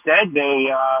instead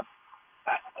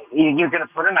you're going to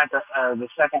put him at the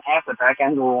second half, the back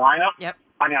end of the lineup. Yep.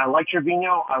 I mean, I like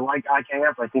Trevino. I like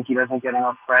IKF. I think he doesn't get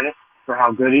enough credit for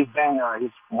how good he's been. He's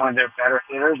one of their better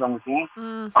hitters on the team.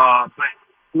 But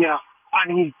what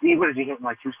is he hitting,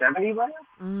 like 270 right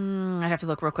now? I'd have to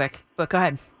look real quick, but go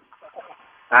ahead.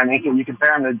 I mean, you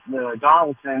compare him to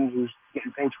Donaldson, who's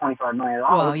getting paid $25 million.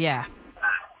 Well, yeah.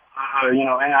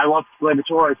 And I love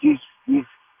Liberatore.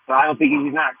 I don't think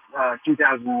he's not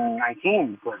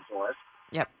 2019 Liberatore.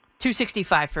 Yep.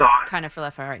 265 for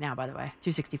left right now, by the way.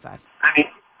 265. I mean,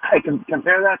 I can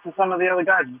compare that to some of the other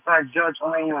guys besides Judge,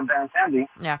 O'Neal, and Benintendi.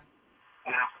 Yeah.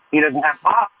 He doesn't have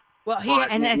pop. Well,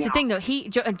 that's the thing, though.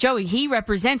 Joey, he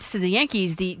represents to the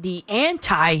Yankees the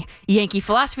anti-Yankee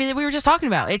philosophy that we were just talking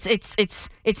about. It's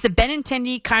the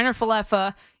Benintendi, Kiner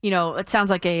Falefa. It sounds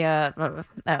like a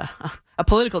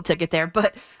political ticket there,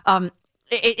 but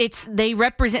they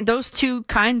represent, those two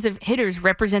kinds of hitters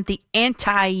represent the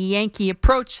anti-Yankee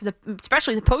approach to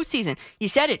especially the postseason. You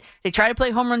said it. They try to play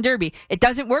home run derby. It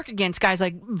doesn't work against guys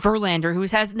like Verlander,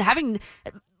 who's having.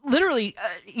 Literally,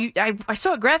 I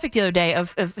saw a graphic the other day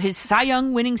of his Cy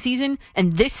Young winning season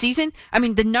and this season. I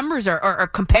mean, the numbers are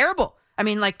comparable. I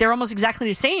mean, like, they're almost exactly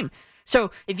the same. So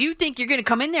if you think you're going to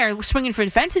come in there swinging for the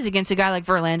fences against a guy like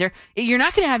Verlander, you're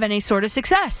not going to have any sort of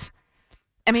success.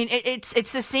 I mean,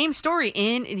 it's the same story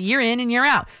in and year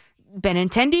out.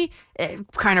 Benintendi,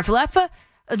 Kiner Falefa,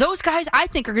 those guys I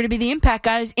think are going to be the impact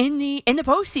guys in the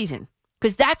postseason,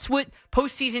 because that's what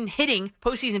postseason hitting,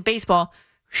 postseason baseball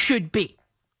should be.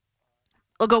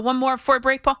 We'll go one more before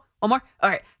break, Paul. One more? All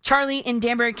right. Charlie in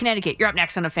Danbury, Connecticut. You're up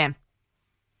next on The Fan.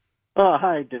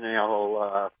 Hi,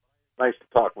 Danielle. Nice to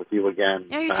talk with you again.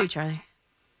 Yeah, you too, Charlie.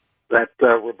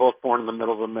 We're both born in the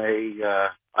middle of May.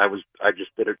 I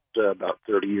just did it about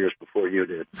 30 years before you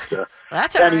did.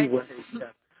 That's all anyway,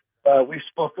 right. We've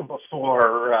spoken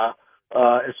before.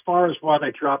 As far as why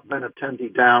they dropped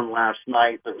Benintendi down last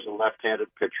night, there was a left-handed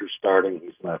pitcher starting.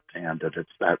 He's left-handed. It's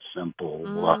that simple.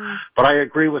 But I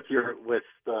agree with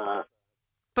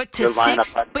But to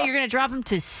six? But you're going to drop him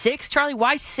to 6, Charlie?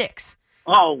 Why 6?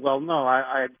 Oh, well, no.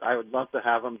 I would love to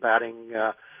have him batting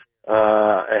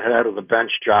ahead of the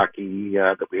bench jockey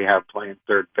that we have playing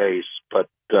third base. But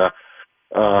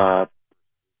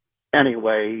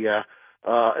anyway,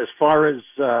 as far as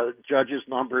Judge's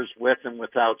numbers with and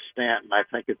without Stanton, I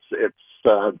think it's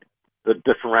the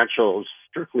differential is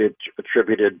strictly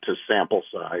attributed to sample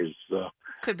size.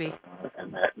 Could be.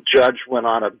 And that Judge went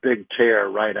on a big tear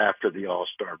right after the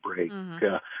All-Star break,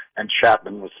 and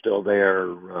Chapman was still there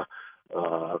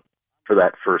for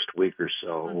that first week or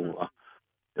so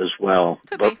as well.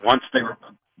 But once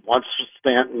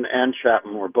Stanton and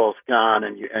Chapman were both gone,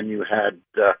 and you had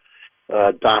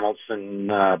Donaldson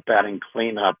batting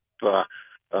cleanup, the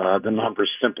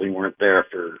numbers simply weren't there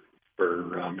for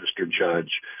Mr.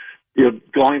 Judge.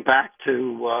 Going back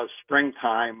to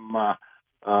springtime,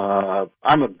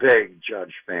 I'm a big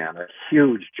Judge fan, a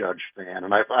huge Judge fan,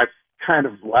 and I've kind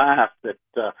of laughed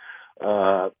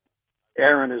that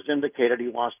Aaron has indicated he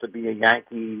wants to be a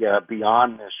Yankee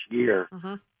beyond this year,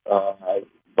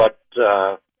 but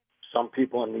some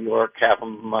people in New York have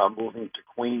him moving to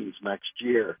Queens next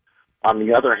year. On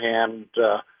the other hand,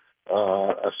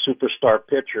 a superstar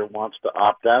pitcher wants to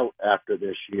opt out after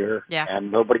this year,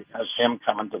 and nobody has him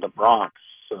coming to the Bronx.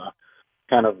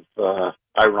 Kind of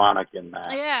ironic in that.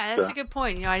 Yeah, that's a good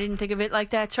point. I didn't think of it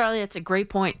like that, Charlie. That's a great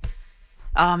point.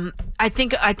 I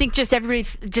think just everybody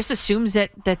just assumes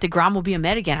that DeGrom will be a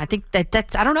Met again. I think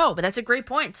that's I don't know, but that's a great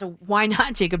point. So why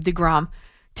not Jacob DeGrom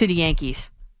to the Yankees?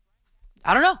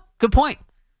 I don't know. Good point.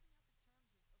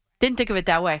 Didn't think of it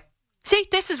that way. See,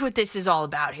 this is what this is all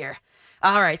about here.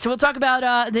 All right, so we'll talk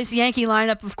about this Yankee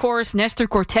lineup, of course. Nestor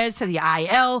Cortez to the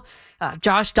IL,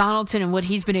 Josh Donaldson and what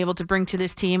he's been able to bring to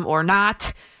this team or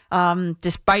not,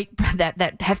 despite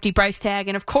that hefty price tag.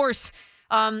 And, of course,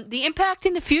 the impact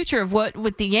in the future of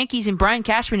what the Yankees and Brian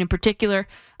Cashman in particular,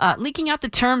 leaking out the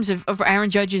terms of Aaron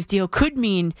Judge's deal could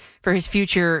mean for his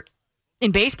future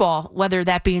in baseball, whether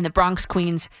that be in the Bronx,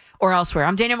 Queens, or elsewhere.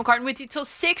 I'm Danielle McCartan with you till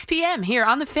 6 p.m. here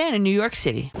on The Fan in New York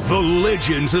City. The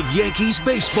legends of Yankees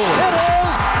baseball.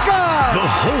 The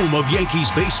home of Yankees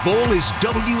baseball is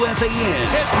WFAN.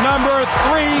 Hit number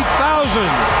 3,000.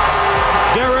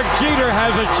 Derek Jeter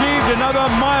has achieved another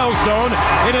milestone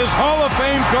in his Hall of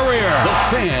Fame career. The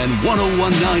Fan,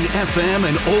 101.9 FM,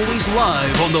 and always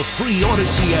live on the free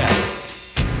Odyssey app.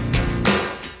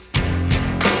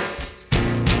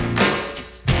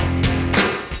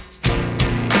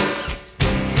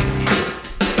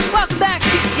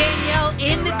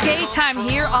 time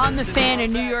here on The Fan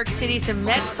in New York City. Some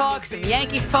Mets talk, some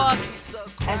Yankees talk.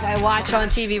 As I watch on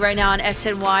TV right now on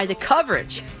SNY, the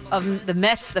coverage of the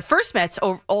Mets, the first Mets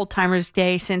Old Timers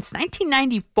Day since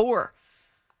 1994.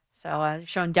 So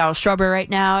showing Darryl Strawberry right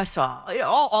now. I saw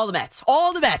all the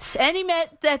Mets. Any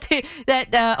Met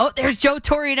that there's Joe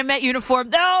Torre in a Met uniform.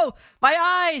 No, my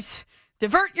eyes.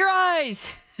 Divert your eyes.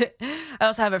 I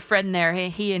also have a friend there.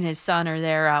 He and his son are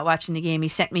there watching the game. He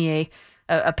sent me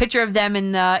a picture of them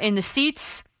in the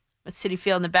seats with Citi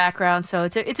Field in the background. So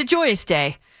it's a joyous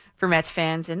day for Mets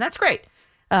fans, and that's great.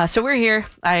 So we're here.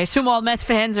 I assume all Mets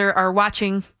fans are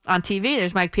watching on TV.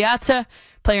 There's Mike Piazza.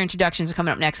 Player introductions are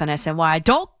coming up next on SNY.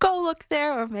 Don't go look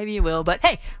there, or maybe you will. But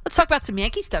hey, let's talk about some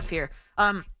Yankee stuff here.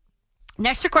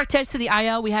 Nestor Cortez to the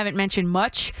IL. We haven't mentioned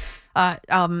much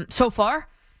so far.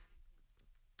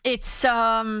 It's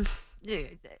I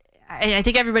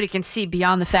think everybody can see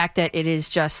beyond the fact that it is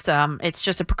just it's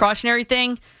just a precautionary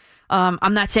thing.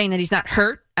 I'm not saying that he's not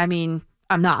hurt. I mean,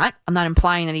 I'm not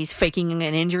implying that he's faking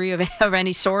an injury of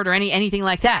any sort or anything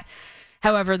like that.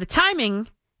 However, the timing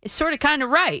is sort of kind of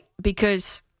right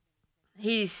because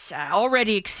he's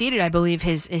already exceeded, I believe,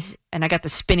 his and I got the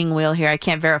spinning wheel here. I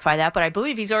can't verify that, but I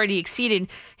believe he's already exceeded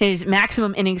his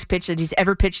maximum innings pitch that he's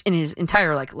ever pitched in his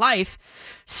entire life.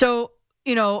 So,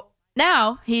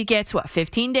 now he gets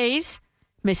 15 days,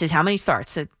 misses how many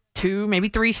starts? 2, maybe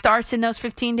 3 starts in those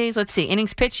 15 days. Let's see.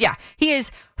 Innings pitched. Yeah, he has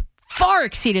far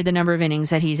exceeded the number of innings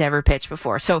that he's ever pitched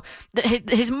before. So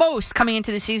his most coming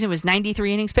into the season was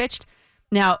 93 innings pitched.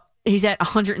 Now he's at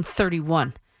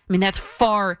 131. I mean, that's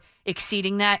far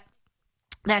exceeding that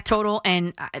total.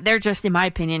 And they're just, in my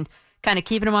opinion, kind of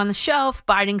keeping him on the shelf,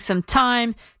 biding some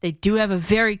time. They do have a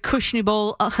very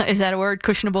cushionable, is that a word?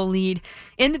 Cushionable lead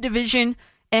in the division.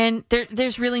 And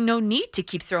there's really no need to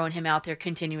keep throwing him out there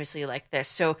continuously like this.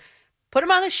 So put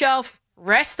him on the shelf,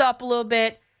 rest up a little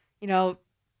bit,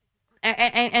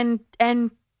 and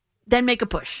then make a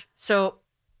push. So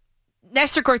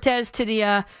Nestor Cortez to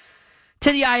the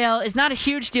IL is not a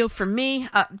huge deal for me.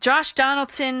 Josh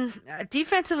Donaldson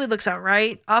defensively looks all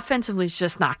right. Offensively is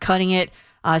just not cutting it,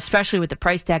 especially with the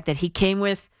price tag that he came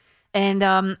with. And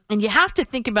you have to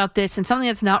think about this, and something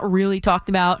that's not really talked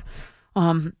about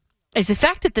is the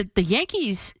fact that the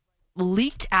Yankees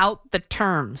leaked out the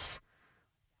terms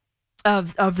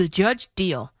of the Judge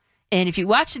deal. And if you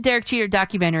watch the Derek Jeter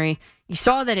documentary, you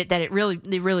saw that it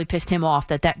really pissed him off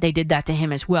that they did that to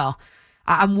him as well.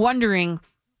 I'm wondering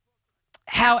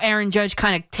how Aaron Judge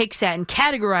kind of takes that and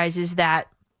categorizes that,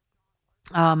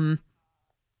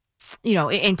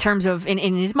 in terms of in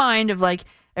his mind of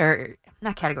or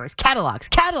not categories,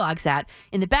 catalogs that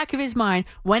in the back of his mind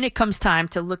when it comes time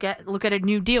to look at a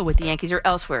new deal with the Yankees or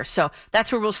elsewhere. So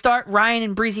that's where we'll start. Ryan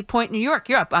in Breezy Point, New York.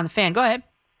 You're up on The Fan. Go ahead.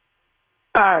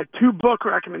 2 book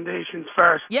recommendations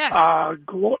first. Yes.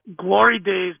 Glory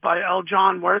Days by L.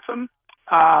 John Wortham.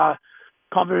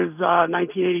 Covers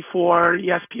 1984,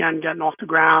 ESPN getting off the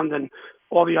ground, and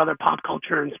all the other pop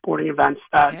culture and sporting events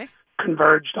that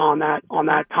converged on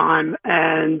that time.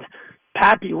 And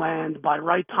Pappyland by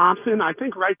Wright Thompson. I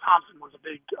think Wright Thompson was a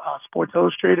big Sports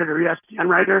Illustrated or ESPN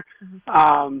writer.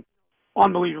 Mm-hmm.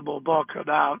 Unbelievable book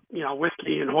about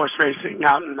whiskey and horse racing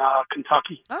out in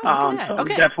Kentucky. So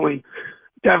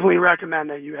definitely recommend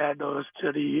that you add those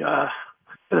to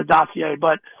the dossier.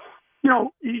 But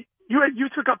you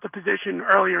took up the position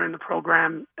earlier in the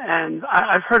program, and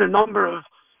I've heard a number of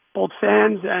both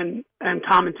fans and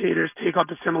commentators take up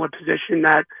a similar position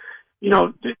that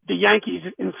the Yankees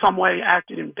in some way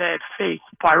acted in bad faith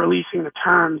by releasing the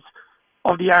terms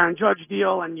of the Aaron Judge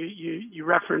deal, and you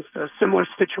referenced a similar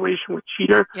situation with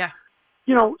Jeter. Yeah.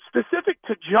 Specific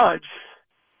to Judge,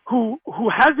 who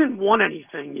hasn't won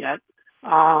anything yet,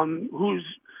 who's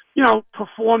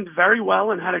performed very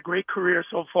well and had a great career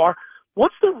so far.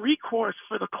 What's the recourse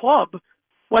for the club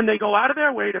when they go out of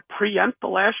their way to preempt the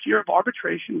last year of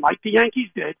arbitration, like the Yankees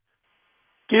did?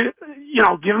 Give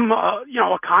him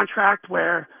a contract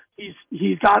where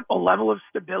he's got a level of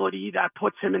stability that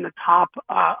puts him in the top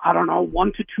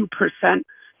 1 to 2%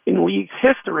 in league's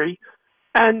history,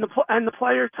 and the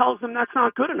player tells him that's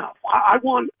not good enough. I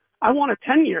want a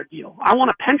 10-year deal. I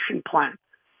want a pension plan,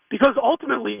 because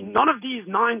ultimately none of these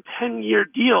 9-10-year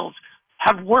deals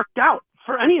have worked out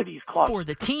for any of these clubs. For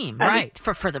the team, right?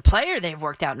 For the player, they've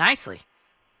worked out nicely.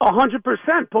 100%,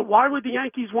 but why would the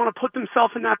Yankees want to put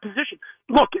themselves in that position?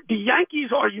 Look, the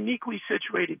Yankees are uniquely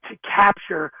situated to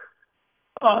capture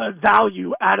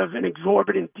value out of an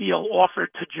exorbitant deal offered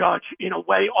to Judge in a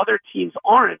way other teams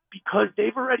aren't, because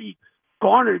they've already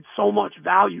garnered so much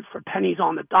value for pennies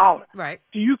on the dollar. Right.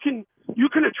 So you can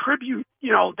attribute,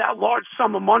 that large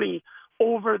sum of money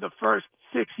over the first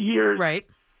 6 years, right,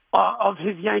 of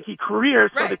his Yankee career.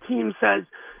 So the team says,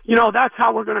 that's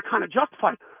how we're going to kind of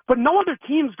justify it. But no other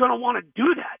team's going to want to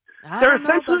do that. They're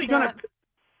essentially going to.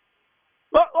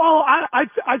 Well,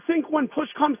 I think when push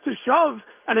comes to shove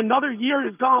and another year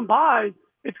has gone by,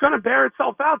 it's going to bear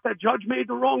itself out that Judge made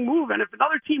the wrong move. And if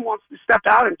another team wants to step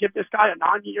out and give this guy a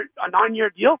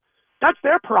nine-year deal, that's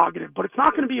their prerogative. But it's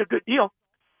not going to be a good deal.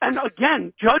 And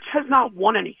again, Judge has not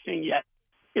won anything yet.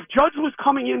 If Judge was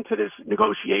coming into this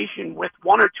negotiation with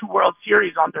 1 or 2 World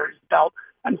Series under his belt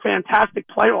and fantastic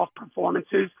playoff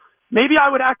performances, maybe I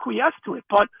would acquiesce to it.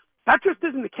 But that just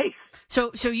isn't the case.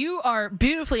 So you are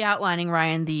beautifully outlining,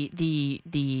 Ryan,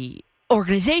 the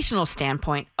organizational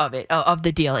standpoint of it, of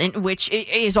the deal, in which it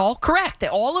is all correct.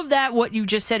 All of that, what you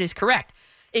just said, is correct.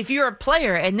 If you're a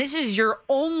player and this is your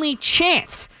only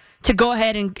chance to go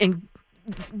ahead and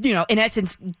in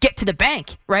essence, get to the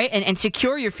bank, right, and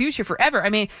secure your future forever. I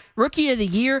mean, Rookie of the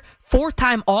Year,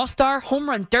 4-time All-Star, Home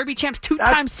Run Derby champs,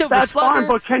 2-time Silver Slugger. That's fine,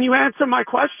 but can you answer my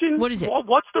question? What is it?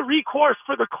 What's the recourse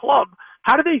for the club?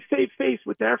 How do they save face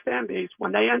with their fan base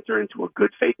when they enter into a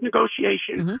good faith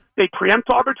negotiation, Mm-hmm. they preempt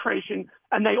arbitration,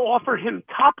 and they offer him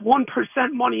top 1%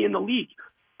 money in the league?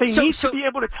 They need to be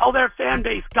able to tell their fan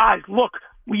base, guys, look,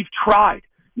 we've tried.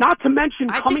 Not to mention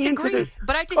coming into this.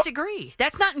 But I disagree.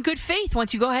 That's not in good faith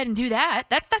once you go ahead and do that.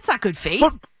 That's not good faith.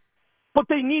 But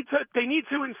they need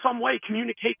to in some way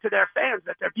communicate to their fans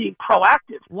that they're being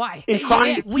proactive. Why?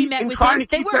 We met with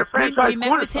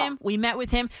him. We met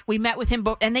with him.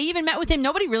 And they even met with him.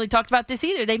 Nobody really talked about this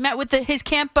either. They met with his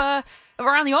camp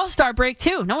around the All-Star break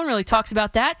too. No one really talks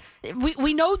about that.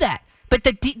 We know that. But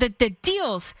the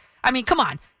deals, I mean, come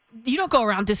on. You don't go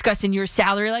around discussing your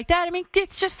salary like that. I mean,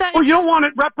 it's just that. Well, you don't want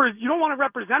it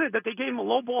represented that they gave him a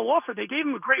lowball offer. They gave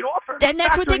him a great offer, and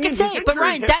that's what they could say. But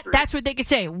Ryan, that's what they could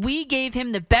say. We gave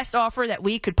him the best offer that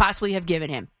we could possibly have given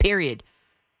him. Period.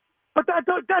 But that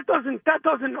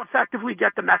doesn't effectively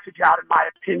get the message out, in my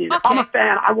opinion. Okay. If I'm a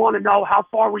fan, I want to know how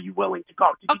far were you willing to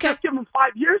go. Did you just give him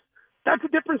 5 years? That's a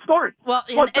different story. Well,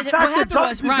 what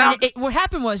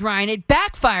happened was, Ryan, it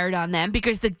backfired on them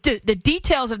because the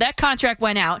details of that contract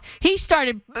went out. He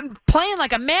started playing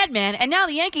like a madman, and now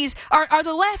the Yankees are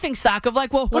the laughingstock of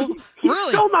like, he's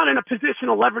really? Still not in a position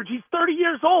of leverage. He's 30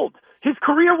 years old. His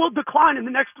career will decline in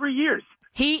the next 3 years.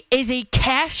 He is a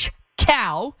cash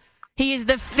cow. He is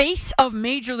the face of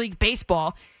Major League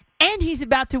Baseball, and he's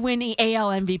about to win the AL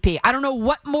MVP. I don't know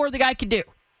what more the guy could do,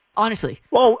 honestly.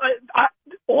 Well,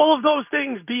 all of those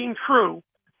things being true,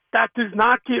 that does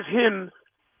not give him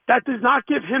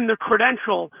the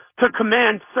credential to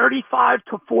command $35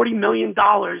 to $40 million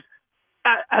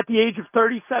at the age of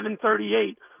 37,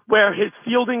 38, where his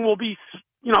fielding will be,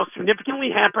 significantly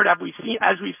hampered, as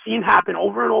we've seen happen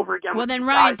over and over again. Well, then,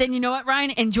 Ryan, then you know what,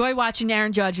 Ryan? Enjoy watching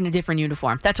Aaron Judge in a different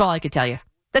uniform. That's all I could tell you.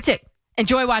 That's it.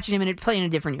 Enjoy watching him play in a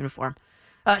different uniform.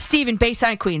 Steven,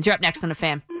 Bayside, Queens, you're up next on The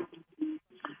Fan.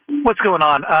 What's going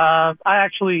on?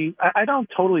 I don't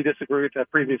totally disagree with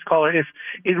that previous caller. If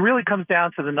it really comes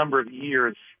down to the number of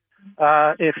years,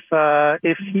 if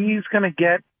he's going to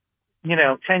get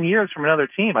 10 years from another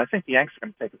team, I think the Yankees are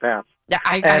going to take a pass. Yeah,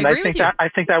 I agree with you. I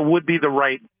think that would be the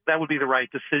right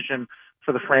decision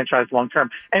for the franchise long term.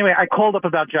 Anyway, I called up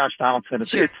about Josh Donaldson.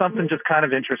 It's something just kind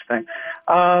of interesting.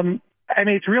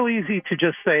 It's real easy to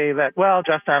just say that, well,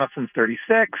 Josh Donaldson's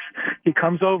 36. He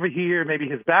comes over here. Maybe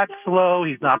his bat's slow.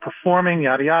 He's not performing,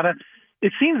 yada, yada.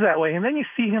 It seems that way. And then you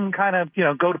see him kind of,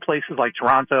 go to places like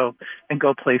Toronto and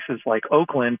go places like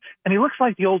Oakland, and he looks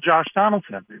like the old Josh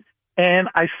Donaldson. And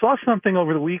I saw something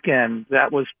over the weekend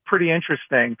that was pretty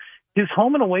interesting. His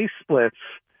home and away splits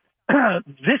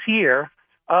this year,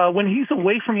 when he's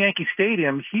away from Yankee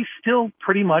Stadium, he's still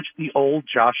pretty much the old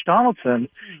Josh Donaldson.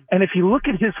 And if you look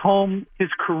at his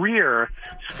career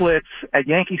splits at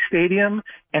Yankee Stadium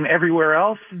and everywhere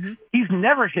else, he's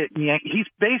never hit Yankee. He's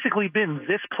basically been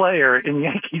this player in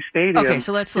Yankee Stadium. Okay,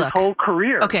 so let's look. His whole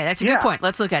career. Okay, that's a good point.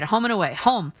 Let's look at it. Home and away.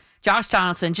 Home, Josh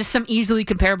Donaldson, just some easily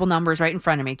comparable numbers right in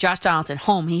front of me. Josh Donaldson,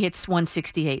 home, he hits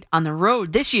 168. On the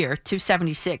road this year,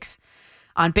 276.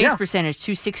 On base percentage,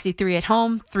 263 at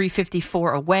home,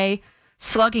 354 away.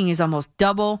 Slugging is almost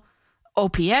double.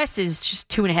 OPS is just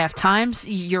 2.5 times.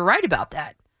 You're right about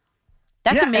that.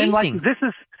 That's amazing. And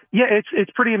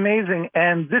it's pretty amazing.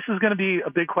 And this is going to be a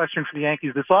big question for the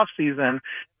Yankees this offseason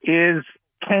is,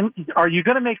 are you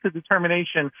going to make the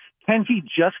determination, can he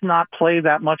just not play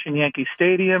that much in Yankee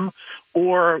Stadium,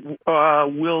 or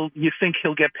will you think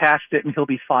he'll get past it and he'll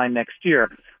be fine next year?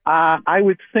 I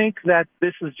would think that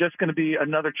this is just going to be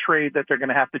another trade that they're going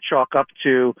to have to chalk up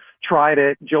to. Tried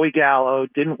it. Joey Gallo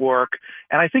didn't work.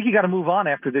 And I think you got to move on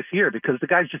after this year because the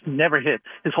guy's just never hit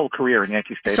his whole career in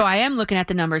Yankee Stadium. So I am looking at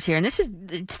the numbers here. And this is,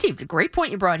 Steve, a great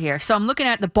point you brought here. So I'm looking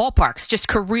at the ballparks, just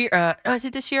career. Is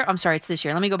it this year? I'm sorry, it's this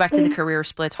year. Let me go back to the career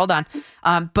splits. Hold on.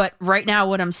 But right now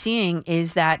what I'm seeing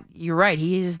is that you're right.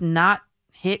 He is not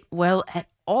hit well at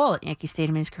all at Yankee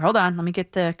Stadium in his career. Hold on. Let me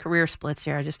get the career splits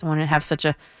here. I just don't want to have such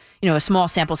a small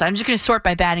sample size. I'm just going to sort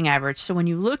by batting average. So when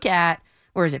you look at,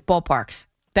 where is it? Ballparks.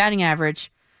 Batting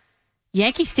average.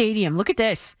 Yankee Stadium. Look at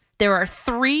this. There are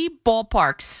 3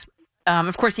 ballparks.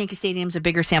 Of course, Yankee Stadium's a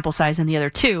bigger sample size than the other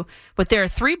 2, but there are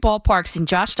 3 ballparks in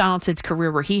Josh Donaldson's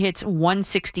career where he hits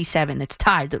 167. It's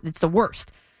tied. It's the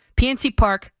worst. PNC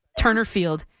Park, Turner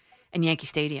Field, and Yankee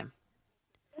Stadium.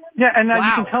 Yeah, and now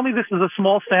you can tell me this is a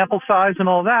small sample size and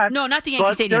all that. No, not the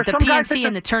Yankee Stadium. The PNC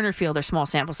and the Turner Field are small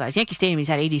sample size. Yankee Stadium, he's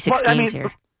had 86 games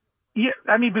here. Yeah,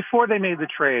 I mean, before they made the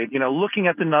trade, looking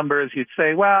at the numbers, you'd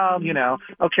say, well,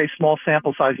 okay, small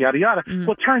sample size, yada, yada.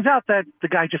 Well, it turns out that the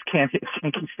guy just can't hit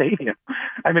Yankee Stadium.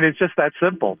 I mean, it's just that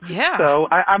simple. Yeah. So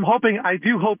I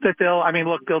do hope that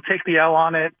they'll take the L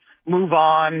on it, move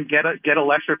on, get a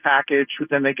lesser package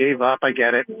than they gave up. I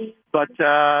get it. But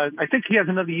I think he has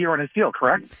another year on his deal,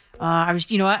 correct?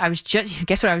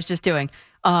 Guess what I was just doing?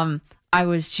 I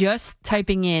was just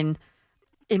typing in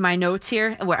my notes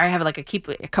here where I have a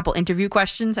couple interview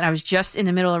questions, and I was just in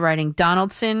the middle of writing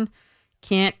Donaldson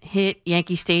can't hit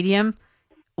Yankee Stadium.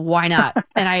 Why not?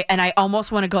 and I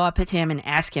almost want to go up to him and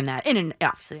ask him that in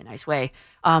obviously a nice way.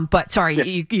 But sorry,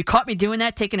 you caught me doing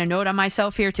that, taking a note on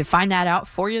myself here to find that out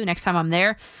for you the next time I'm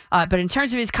there. But in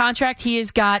terms of his contract, he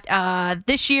has got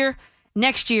this year,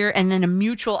 next year, and then a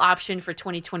mutual option for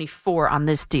 2024 on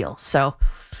this deal. So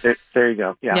there you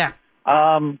go. Yeah. Yeah.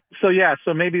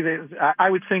 So maybe I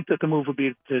would think that the move would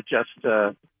be to just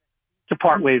to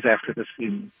part ways after this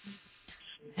season.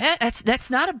 Yeah, that's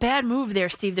not a bad move there,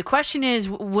 Steve. The question is,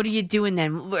 what are you doing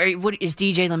then? What is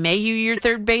DJ LeMahieu your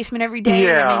third baseman every day?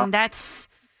 Yeah. I mean,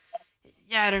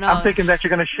 I don't know. I'm thinking that you're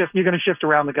going to shift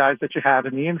around the guys that you have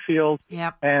in the infield.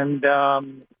 Yep. And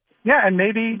and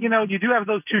maybe you do have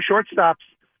those 2 shortstops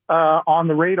on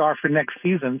the radar for next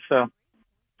season. So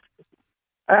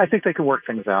I think they could work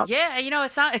things out. Yeah,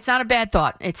 it's not a bad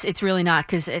thought. It's really not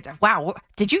because wow.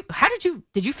 Did you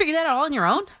figure that out all on your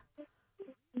own?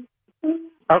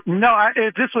 No,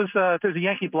 there's a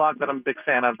Yankee blog that I'm a big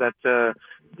fan of that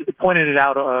pointed it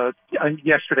out on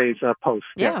yesterday's post.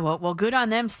 Yeah, well, good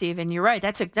on them, Steve. And you're right.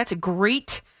 That's a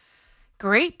great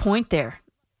point there.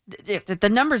 The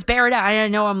numbers bear it out. I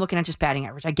know I'm looking at just batting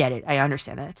average. I get it. I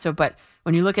understand that. So, but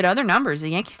when you look at other numbers,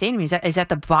 the Yankee Stadium is at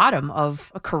the bottom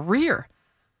of a career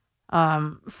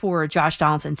for Josh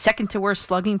Donaldson. Second to worst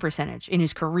slugging percentage in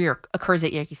his career occurs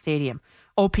at Yankee Stadium.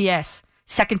 OPS.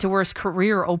 Second to worst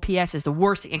career OPS is the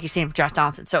worst at Yankee Stadium for Josh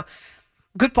Donaldson. So,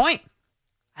 good point.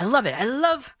 I love it. I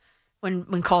love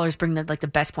when callers bring the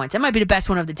best points. That might be the best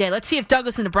one of the day. Let's see if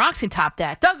Douglas in the Bronx can top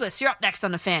that. Douglas, you're up next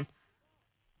on The Fan.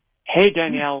 Hey,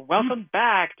 Danielle. Welcome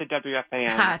back to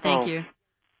WFAN. Thank you.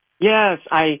 Yes,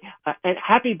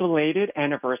 happy belated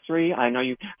anniversary. I know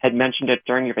you had mentioned it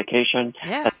during your vacation.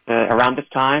 Yeah. Around this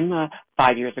time,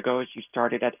 5 years ago, as you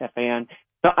started at FAN.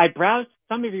 So I browsed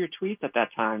some of your tweets at that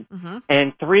time,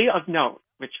 and 3 of note,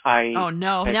 which I... Oh,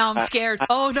 no. Now I'm scared.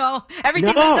 Oh, no.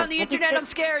 Everything that's on the internet, I'm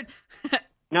scared.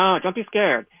 No, don't be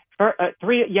scared.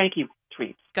 3 Yankee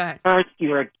tweets. Go ahead. First,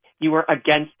 you were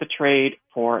against the trade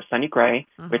for Sonny Gray,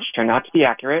 which turned out to be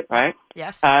accurate, right?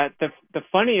 Yes. The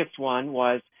funniest one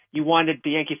was you wanted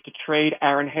the Yankees to trade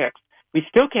Aaron Hicks. We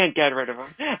still can't get rid of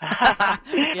him.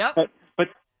 Yep.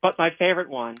 But my favorite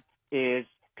one is,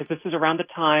 because this is around the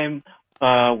time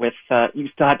you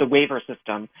still had the waiver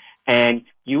system, and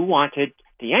you wanted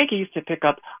the Yankees to pick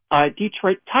up a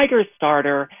Detroit Tigers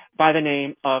starter by the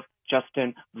name of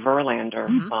Justin Verlander.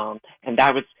 And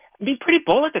that was pretty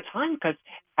bold at the time, because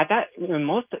at that,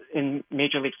 in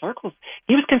Major League circles,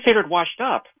 he was considered washed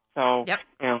up. So,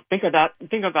 think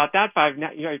about that 5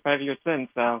 years since.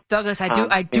 So, Douglas,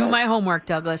 I do my homework,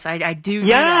 Douglas. I do.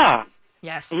 Yeah. Do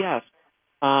yes. Yes.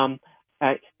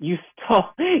 You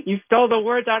stole the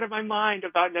words out of my mind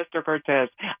about Nestor Cortez.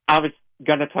 I was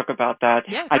going to talk about that.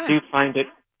 Yeah, I do find it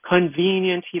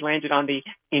convenient he landed on the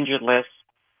injured list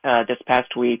this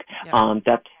past week.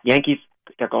 That Yankees,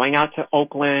 they're going out to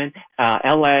Oakland,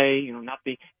 LA, not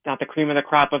the cream of the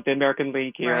crop of the American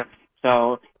League here. Right.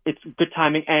 So it's good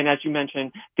timing. And as you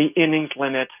mentioned, the innings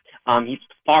limit, he's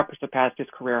far surpassed his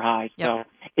career high. Yep. So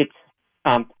it's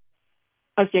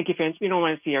us Yankee fans, we don't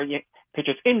want to see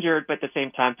pitchers injured, but at the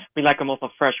same time, we like them also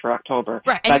fresh for October.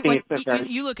 Right. So I And think it's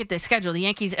you look at the schedule. The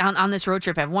Yankees on this road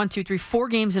trip have 4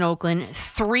 games in Oakland,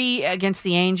 3 against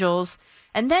the Angels,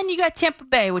 and then you got Tampa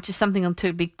Bay, which is something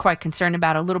to be quite concerned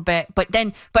about a little bit. But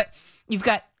you've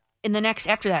got the next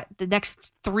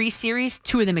 3 series,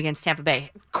 2 of them against Tampa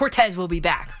Bay. Cortez will be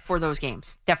back for those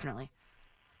games, definitely.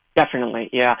 Definitely,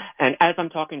 yeah. And as I'm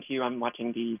talking to you, I'm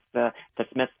watching the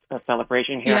Smiths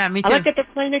celebration here. Yeah, me too. I like that they're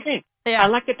playing a game. Yeah. I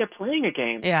like that they're playing a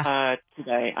game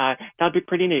today. That'd be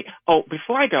pretty neat. Oh,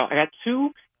 before I go, I got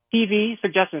 2 TV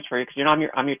suggestions for you because I'm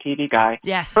your TV guy.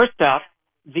 Yes. First up,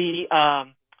 there's a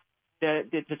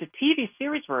TV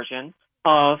series version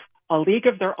of A League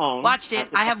of Their Own. Watched it.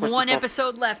 I have 1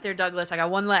 episode left there, Douglas. I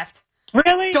got 1 left.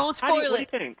 Really? Don't spoil it. What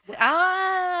do you think?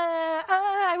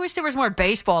 I wish there was more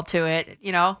baseball to it,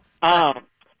 I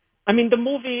mean, the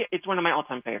movie, it's one of my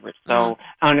all-time favorites. So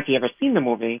I don't know if you've ever seen the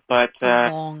movie, but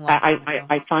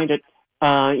I find it,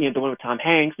 the one with Tom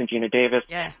Hanks and Gina Davis.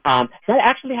 Yeah. That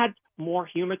actually had more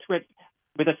humor to it.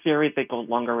 With a series, they go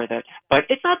longer with it. But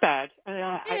it's not bad.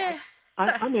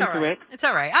 I'm into it. It's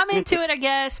all right. I'm into it, I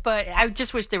guess, but I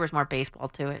just wish there was more baseball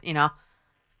to it,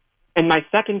 And my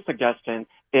second suggestion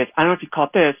is, I don't know if you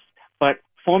caught this, but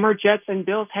former Jets and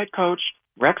Bills head coach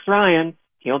Rex Ryan,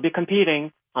 he'll be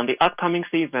competing on the upcoming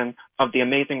season of The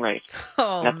Amazing Race.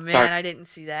 Oh, man, I didn't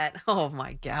see that. Oh,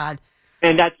 my God.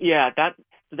 And that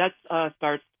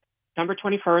starts December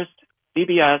 21st,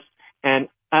 CBS. And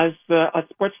as a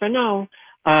sports fan know,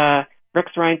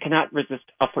 Rex Ryan cannot resist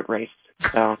a foot race.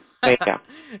 So there you go.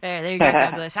 There you go,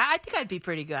 Douglas. I think I'd be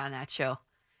pretty good on that show.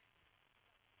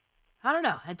 I don't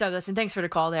know, Douglas, and thanks for the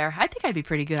call there. I think I'd be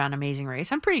pretty good on Amazing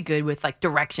Race. I'm pretty good with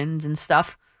directions and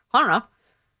stuff. I don't know.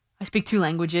 I speak 2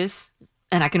 languages,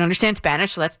 and I can understand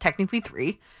Spanish, so that's technically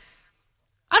 3.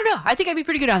 I don't know. I think I'd be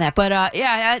pretty good on that. But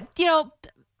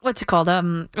what's it called? A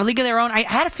League of Their Own. I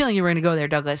had a feeling you were going to go there,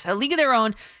 Douglas. A League of Their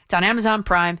Own. It's on Amazon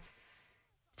Prime.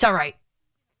 It's all right.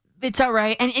 It's all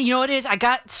right. And you know what it is? I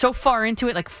got so far into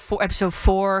it, episode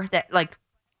 4, that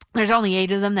there's only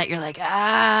 8 of them that you're like,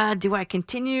 do I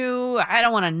continue? I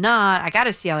don't want to not. I got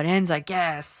to see how it ends, I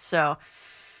guess. So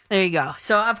there you go.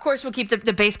 So, of course, we'll keep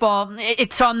the baseball.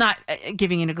 So I'm not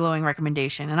giving it a glowing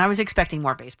recommendation, and I was expecting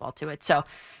more baseball to it. So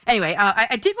anyway,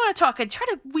 I did want to talk. I try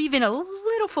to weave in a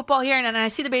little football here, and I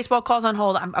see the baseball calls on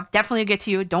hold. I'm definitely going to get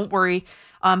to you. Don't worry.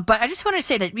 But I just wanted to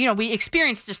say that, we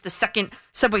experienced just the second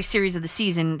Subway Series of the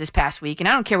season this past week, and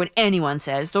I don't care what anyone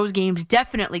says. Those games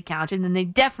definitely counted, and they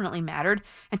definitely mattered.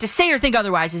 And to say or think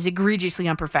otherwise is egregiously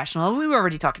unprofessional. We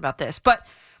already talked about this. But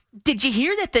did you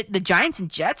hear that the Giants and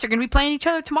Jets are going to be playing each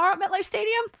other tomorrow at MetLife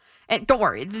Stadium? And don't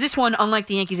worry, this one, unlike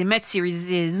the Yankees and Mets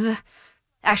series,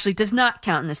 actually does not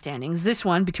count in the standings. This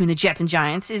one between the Jets and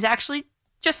Giants is actually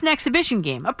just an exhibition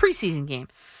game, a preseason game.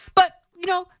 But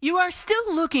you are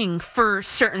still looking for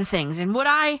certain things. And what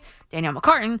Danielle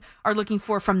McCartan, are looking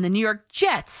for from the New York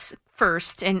Jets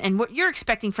first, and what you're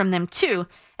expecting from them too,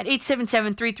 at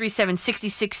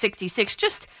 877-337-6666,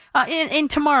 just in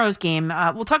tomorrow's game.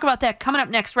 We'll talk about that coming up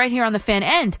next right here on The Fan,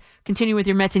 and continue with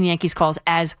your Mets and Yankees calls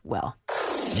as well.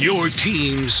 Your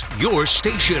teams, your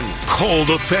station. Call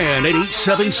The Fan at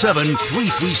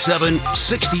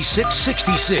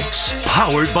 877-337-6666.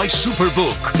 Powered by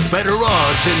Superbook. Better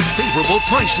odds and favorable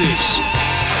prices.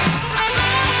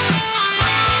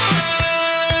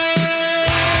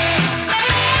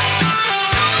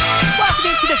 Welcome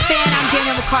into The Fan. I'm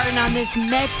Danielle McCartan on this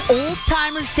Mets Old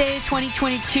Timers Day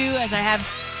 2022. As I have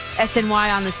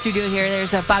SNY on the studio here.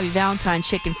 There's Bobby Valentine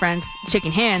shaking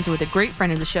hands with a great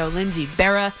friend of the show, Lindsay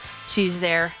Berra. She's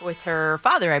there with her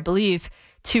father, I believe,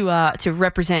 to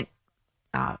represent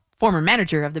former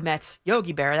manager of the Mets,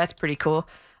 Yogi Berra. That's pretty cool.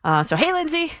 So hey,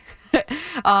 Lindsay.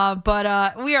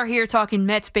 But we are here talking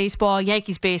Mets baseball,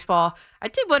 Yankees baseball. I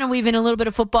did want to weave in a little bit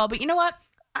of football, but you know what?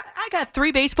 I got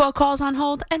 3 baseball calls on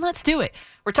hold, and let's do it.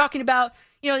 We're talking about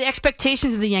the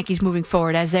expectations of the Yankees moving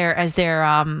forward as their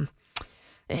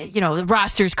the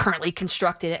roster's currently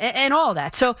constructed and all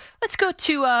that. So let's go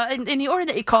to, in the order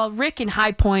that you called, Rick in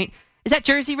High Point. Is that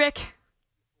Jersey, Rick?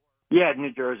 Yeah,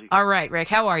 New Jersey. All right, Rick.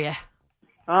 How are you?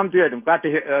 I'm good. I'm glad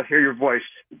to hear your voice.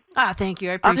 Thank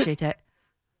you. I appreciate that.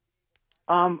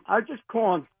 I was just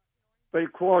calling, but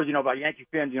callers, about Yankee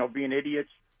fans, being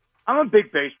idiots. I'm a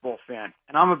big baseball fan,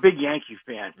 and I'm a big Yankee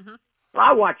fan. Mm-hmm. Well,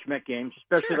 I watch Met games,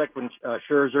 especially like when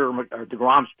Scherzer or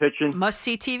DeGrom's pitching.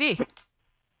 Must-see TV.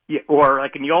 Yeah, or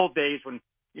like in the old days when,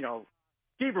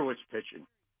 Seaver was pitching.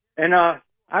 And I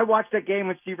watched that game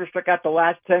when Seaver struck out the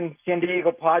last 10 San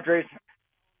Diego Padres,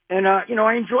 and, I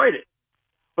enjoyed it.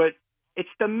 But it's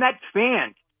the Mets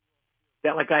fans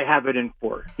that, I have it in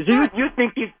for. Because you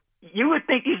think you would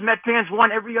think these Met fans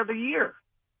won every other year.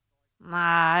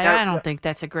 I don't think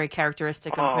that's a great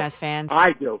characteristic of Mets fans.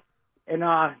 I do. And,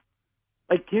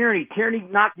 like Tierney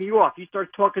knocked me off. He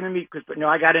started talking to me because,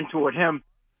 I got into it with him.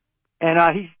 And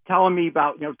he's telling me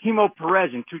about, Timo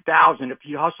Perez in 2000, if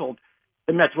he hustled,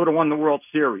 the Mets would have won the World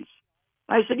Series.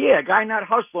 I said, yeah, a guy not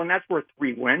hustling, that's worth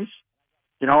 3 wins.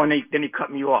 And then he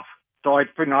cut me off. So I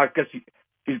figured, I guess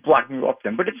he's blocking me off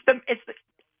then. But it's the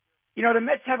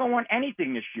Mets haven't won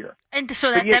anything this year. And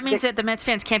so that means that the Mets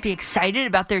fans can't be excited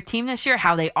about their team this year,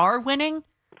 how they are winning?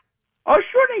 Oh,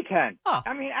 sure they can. Oh.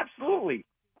 I mean, absolutely.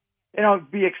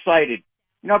 Be excited.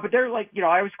 But they're like,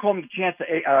 I always call them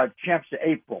the champs of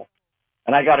April.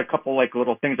 And I got a couple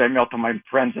little things I mailed to my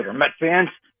friends that are Met fans.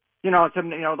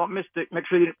 Don't miss it. Make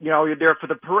sure you're there for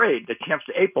the parade, the champs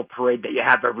of April parade that you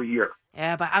have every year.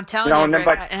 Yeah, but I'm telling you,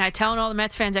 Rick, and I'm telling all the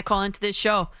Mets fans that call into this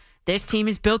show, this team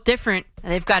is built different.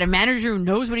 They've got a manager who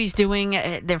knows what he's doing.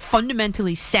 They're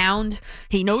fundamentally sound.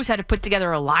 He knows how to put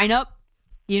together a lineup.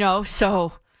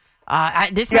 So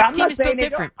this Mets team is built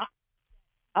different.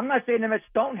 I'm not saying the Mets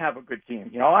don't have a good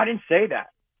team. I didn't say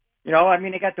that. They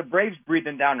got the Braves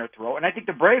breathing down their throat, and I think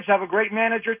the Braves have a great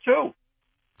manager too.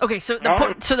 Okay, so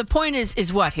the point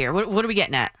is what here? What are we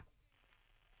getting at?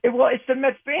 It's the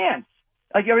Mets fans.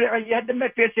 Like you had the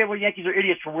Mets fans say, "Well, Yankees are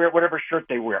idiots for whatever shirt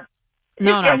they wear."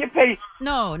 No,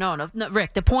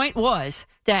 Rick. The point was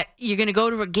that you're going to go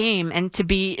to a game and to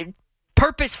be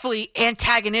purposefully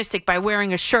antagonistic by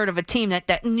wearing a shirt of a team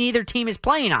that neither team is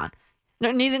playing on.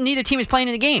 No, neither team is playing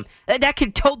in the game. That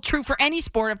could hold true for any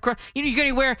sport. Of course, you're going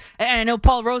to wear. And I know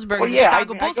Paul Rosenberg is a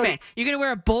Chicago Bulls fan. You're going to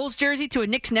wear a Bulls jersey to a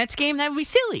Knicks-Nets game? That would be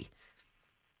silly.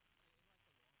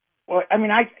 Well,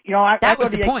 that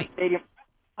was the point. Stadium.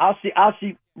 I'll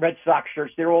see Red Sox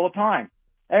shirts there all the time.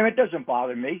 It doesn't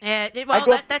bother me.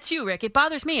 That's you, Rick. It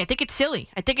bothers me. I think it's silly.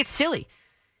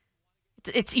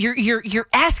 It's you're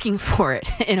asking for it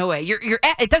in a way.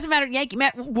 It doesn't matter, Yankee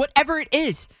Matt, whatever it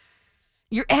is.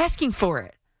 You're asking for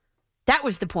it. That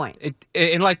was the point.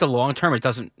 In the long term, it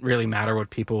doesn't really matter what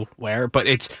people wear, but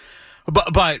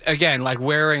again,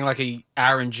 wearing a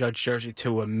Aaron Judge jersey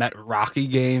to a Met Rocky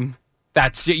game.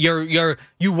 That's you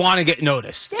want to get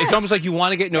noticed. Yes. It's almost like you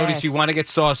want to get noticed. Yes. You want to get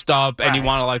sauced up, and you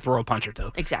want to throw a punch or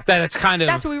two. Exactly. That's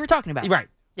what we were talking about. Right.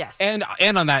 Yes. And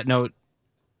on that note,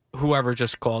 whoever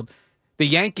just called, the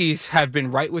Yankees have been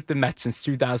right with the Mets since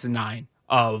 2009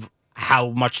 of how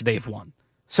much they've won.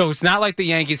 So it's not like the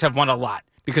Yankees have won a lot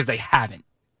because they haven't.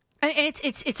 And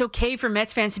it's okay for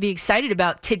Mets fans to be excited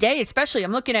about today, especially.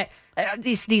 I'm looking at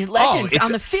these legends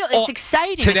on the field. It's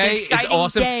exciting. Today it's an exciting is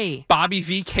awesome. Day. Bobby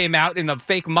V came out in the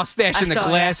fake mustache and the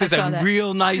glasses, a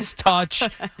real nice touch.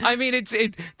 I mean,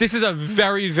 this is a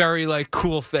very, very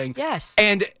cool thing. Yes.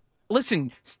 And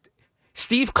listen,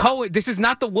 Steve Cohen. This is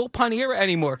not the Wilpon era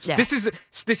anymore. Yeah. This is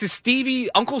Stevie,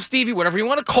 Uncle Stevie, whatever you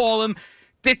want to call him.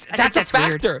 That's a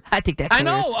factor. Weird. I think that's weird.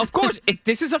 I know, of course.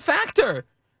 This is a factor.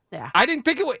 Yeah. I didn't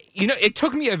think it would. It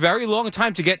took me a very long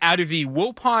time to get out of the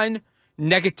Wilpon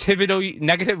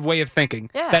negative way of thinking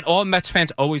that all Mets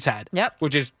fans always had. Yep.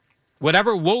 Which is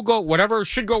whatever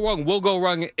should go wrong will go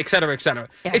wrong, et cetera, et cetera.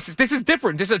 Yes. This is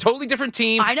different. This is a totally different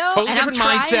team. I know. Totally different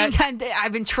mindset.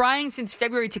 I've been trying since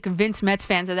February to convince Mets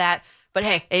fans of that. But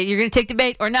hey, you're going to take the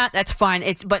bait or not, that's fine.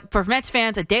 But for Mets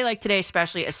fans, a day like today,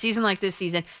 especially a season like this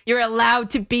season, you're allowed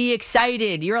to be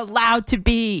excited. You're allowed to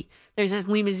be. There's as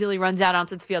Lee Mazzilli runs out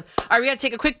onto the field. All right, we got to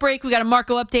take a quick break. We got a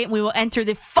Marco update, and we will enter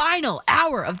the final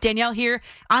hour of Danielle here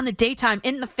on the daytime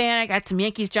in the fan. I got some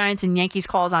Yankees, Giants, and Yankees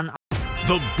calls on.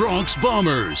 The Bronx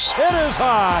Bombers. It is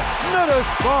high. It is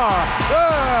far.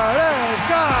 It is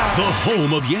gone. The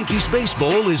home of Yankees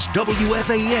baseball is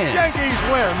WFAN. Yankees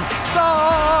win. The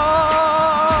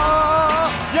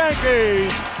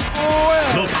Yankees win.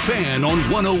 The Fan on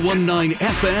 101.9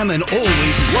 FM and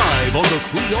always live on the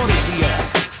free Odyssey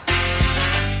app.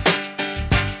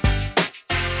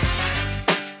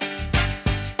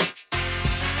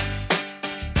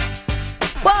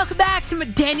 Welcome back to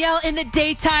Danielle in the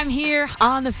daytime here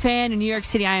on the Fan in New York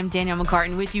City. I am Danielle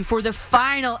McCartan with you for the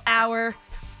final hour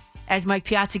as Mike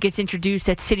Piazza gets introduced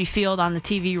at Citi Field on the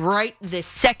TV right this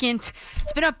second.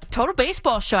 It's been a total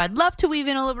baseball show. I'd love to weave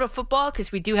in a little bit of football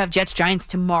because we do have Jets-Giants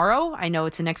tomorrow. I know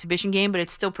it's an exhibition game, but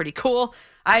it's still pretty cool.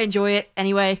 I enjoy it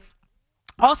anyway.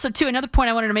 Also, too, another point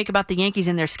I wanted to make about the Yankees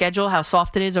and their schedule, how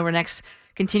soft it is over next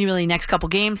couple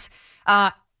games.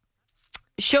 Shohei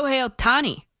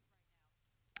Ohtani.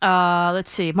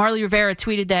 Let's see. Marley Rivera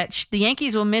tweeted that the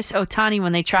Yankees will miss Ohtani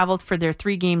when they traveled for their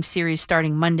 3-game series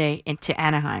starting Monday into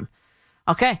Anaheim.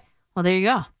 Okay. Well, there you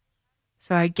go.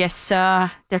 So I guess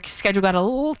their schedule got a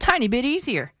little tiny bit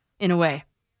easier in a way.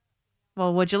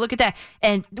 Well, would you look at that?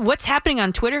 And what's happening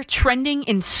on Twitter, trending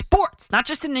in sports, not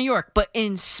just in New York, but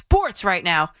in sports right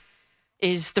now,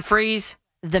 is the phrase,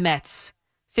 the Mets.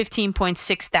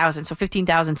 15.6 thousand, so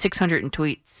 15,600 in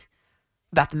tweets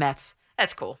about the Mets.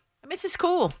 That's cool. I mean, it's just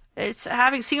cool. It's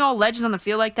seeing all legends on the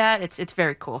field like that, it's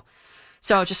very cool.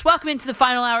 So just welcome into the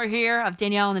final hour here of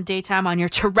Danielle in the Daytime on your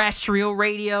terrestrial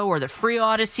radio or the free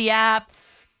Odyssey app.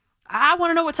 I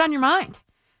want to know what's on your mind.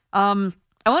 I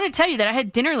want to tell you that I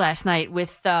had dinner last night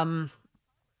with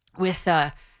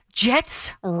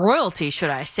Jets royalty, should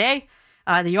I say.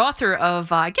 The author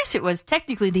of, I guess it was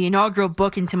technically the inaugural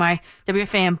book into my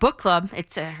WFAN book club.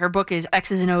 It's her book is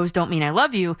X's and O's Don't Mean I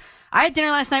Love You. I had dinner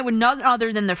last night with none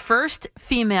other than the first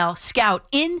female scout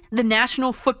in the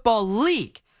National Football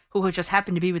League, who just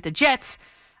happened to be with the Jets,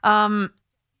 Connie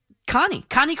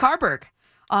Carberg.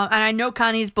 And I know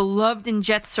Connie's beloved in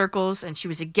Jets circles, and she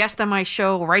was a guest on my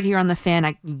show right here on the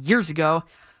Fan years ago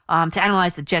to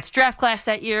analyze the Jets draft class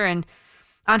that year. And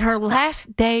on her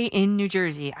last day in New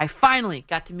Jersey, I finally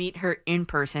got to meet her in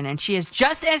person, and she is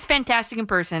just as fantastic in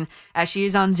person as she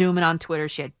is on Zoom and on Twitter.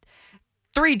 She had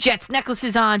 3 Jets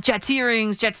necklaces on, Jets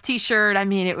earrings, Jets T-shirt. I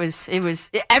mean, it was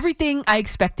everything I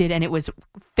expected, and it was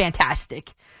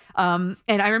fantastic. And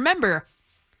I remember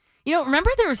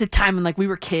there was a time when we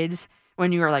were kids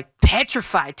when you were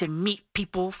petrified to meet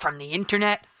people from the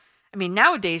internet. I mean,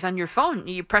 nowadays on your phone,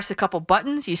 you press a couple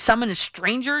buttons, you summon a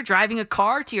stranger driving a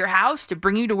car to your house to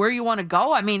bring you to where you want to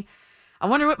go. I mean, I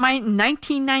wonder what my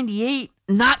 1998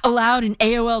 not allowed in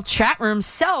AOL chat room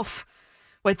self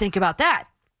would think about that.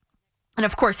 And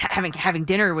of course, having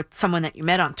dinner with someone that you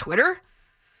met on Twitter.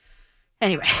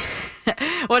 Anyway,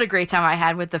 what a great time I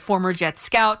had with the former Jets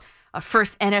scout, a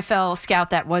first NFL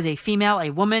scout that was a female, a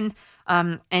woman.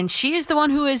 And she is the one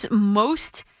who is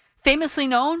most famously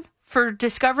known for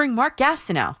discovering Mark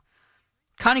Gastineau.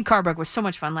 Connie Carberg was so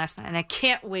much fun last night, and I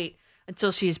can't wait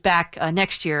until she is back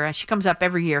next year. She comes up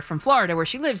every year from Florida, where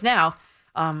she lives now,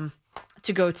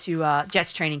 to go to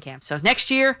Jets training camp. So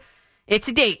next year, it's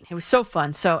a date. It was so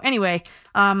fun. So anyway,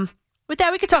 with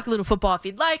that, we could talk a little football if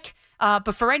you'd like.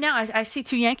 But for right now, I see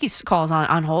 2 Yankees calls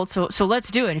on hold, so let's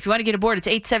do it. If you want to get aboard, it's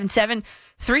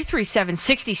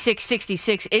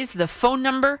 877-337-6666 is the phone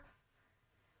number.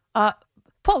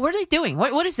 Paul, what are they doing?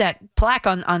 What is that plaque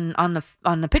on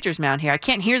the pitcher's mound here? I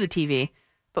can't hear the TV,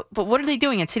 but what are they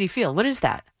doing at Citi Field? What is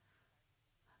that?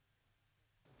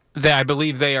 I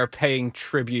believe they are paying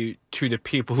tribute to the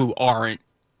people who aren't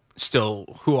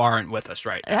with us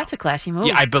right now. That's a classy move.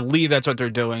 Yeah, I believe that's what they're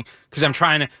doing, because I'm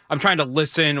trying to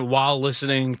listen while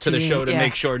listening to the show to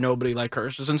make sure nobody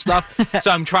curses and stuff. So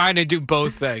I'm trying to do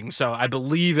both things. So I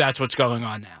believe that's what's going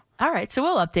on now. All right, so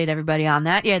we'll update everybody on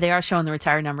that. Yeah, they are showing the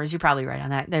retired numbers. You're probably right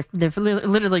on that. They're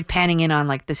literally panning in on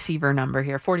the Seaver number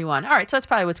here, 41. All right, so that's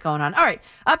probably what's going on. All right,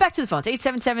 back to the phones,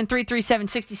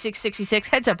 877-337-6666.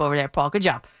 Heads up over there, Paul. Good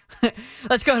job.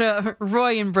 Let's go to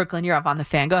Roy in Brooklyn. You're up on the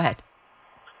Fan. Go ahead.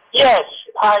 Yes.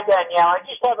 Hi, Danielle. I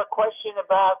just have a question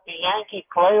about the Yankee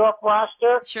playoff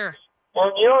roster. Sure.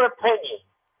 In your opinion,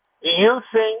 do you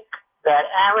think that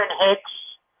Aaron Hicks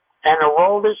and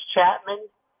Aroldis Chapman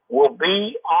will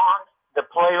be on the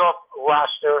playoff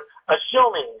roster,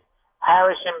 assuming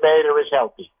Harrison Bader is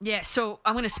healthy? Yeah, so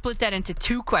I'm going to split that into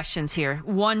 2 questions here.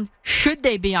 1, should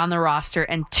they be on the roster?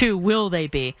 And 2, will they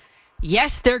be?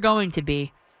 Yes, they're going to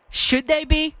be. Should they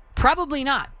be? Probably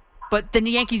not. But the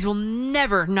Yankees will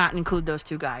never not include those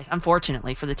 2 guys,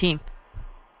 unfortunately, for the team.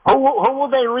 Who will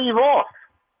they leave off?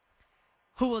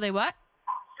 Who will they what?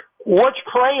 Which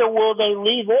player will they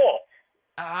leave off?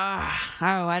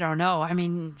 I don't know. I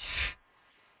mean,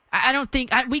 I don't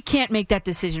think we can't make that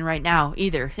decision right now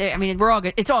either. I mean,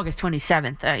 it's August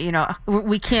 27th.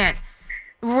 We can't.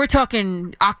 We're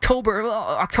talking October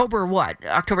what?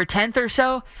 October 10th or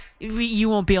so? You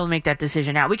won't be able to make that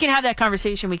decision now. We can have that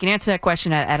conversation. We can answer that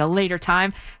question at a later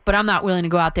time, but I'm not willing to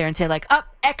go out there and say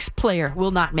X player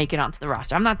will not make it onto the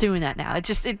roster. I'm not doing that now.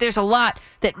 There's a lot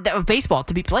of baseball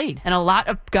to be played and a lot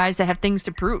of guys that have things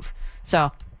to prove.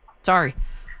 So, sorry.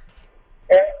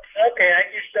 Okay, I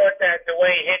just thought that the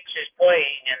way Hicks is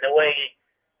playing and the way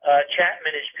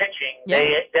Chapman is pitching,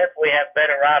 they definitely have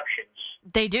better options.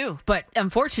 They do, but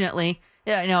unfortunately,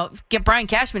 Brian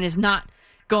Cashman is not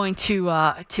going to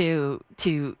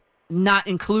not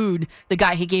include the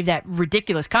guy he gave that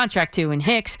ridiculous contract to in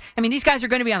Hicks. I mean, these guys are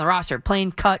going to be on the roster.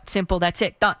 Plain, cut, simple. That's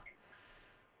it. Done.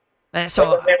 So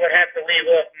they would have to leave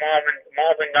off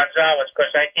Marvin Gonzalez,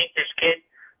 because I think this kid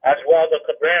Oswaldo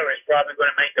Cabrera is probably going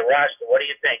to make the roster. What do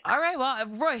you think? All right, well,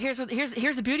 Roy, here's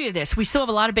the beauty of this. We still have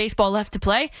a lot of baseball left to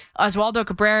play. Oswaldo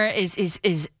Cabrera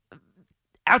is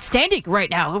outstanding right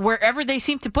now. Wherever they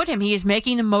seem to put him, he is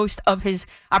making the most of his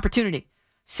opportunity.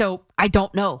 So I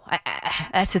don't know.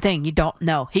 That's the thing. You don't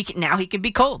know. He can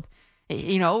be cold.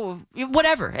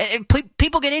 Whatever.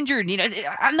 People get injured.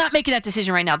 I'm not making that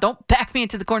decision right now. Don't back me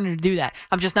into the corner to do that.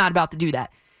 I'm just not about to do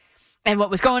that. And what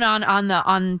was going on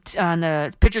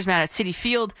the pitcher's mound at Citi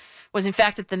Field was, in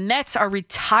fact, that the Mets are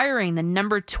retiring the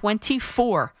number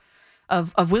 24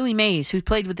 of Willie Mays, who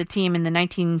played with the team in the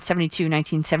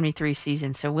 1972-1973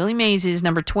 season. So Willie Mays is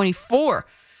number 24.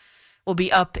 Will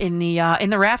be up in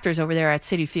the rafters over there at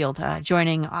Citi Field,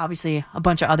 joining obviously a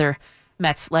bunch of other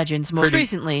Mets legends. Most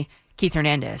recently, Keith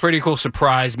Hernandez. Pretty cool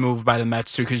surprise move by the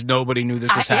Mets too, because nobody knew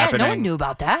this was happening. Yeah, no one knew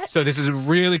about that. So this is a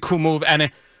really cool move, and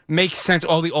it makes sense.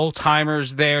 All the old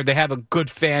timers there, they have a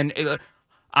good fan.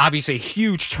 Obviously, a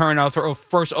huge turnout for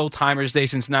first old timers day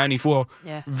since '94.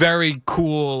 Yeah, very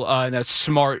cool and a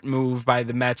smart move by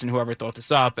the Mets and whoever thought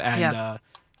this up. And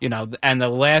and the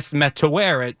last Met to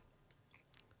wear it.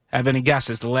 Have any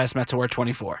guesses? The last Met to wear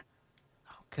 24.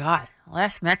 Oh, God.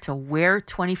 Last Met to wear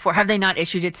 24. Have they not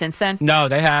issued it since then? No,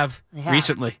 they have.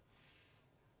 Recently.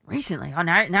 Recently? Oh,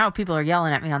 now people are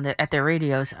yelling at me at their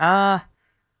radios. I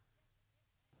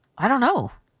don't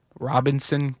know.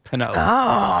 Robinson Cano.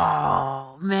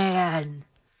 Oh, man.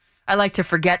 I like to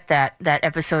forget that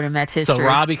episode in Mets history. So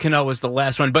Robbie Cano was the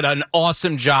last one, but an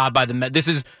awesome job by the Mets. This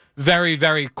is very,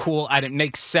 very cool, and it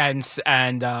makes sense,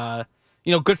 and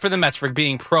good for the Mets for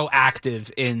being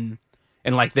proactive in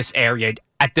like this area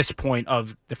at this point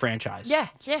of the franchise. Yeah,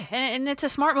 and it's a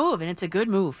smart move, and it's a good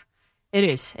move. It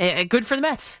is good for the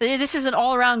Mets. This is an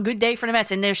all-around good day for the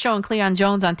Mets, and they're showing Cleon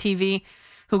Jones on TV,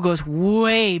 who goes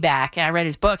way back. And I read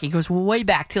his book. He goes way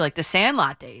back to like the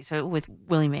Sandlot days with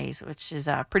Willie Mays, which is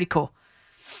pretty cool.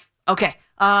 Okay,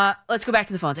 let's go back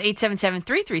to the phones.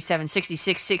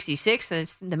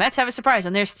 877-337-6666. The Mets have a surprise,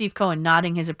 and there's Steve Cohen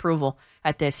nodding his approval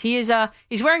at this. He's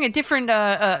wearing a different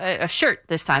a shirt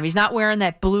this time. He's not wearing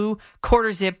that blue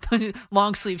quarter zip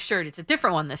long sleeve shirt. It's a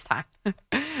different one this time,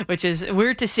 which is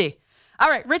weird to see. All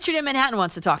right, Richard in Manhattan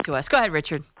wants to talk to us. Go ahead,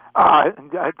 Richard.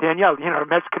 Danielle, the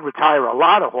Mets can retire a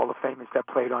lot of Hall of Famers that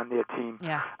played on their team.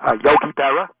 Yeah. Yogi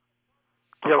Berra,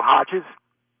 Gil Hodges,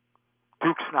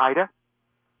 Duke Snider,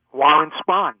 Warren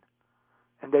Spahn,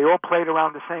 and they all played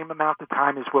around the same amount of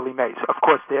time as Willie Mays. Of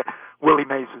course, Willie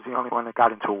Mays was the only one that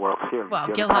got into a World Series. Well,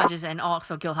 Gil Hodges, and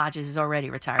also Gil Hodges is already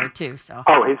retired too. So.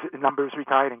 Oh, his number is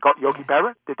retired. And Yogi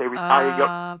Berra, did they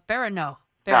retire? Berra, no.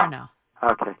 Berra, no.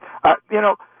 Okay.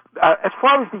 As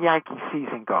far as the Yankee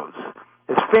season goes,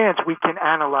 as fans, we can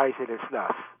analyze it as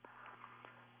thus: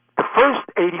 the first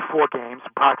 84 games,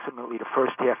 approximately the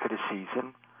first half of the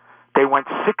season, they went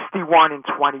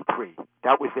 61-23.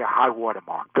 That was their high water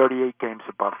mark. 38 games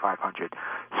above 500.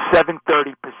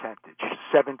 730 percentage.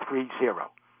 730.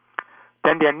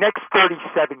 Then their next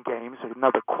 37 games,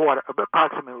 another quarter,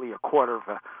 approximately a quarter of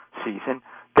a season,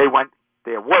 they went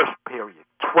their worst period,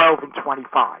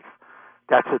 12-25.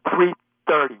 That's a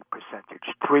 330 percentage.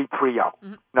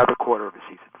 330. Another quarter of a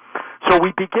season. So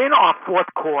we begin our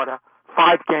fourth quarter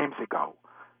 5 games ago.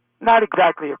 Not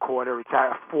exactly a quarter. It's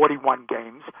 41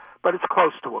 games, but it's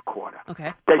close to a quarter.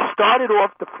 Okay. They started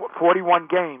off the 41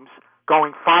 games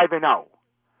going 5-0.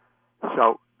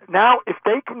 So now, if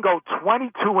they can go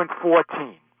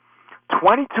 22-14,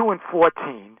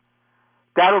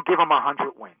 that'll give them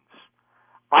 100 wins.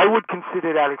 I would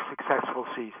consider that a successful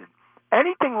season.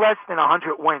 Anything less than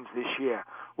 100 wins this year,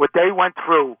 what they went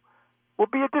through, will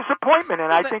be a disappointment,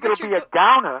 and I think it'll be a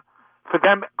downer for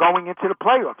them going into the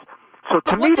playoffs. So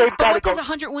to me, what does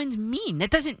 100 wins mean?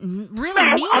 That doesn't really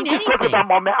mean anything.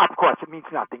 Of course, it means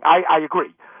nothing. I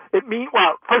agree. It means,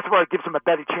 well, first of all, it gives them a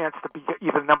better chance to be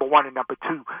either number 1 and number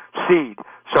 2 seed.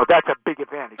 So that's a big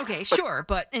advantage. Okay, sure,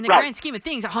 but in the grand scheme of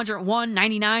things, 101,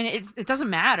 99, it doesn't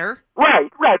matter. Right.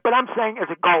 But I'm saying as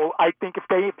a goal, I think if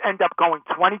they end up going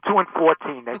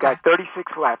 22-14, they've got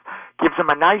 36 left, gives them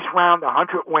a nice round,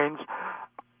 100 wins.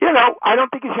 I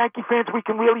don't think as Yankee fans we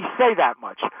can really say that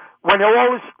much. When it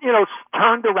all is,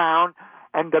 turned around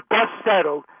and the dust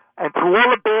settled, and through all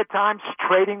the bad times,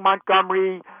 trading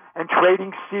Montgomery and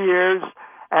trading Sears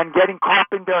and getting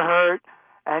Carpenter hurt,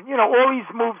 and all these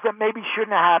moves that maybe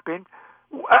shouldn't have happened,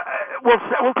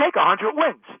 we'll take 100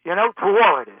 wins, through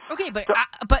all of this. Okay, but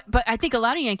I think a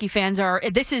lot of Yankee fans are.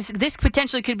 This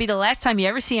potentially could be the last time you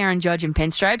ever see Aaron Judge in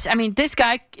pinstripes. I mean, this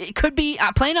guy could be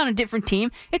playing on a different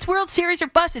team. It's World Series or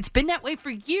bust. It's been that way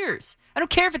for years. I don't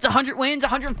care if it's 100 wins,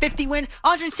 150 wins,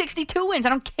 162 wins. I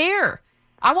don't care.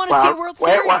 I want to see a World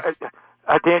Series.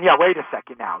 Danielle, wait a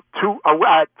second now.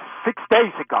 6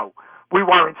 days ago, we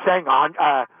weren't saying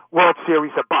World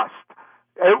Series or bust.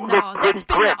 No, that's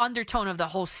been the undertone of the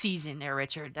whole season there,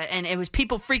 Richard. And it was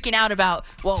people freaking out about,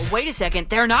 well, wait a second,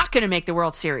 they're not going to make the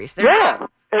World Series. They're not.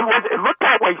 It looked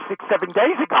that way 6-7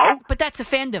 days ago. But that's a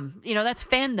fandom. That's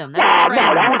fandom. No, That's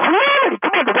trends. that was reality.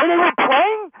 Come on, the way they were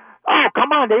playing, oh,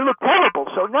 come on, they look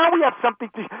terrible. So now we have something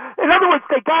to. In other words,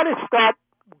 they got to start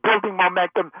building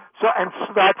momentum and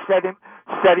start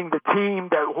setting the team,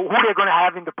 who they're going to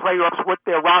have in the playoffs, what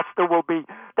their roster will be.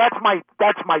 That's my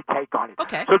take on it.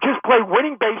 Okay. So just play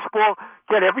winning baseball,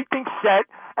 get everything set,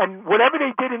 and whatever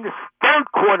they did in the third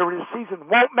quarter of the season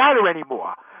won't matter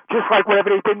anymore. Just like whatever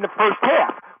they did in the first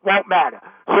half won't matter.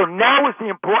 So now is the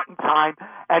important time,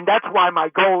 and that's why my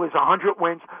goal is 100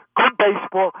 wins, good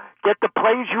baseball, get the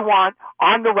players you want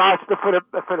on the roster for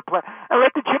the play, and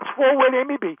let the chips fall where they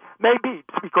may be,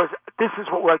 because this is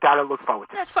what we've got to look forward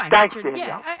to. That's fine. Thanks, Richard.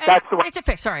 Danielle. Yeah, that's the way. It's a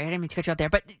fair. Sorry, I didn't mean to cut you out there,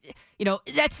 but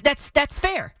that's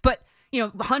fair. But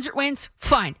 100 wins,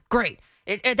 fine, great.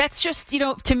 That's just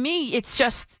to me, it's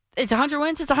 100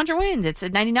 wins. It's 100 wins. It's a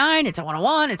 99. It's a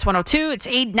 101. It's 102.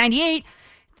 It's 98.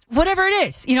 Whatever it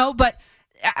is, But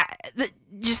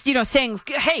just saying,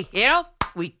 hey,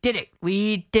 we did it.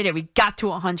 We did it. We got to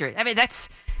 100. I mean,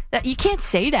 that you can't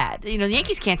say that. The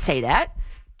Yankees can't say that,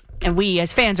 and we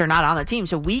as fans are not on the team,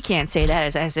 so we can't say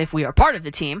that as if we are part of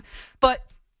the team. But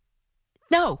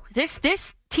no, this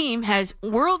team has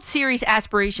World Series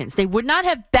aspirations. They would not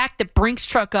have backed the Brinks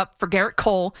truck up for Garrett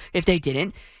Cole if they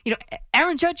didn't.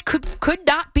 Aaron Judge could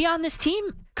not be on this team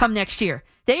come next year.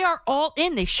 They are all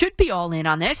in. They should be all in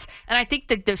on this. And I think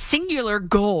that the singular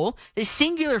goal, the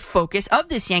singular focus of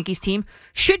this Yankees team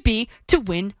should be to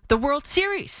win the World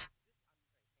Series.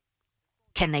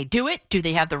 Can they do it? Do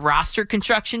they have the roster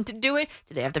construction to do it?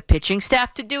 Do they have the pitching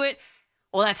staff to do it?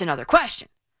 Well, that's another question.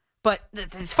 But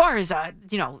as far as,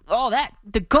 all that,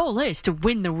 the goal is to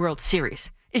win the World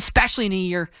Series, especially in a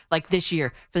year like this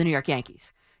year for the New York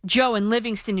Yankees. Joe in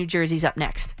Livingston, New Jersey's up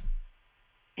next.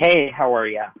 Hey, how are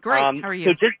you? Great. How are you?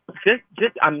 So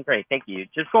just I'm great. Thank you.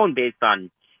 Just going based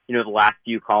on, the last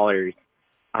few callers,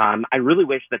 I really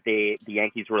wish that the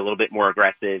Yankees were a little bit more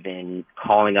aggressive in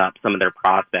calling up some of their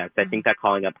prospects. I think that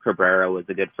calling up Cabrera was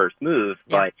a good first move,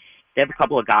 but they have a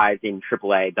couple of guys in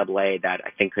AAA, AA that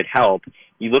I think could help.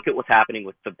 You look at what's happening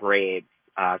with the Braves,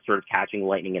 sort of catching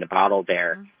lightning in a bottle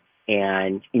there.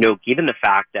 And, given the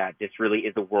fact that this really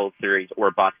is a World Series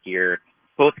or bust year,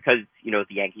 both because, the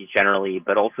Yankees generally,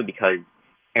 but also because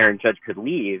Aaron Judge could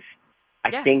leave,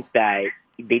 I think that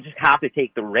they just have to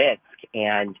take the risk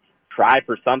and try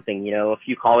for something. A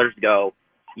few callers ago,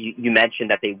 you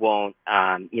mentioned that they won't,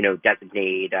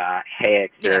 designate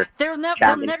Hicks or they'll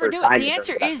Chapman never do for it. The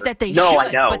answer is that they should,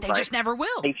 I know, but they but just never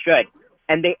will. They should.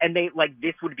 And they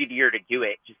this would be the year to do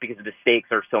it just because the stakes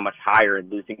are so much higher in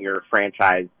losing your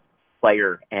franchise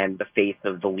player and the face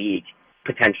of the league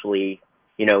potentially,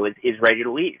 is ready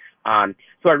to leave.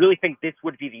 So I really think this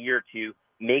would be the year to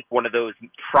make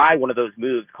try one of those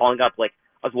moves, calling up like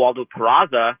Oswaldo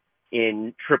Peraza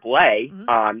in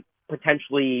AAA,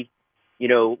 potentially,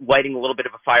 lighting a little bit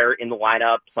of a fire in the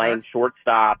lineup, playing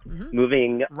shortstop,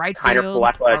 moving right Kiner field,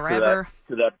 Falefa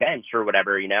to the bench or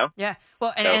whatever, Yeah.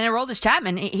 Well, and Aroldis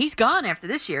Chapman, he's gone after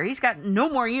this year. He's got no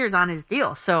more years on his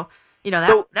deal. So,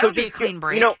 that would be a clean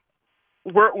break.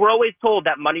 We're always told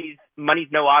that money's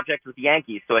no object with the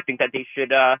Yankees. So I think that they should,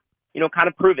 kind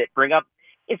of prove it. Bring up,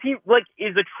 is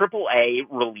a AAA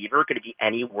reliever going to be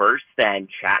any worse than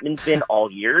Chapman's been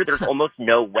all year? There's almost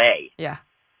no way. Yeah.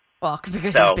 Well,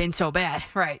 because it's been so bad,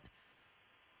 right?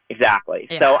 Exactly.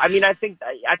 Yeah. So, I think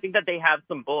that they have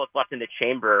some bullets left in the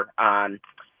chamber, in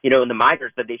the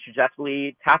minors that they should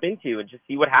definitely tap into and just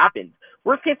see what happens.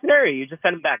 Worst case scenario, you just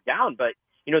send them back down, but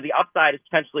the upside is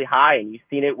potentially high, and you've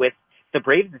seen it with the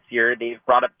Braves this year. They've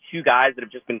brought up two guys that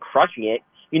have just been crushing it.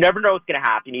 You never know what's going to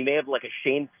happen. You may have like a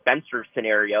Shane Spencer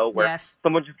scenario where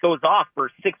someone just goes off for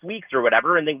 6 weeks or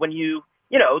whatever, and then when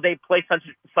they play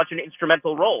such an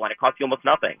instrumental role, and it costs you almost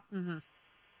nothing. Mm-hmm.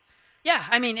 Yeah,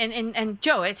 and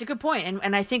Joe, it's a good point.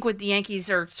 And I think what the Yankees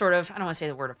are sort of, I don't want to say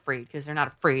the word afraid because they're not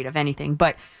afraid of anything,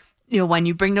 but when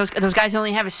you bring those guys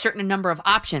only have a certain number of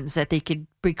options that they could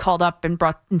be called up and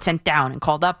brought and sent down and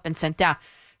called up and sent down.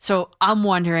 So I'm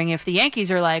wondering if the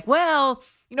Yankees are like, well,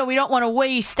 we don't want to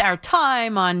waste our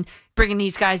time on bringing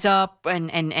these guys up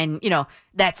and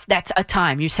that's a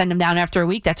time. You send them down after a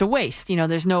week, that's a waste.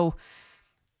 There's no,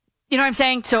 you know what I'm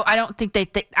saying? So I don't think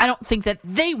I don't think that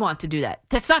they want to do that.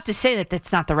 That's not to say that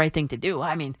that's not the right thing to do.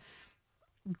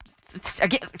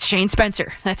 Again, Shane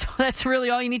Spencer. That's really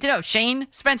all you need to know. Shane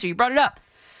Spencer, you brought it up.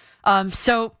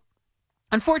 So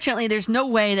unfortunately, there's no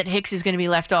way that Hicks is going to be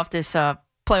left off this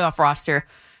playoff roster.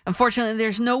 Unfortunately,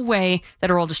 there's no way that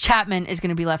Aroldis Chapman is going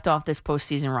to be left off this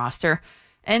postseason roster.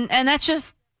 And that's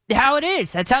just how it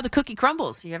is. That's how the cookie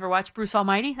crumbles. You ever watch Bruce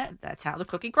Almighty? That's how the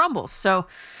cookie crumbles. So,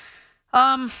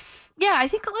 yeah, I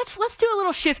think let's do a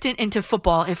little shift into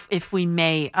football if we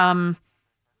may.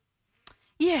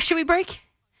 Yeah, should we break?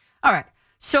 All right.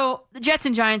 So the Jets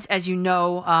and Giants, as you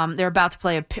know, they're about to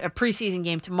play a preseason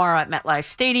game tomorrow at MetLife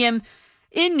Stadium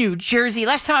in New Jersey.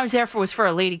 Last time I was there was for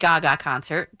a Lady Gaga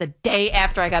concert. The day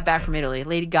after I got back from Italy,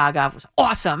 Lady Gaga was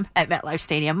awesome at MetLife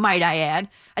Stadium, might I add.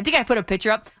 I think I put a picture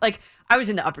up. Like, I was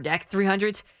in the upper deck,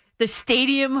 300s. The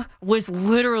stadium was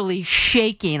literally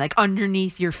shaking, like,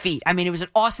 underneath your feet. I mean, it was an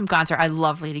awesome concert. I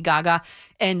love Lady Gaga.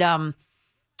 And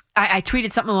I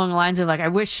tweeted something along the lines of, like,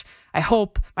 my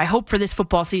hope for this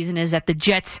football season is that the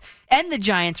Jets and the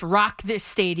Giants rock this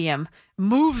stadium,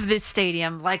 move this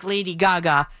stadium like Lady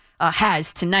Gaga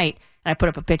has tonight. And I put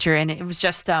up a picture, and it was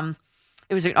just, it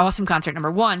was an awesome concert, number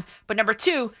one. But number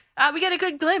two, we got a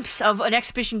good glimpse of an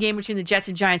exhibition game between the Jets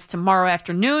and Giants tomorrow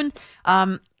afternoon.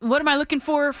 What am I looking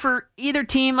for either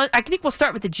team? I think we'll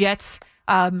start with the Jets.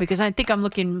 Because I think I'm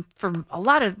looking for a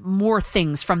lot of more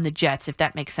things from the Jets, if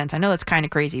that makes sense. I know that's kind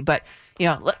of crazy, but,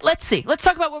 let's see. Let's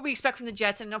talk about what we expect from the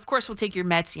Jets, and, of course, we'll take your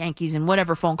Mets, Yankees, and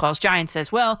whatever phone calls, Giants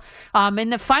as well. In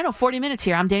the final 40 minutes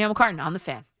here, I'm Danielle McCartan on The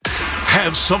Fan.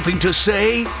 Have something to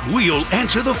say? We'll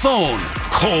answer the phone.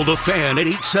 Call The Fan at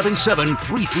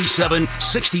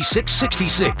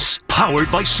 877-337-6666. Powered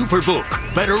by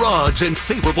Superbook. Better odds and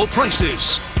favorable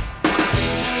prices.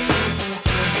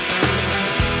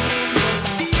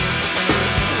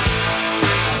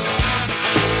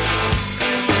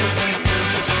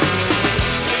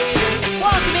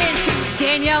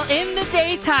 Danielle in the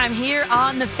daytime here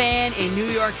on The Fan in New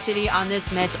York City on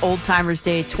this Mets Old Timers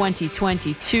Day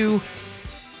 2022.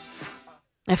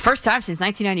 And first time since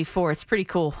 1994. It's pretty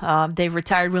cool. They've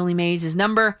retired Willie Mays'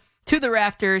 number to the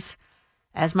rafters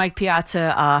as Mike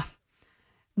Piazza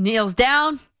kneels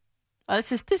down.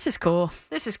 This is cool.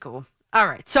 This is cool. All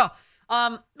right. So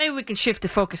maybe we can shift the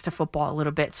focus to football a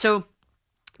little bit. So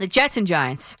the Jets and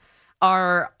Giants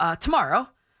are tomorrow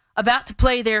about to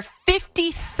play their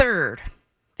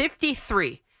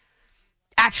 53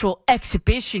 actual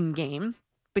exhibition game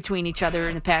between each other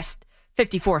in the past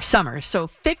 54 summers. So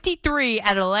 53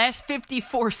 out of the last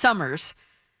 54 summers,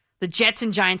 the Jets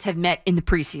and Giants have met in the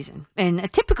preseason.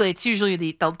 And typically it's usually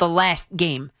the last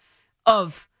game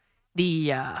of the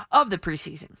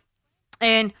preseason.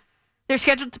 And they're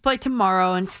scheduled to play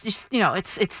tomorrow, and it's just,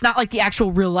 it's not like the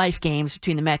actual real life games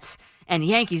between the Mets and the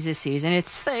Yankees this season.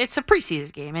 It's a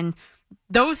preseason game, and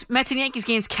those Mets and Yankees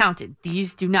games counted.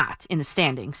 These do not in the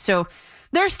standings. So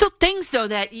there are still things, though,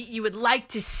 that you would like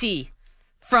to see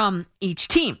from each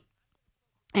team.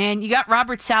 And you got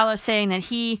Robert Saleh saying that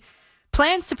he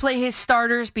plans to play his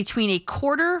starters between a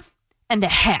quarter and a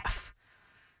half.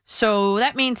 So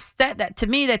that means that to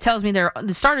me, that tells me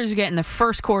the starters are getting the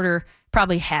first quarter,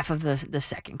 probably half of the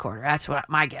second quarter. That's what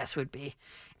my guess would be.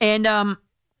 And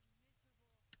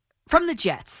from the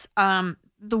Jets,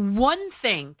 the one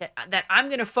thing that I'm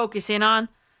going to focus in on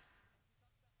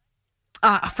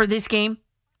for this game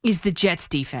is the Jets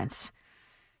defense.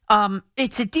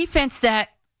 It's a defense that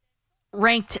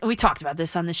ranked, we talked about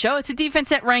this on the show, it's a defense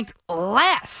that ranked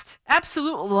last,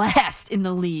 absolute last in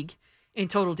the league in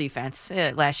total defense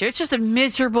last year. It's just a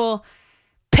miserable,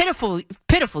 pitiful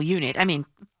unit. I mean,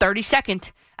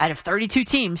 32nd out of 32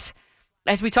 teams.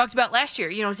 As we talked about last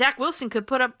year, Zach Wilson could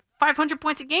put up 500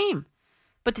 points a game.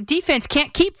 But the defense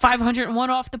can't keep 501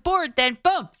 off the board, then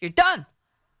boom, you're done.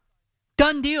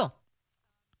 Done deal.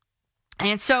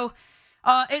 And so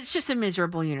it's just a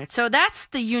miserable unit. So that's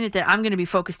the unit that I'm going to be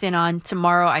focused in on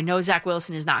tomorrow. I know Zach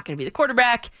Wilson is not going to be the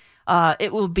quarterback.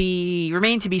 It will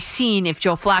remain to be seen if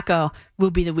Joe Flacco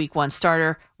will be the week one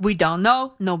starter. We don't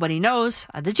know. Nobody knows.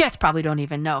 The Jets probably don't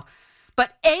even know.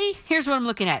 But here's what I'm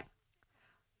looking at.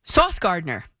 Sauce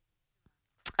Gardner.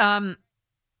 I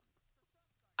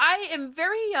am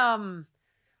very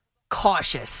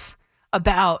cautious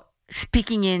about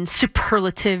speaking in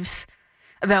superlatives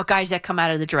about guys that come out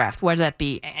of the draft, whether that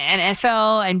be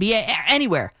NFL, NBA,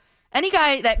 anywhere. Any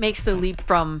guy that makes the leap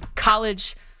from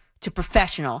college to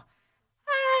professional,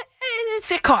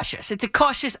 it's a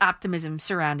cautious optimism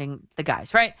surrounding the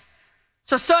guys, right?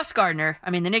 So Sauce Gardner, I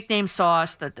mean, the nickname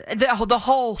Sauce, the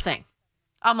whole thing.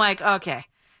 I'm like, okay.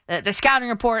 The scouting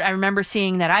report I remember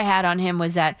seeing that I had on him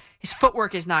was that his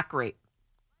footwork is not great.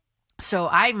 So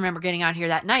I remember getting out here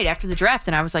that night after the draft,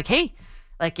 and I was like, hey,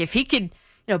 like if he could,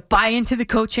 buy into the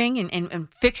coaching and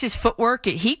fix his footwork,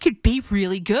 he could be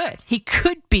really good. He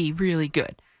could be really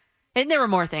good. And there were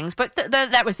more things, but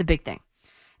that was the big thing.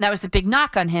 And that was the big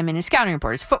knock on him in his scouting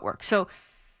report, his footwork. So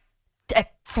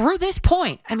through this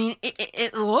point, I mean,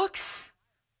 it looks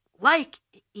like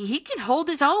he can hold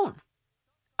his own.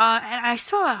 And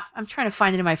I'm trying to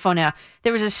find it in my phone now.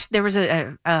 There was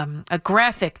a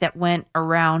graphic that went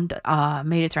around,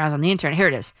 made its rounds on the internet. Here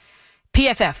it is.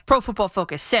 PFF, Pro Football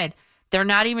Focus, said they're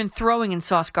not even throwing in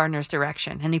Sauce Gardner's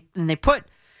direction. And they put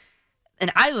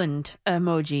an island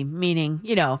emoji, meaning,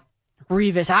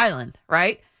 Revis Island,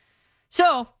 right?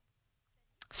 So,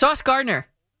 Sauce Gardner,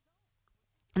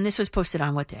 and this was posted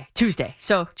on what day? Tuesday.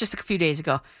 So, just a few days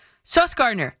ago. Sauce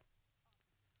Gardner,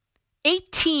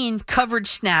 18 coverage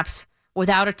snaps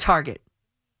without a target.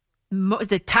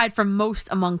 The tied for most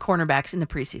among cornerbacks in the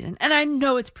preseason. And I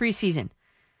know it's preseason,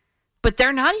 but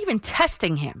they're not even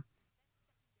testing him,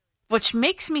 which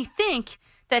makes me think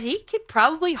that he could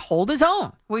probably hold his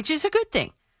own, which is a good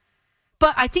thing.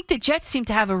 But I think the Jets seem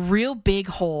to have a real big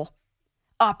hole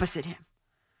opposite him.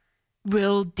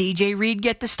 Will DJ Reed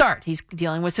get the start? He's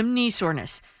dealing with some knee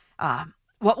soreness.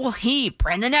 What will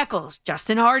Brandon Echols,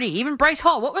 Justin Hardy, even Bryce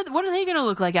Hall, what are they going to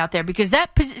look like out there? Because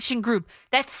that position group,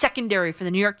 that secondary for the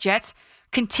New York Jets,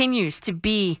 continues to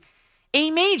be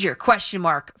a major question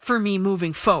mark for me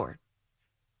moving forward.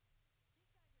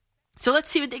 So let's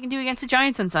see what they can do against the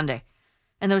Giants on Sunday.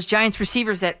 And those Giants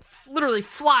receivers that literally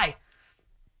fly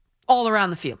all around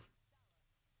the field.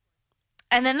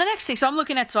 And then the next thing, so I'm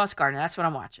looking at Sauce Gardner. That's what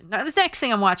I'm watching. Now, this next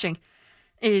thing I'm watching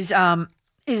is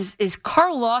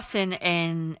Carl Lawson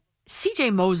and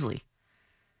C.J. Mosley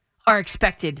are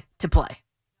expected to play.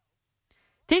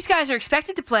 These guys are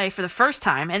expected to play for the first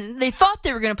time, and they thought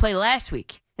they were going to play last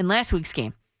week in last week's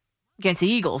game against the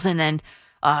Eagles. And then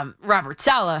Robert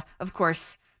Saleh, of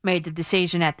course, made the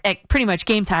decision at pretty much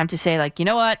game time to say, like, you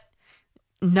know what?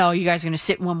 No, you guys are going to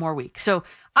sit one more week. So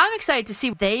I'm excited to see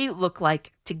what they look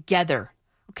like together,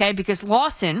 okay? Because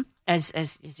Lawson,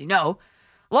 as you know,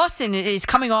 Lawson is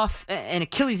coming off an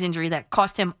Achilles injury that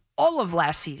cost him all of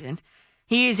last season.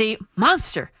 He is a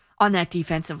monster on that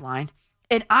defensive line.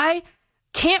 And I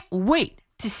can't wait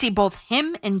to see both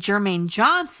him and Jermaine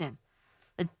Johnson,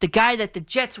 the guy that the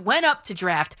Jets went up to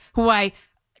draft, who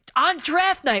on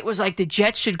draft night was like, the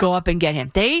Jets should go up and get him.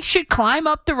 They should climb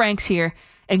up the ranks here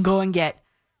and go and get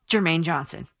Jermaine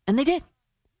Johnson. And they did.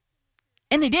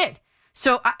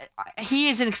 So he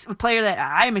is a player that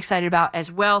I am excited about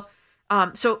as well.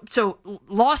 So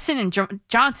Lawson and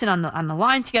Johnson on the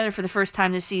line together for the first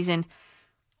time this season.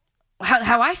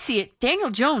 How I see it, Daniel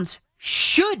Jones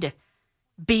should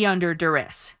be under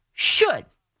duress. Should.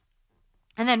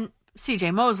 And then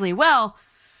C.J. Mosley, well,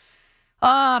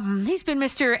 he's been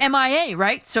Mr. MIA,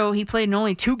 right? So he played in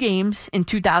only 2 games in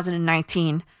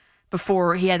 2019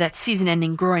 before he had that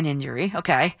season-ending groin injury.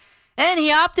 Okay. And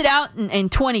he opted out in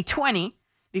 2020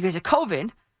 because of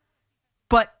COVID.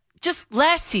 But just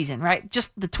last season, right?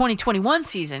 Just the 2021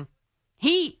 season,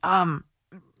 he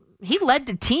led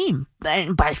the team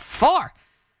by far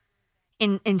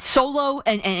in solo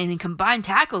and in combined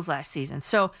tackles last season.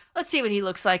 So let's see what he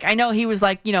looks like. I know he was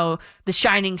like, the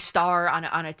shining star on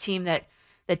a team that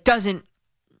doesn't,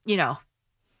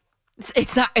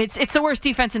 it's the worst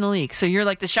defense in the league. So you're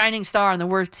like the shining star on the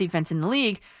worst defense in the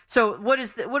league. So what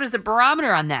is the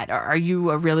barometer on that? Are you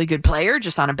a really good player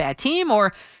just on a bad team,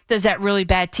 or does that really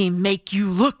bad team make you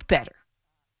look better?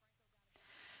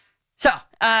 So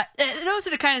those are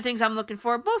the kind of things I'm looking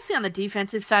for, mostly on the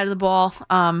defensive side of the ball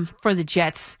for the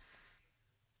Jets.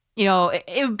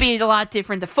 It would be a lot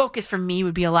different. The focus for me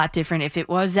would be a lot different if it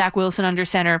was Zach Wilson under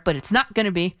center, but it's not going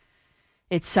to be.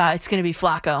 It's going to be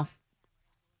Flacco.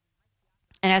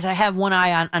 And as I have one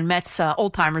eye on Mets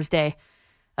Old Timers Day,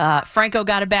 Franco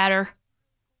got a batter,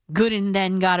 Gooden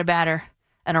then got a batter,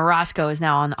 and Orozco is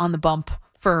now on the bump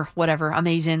for whatever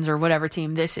Amazins or whatever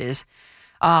team this is.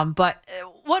 But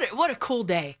what a cool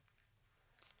day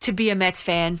to be a Mets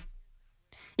fan.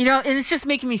 And it's just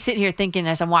making me sit here thinking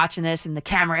as I'm watching this and the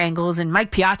camera angles, and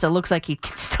Mike Piazza looks like he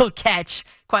can still catch,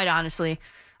 quite honestly.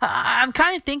 I'm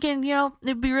kind of thinking,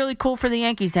 it'd be really cool for the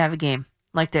Yankees to have a game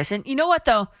like this. And you know what,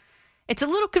 though? It's a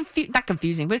little not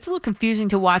confusing, but it's a little confusing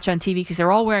to watch on TV because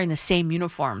they're all wearing the same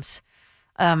uniforms.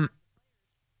 I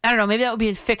don't know. Maybe that would be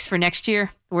a fix for next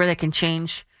year where they can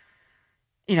change,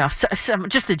 some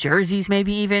just the jerseys,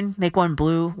 maybe even make one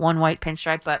blue, one white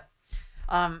pinstripe. But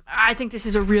I think this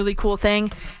is a really cool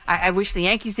thing. I wish the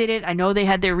Yankees did it. I know they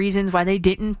had their reasons why they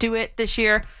didn't do it this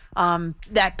year.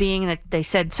 That being that they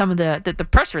said some of the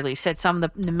press release said some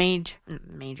of the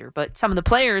major, but some of the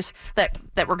players that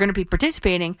were going to be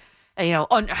participating,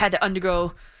 had to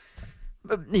undergo,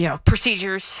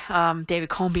 procedures. David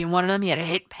Cone being one of them. He had a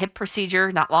hip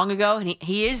procedure not long ago, and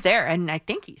he is there, and I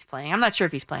think he's playing. I'm not sure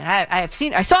if he's playing. I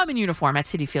saw him in uniform at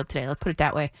Citi Field today. Let's put it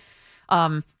that way.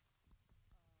 And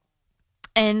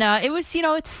it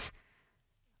was,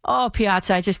 Oh,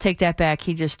 Piazza, I just take that back.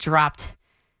 He just dropped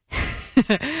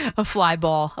a fly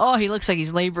ball. Oh, he looks like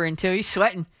he's laboring, too. He's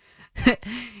sweating.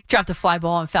 Dropped a fly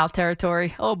ball in foul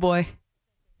territory. Oh, boy.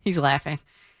 He's laughing.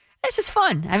 This is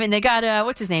fun. I mean, they got,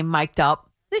 what's his name, mic'd up.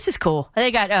 This is cool. And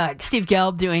they got Steve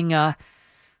Gelb doing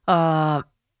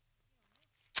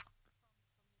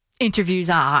interviews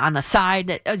on the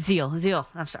side. Zeal.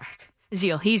 I'm sorry.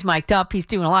 Zeal. He's mic'd up. He's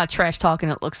doing a lot of trash talking,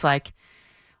 it looks like.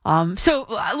 So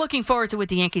looking forward to what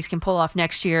the Yankees can pull off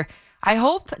next year. I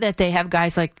hope that they have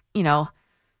guys like,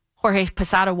 Jorge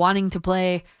Posada wanting to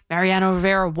play, Mariano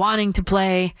Rivera wanting to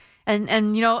play. And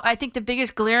I think the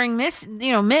biggest glaring miss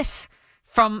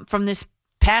from this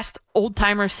past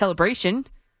old-timer celebration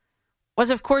was,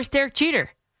 of course, Derek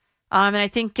Jeter. And I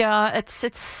think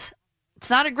it's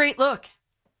not a great look.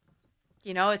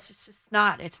 It's just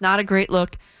not. It's not a great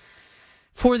look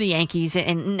for the Yankees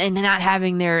and not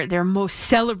having their most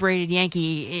celebrated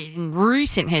Yankee in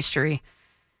recent history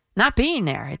not being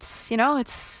there. It's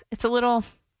a little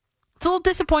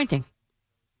disappointing.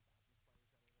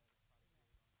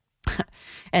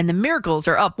 And the Miracles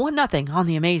are up 1-0 on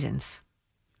the Amazins.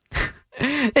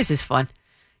 This is fun.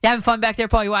 You having fun back there,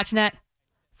 Paul? You watching that?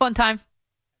 Fun time?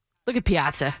 Look at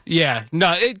Piazza. Yeah.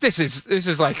 No, this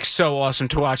is like so awesome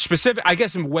to watch. I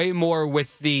guess way more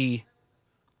with the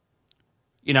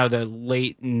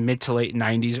the mid to late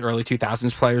 90s, early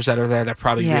 2000s players that are there that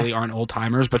probably really aren't old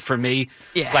timers. But for me,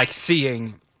 like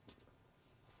seeing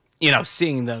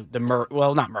the Murph,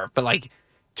 well, not Murph, but like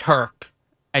Turk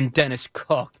and Dennis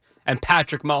Cook and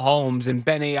Patrick Mahomes and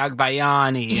Benny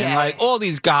Agbayani and like all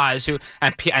these guys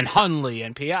and Hundley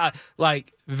and Pia,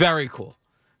 like very cool.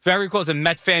 Very cool as a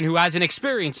Met fan who hasn't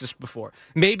experienced this before.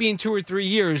 Maybe in 2 or 3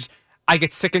 years, I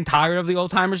get sick and tired of the old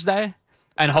timers day.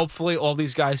 And hopefully all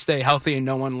these guys stay healthy and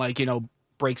no one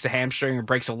breaks a hamstring or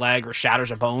breaks a leg or shatters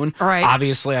a bone. Right.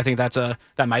 Obviously, I think that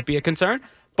might be a concern.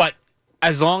 But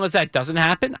as long as that doesn't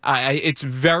happen, it's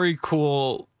very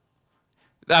cool.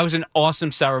 That was an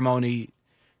awesome ceremony.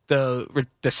 The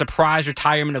surprise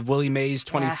retirement of Willie Mays,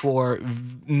 24,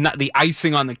 not the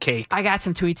icing on the cake. I got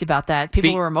some tweets about that.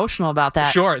 People were emotional about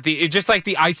that. Sure. Just like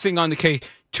the icing on the cake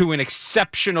to an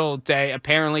exceptional day.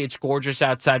 Apparently, it's gorgeous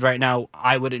outside right now.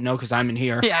 I wouldn't know because I'm in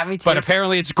here. Yeah, me too. But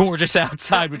apparently, it's gorgeous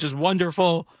outside, which is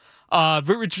wonderful.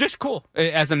 It's just cool.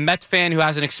 As a Met fan who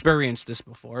hasn't experienced this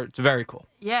before, it's very cool.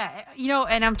 Yeah.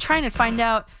 And I'm trying to find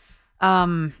out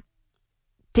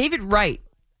David Wright,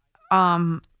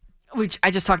 which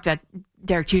I just talked about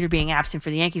Derek Jeter being absent for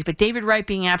the Yankees, but David Wright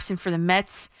being absent for the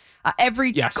Mets.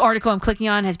 Every article I'm clicking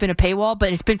on has been a paywall,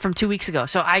 but it's been from 2 weeks ago.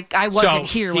 So I wasn't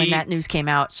here when that news came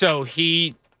out. So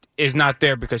he is not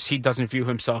there because he doesn't view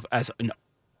himself as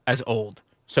old.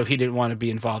 So he didn't want to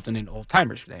be involved in an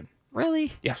old-timers game.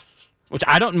 Really? Yes. Which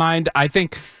I don't mind. I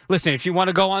think, listen, if you want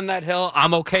to go on that hill,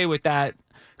 I'm okay with that.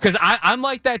 Because I'm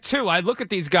like that too. I look at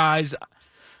these guys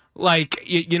like,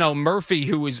 Murphy,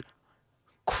 who was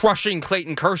crushing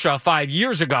Clayton Kershaw 5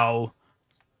 years ago.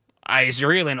 Is he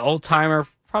really an old timer?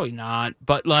 Probably not.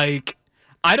 But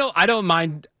I don't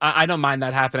mind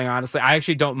that happening, honestly. I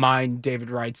actually don't mind David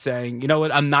Wright saying, you know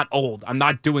what, I'm not old. I'm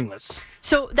not doing this.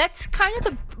 So that's kind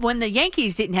of when the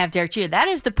Yankees didn't have Derek Jeter. That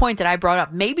is the point that I brought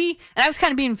up. Maybe, and I was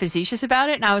kind of being facetious about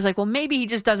it, and I was like, well, maybe he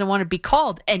just doesn't want to be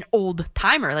called an old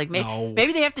timer.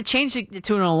 Maybe they have to change it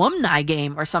to an alumni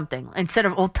game or something instead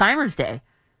of Old Timers Day.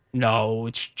 No,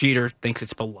 Jeter thinks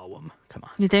it's below him. Come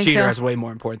on. You think Jeter so? has way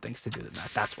more important things to do than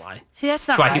that. That's why. See, that's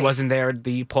not why right. he wasn't there at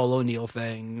the Paul O'Neill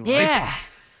thing. Yeah.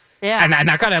 Yeah. And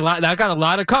that got a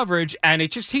lot of coverage, and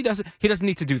it just he doesn't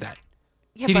need to do that.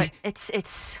 Yeah, but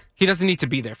it's he doesn't need to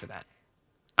be there for that.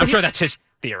 I'm sure that's his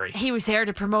theory. He was there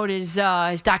to promote his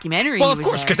documentary. Well, of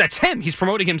course, because that's him. He's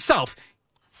promoting himself.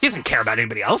 He doesn't care about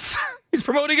anybody else. He's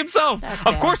promoting himself.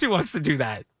 Of course he wants to do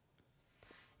that.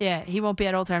 Yeah, he won't be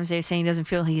at Old Timers Day saying he doesn't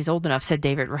feel he's old enough, said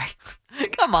David Wright.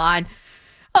 Come on.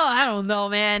 Oh, I don't know,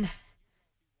 man.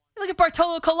 Look at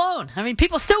Bartolo Colon. I mean,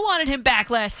 people still wanted him back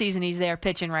last season. He's there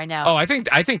pitching right now. Oh, I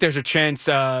think there's a chance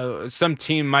some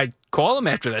team might call him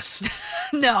after this.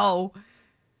 No.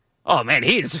 Oh, man,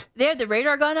 They have the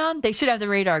radar gun on? They should have the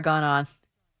radar gun on.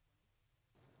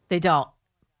 They don't.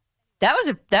 That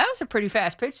was a pretty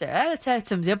fast pitch there. That had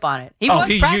some zip on it. He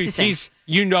was practicing.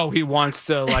 He wants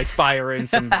to fire in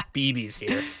some BBs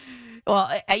here. Well,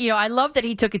 I love that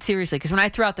he took it seriously because when I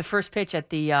threw out the first pitch at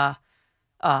the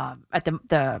God,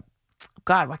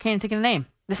 why can't I think of the name?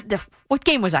 What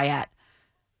game was I at?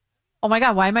 Oh my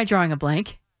God, why am I drawing a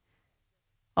blank?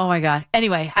 Oh my God.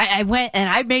 Anyway, I went and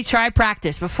I made sure I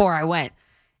practiced before I went,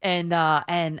 and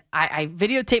I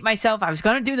videotaped myself. I was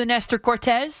going to do the Nestor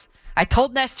Cortez. I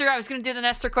told Nestor I was going to do the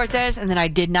Nestor Cortez, and then I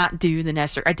did not do the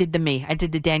Nestor. I did I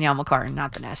did the Danielle McCartan,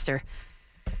 not the Nestor.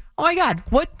 Oh, my God.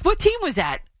 What team was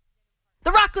that?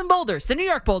 The Rockland Boulders. The New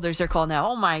York Boulders they're called now.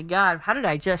 Oh, my God. How did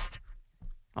I just...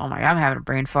 Oh, my God. I'm having a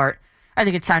brain fart. I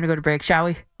think it's time to go to break, shall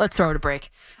we? Let's throw it a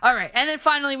break. All right. And then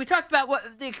finally, we talked about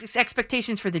what the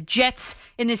expectations for the Jets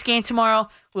in this game tomorrow.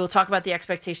 We'll talk about the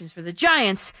expectations for the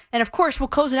Giants. And, of course, we'll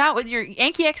close it out with your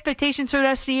Yankee expectations for the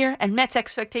rest of the year and Mets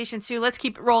expectations, too. Let's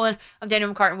keep it rolling. I'm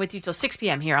Danielle McCartan with you till 6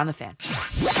 p.m. here on The Fan.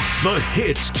 The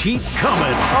hits keep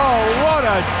coming. Oh, what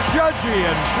a judgy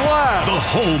and blast. The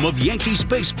home of Yankees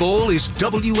baseball is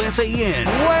WFAN.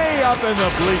 Way up in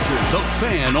the bleachers. The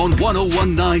Fan on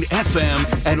 101.9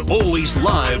 FM and always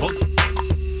live.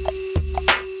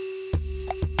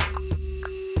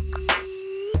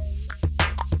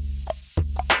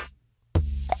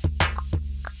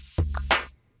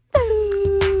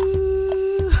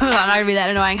 I'm not going to be that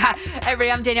annoying. Hi,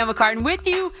 everybody. I'm Danielle McCartan with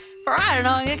you for, I don't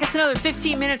know, I guess another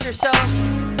 15 minutes or so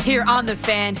here on The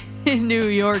Fan in New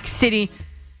York City.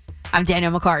 I'm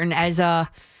Danielle McCartan. As a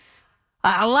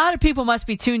lot of people must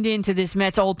be tuned in to this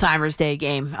Mets Old Timers Day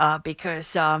game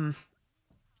because the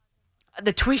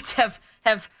tweets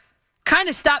have kind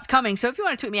of stopped coming. So if you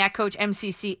want to tweet me at Coach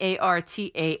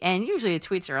MCCARTAN, usually the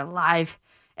tweets are alive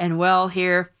and well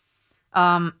here.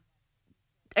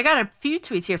 I got a few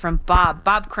tweets here from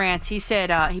Bob Krantz. He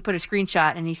said, he put a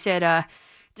screenshot and he said,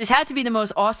 this had to be the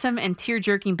most awesome and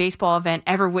tear-jerking baseball event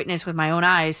ever witnessed with my own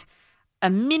eyes. A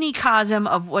mini-cosm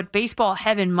of what baseball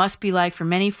heaven must be like for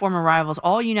many former rivals,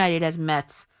 all united as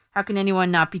Mets. How can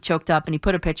anyone not be choked up? And he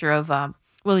put a picture of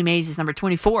Willie Mays' number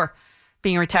 24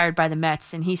 being retired by the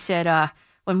Mets. And he said,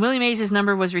 when Willie Mays'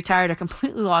 number was retired, I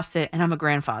completely lost it, and I'm a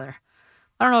grandfather.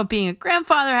 I don't know what being a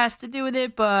grandfather has to do with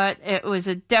it, but it was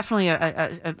definitely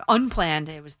a unplanned.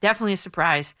 It was definitely a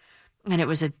surprise, and it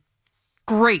was a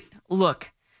great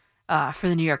look for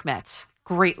the New York Mets.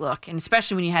 Great look, and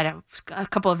especially when you had a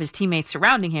couple of his teammates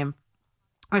surrounding him,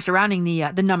 or surrounding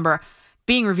the number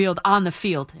being revealed on the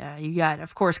field. You got,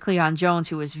 of course, Cleon Jones,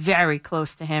 who was very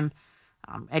close to him,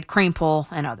 Ed Kranepool,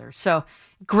 and others. So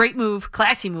great move,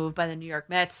 classy move by the New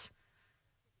York Mets.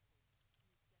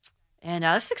 And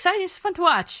it's exciting. It's fun to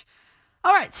watch.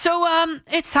 All right, so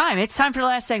it's time. It's time for the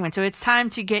last segment. So it's time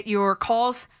to get your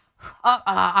calls up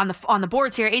on the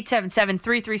boards here.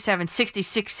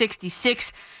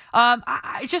 877-337-6666.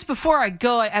 Just before I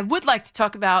go, I would like to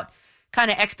talk about kind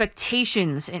of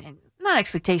expectations and not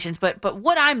expectations, but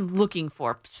what I'm looking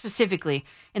for specifically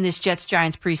in this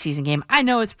Jets-Giants preseason game. I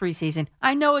know it's preseason.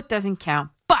 I know it doesn't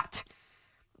count, but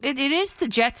it is the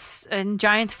Jets and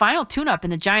Giants final tune-up,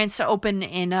 and the Giants open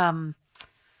in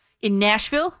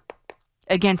Nashville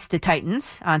against the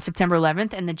Titans on September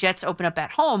 11th, and the Jets open up at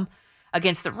home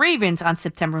against the Ravens on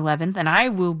September 11th, and I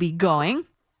will be going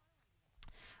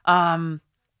as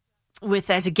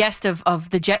a guest of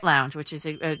the Jet Lounge, which is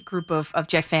a group of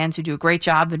Jet fans who do a great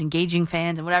job at engaging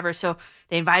fans and whatever. So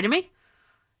they invited me,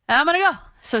 and I'm going to go.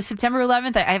 So September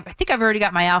 11th, I think I've already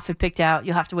got my outfit picked out.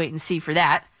 You'll have to wait and see for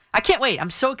that. I can't wait. I'm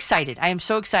so excited. I am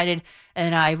so excited,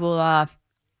 and I will. I'll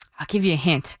give you a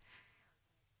hint.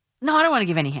 No, I don't want to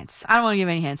give any hints.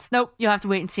 Nope. You'll have to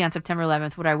wait and see on September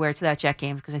 11th what I wear to that Jet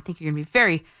game because I think you're going to be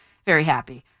very, very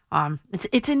happy.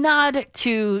 It's a nod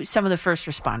to some of the first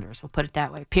responders. We'll put it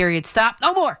that way. Period. Stop.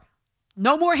 No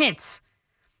more hints.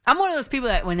 I'm one of those people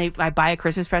that when I buy a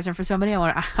Christmas present for somebody, I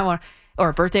want, or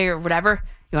a birthday or whatever.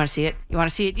 You want to see it. You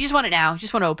just want it now. You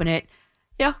just want to open it.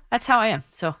 You know, that's how I am.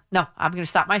 So, no, I'm going to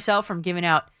stop myself from giving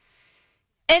out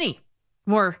any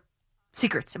more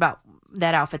secrets about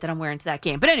that outfit that I'm wearing to that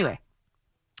game. But anyway,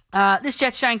 this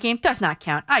Jets-Giants game does not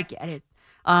count. I get it.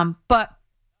 But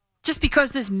just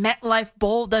because this MetLife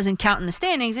Bowl doesn't count in the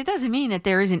standings, it doesn't mean that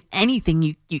there isn't anything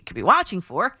you could be watching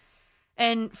for.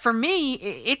 And for me,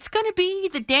 it's going to be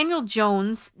the Daniel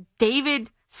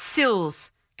Jones-David Sills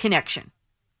connection.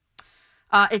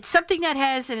 It's something that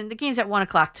has, and the game's at 1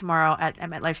 o'clock tomorrow at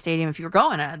MetLife Stadium. If you're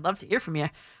going, I'd love to hear from you.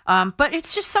 But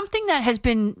it's just something that has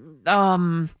been,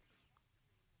 I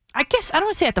guess, I don't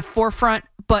want to say at the forefront,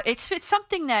 but it's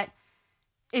something that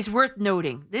is worth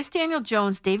noting. This Daniel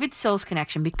Jones-David Sills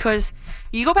connection, because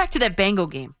you go back to that Bengal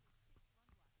game,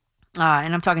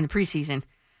 and I'm talking the preseason,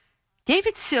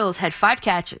 David Sills had 5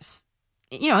 catches.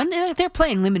 You know, and they're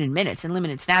playing limited minutes and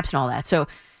limited snaps and all that. So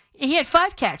he had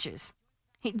 5 catches.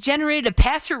 He generated a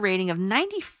passer rating of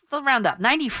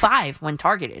 95 when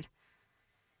targeted.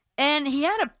 And he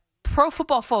had a Pro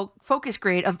Football Focus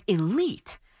grade of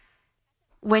elite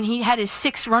when he had his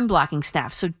 6 run blocking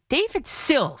snaps. So David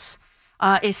Sills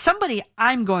is somebody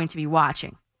I'm going to be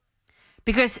watching.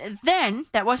 Because then,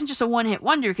 that wasn't just a one-hit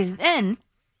wonder, because then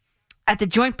at the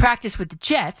joint practice with the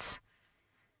Jets,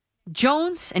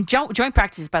 Jones, and joint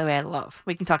practices, by the way, I love.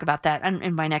 We can talk about that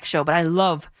in my next show, but I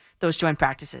love those joint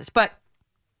practices. But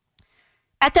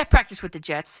at that practice with the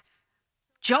Jets,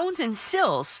 Jones and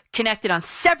Sills connected on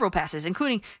several passes,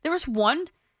 including there was one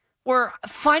where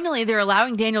finally they're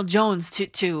allowing Daniel Jones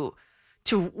to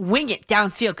wing it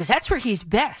downfield because that's where he's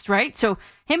best, right? So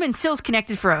him and Sills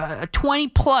connected for a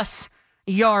 20-plus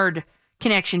yard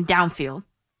connection downfield.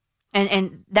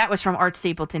 And that was from Art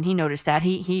Stapleton. He noticed that.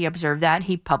 He observed that.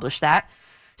 He published that.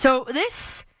 So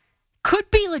this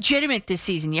could be legitimate this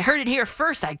season. You heard it here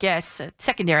first, I guess.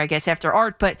 Secondary, I guess, after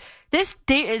Art. But this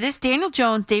Daniel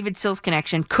Jones, David Sills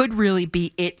connection could really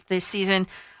be it this season.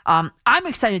 I'm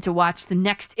excited to watch the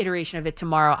next iteration of it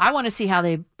tomorrow. I want to see how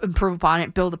they improve upon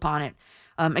it, build upon it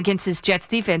against this Jets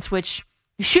defense, which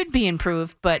should be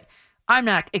improved. But I'm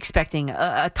not expecting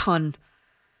a ton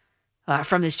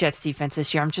from this Jets defense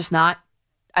this year. I'm just not.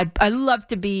 I love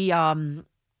to be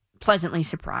pleasantly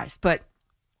surprised, but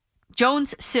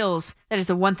Jones, Sills, that is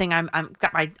the one thing I'm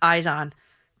got my eyes on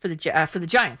for the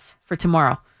Giants for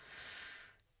tomorrow.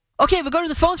 Okay, we'll go to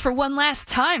the phones for one last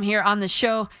time here on the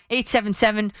show.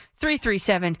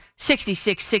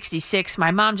 877-337-6666.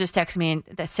 My mom just texted me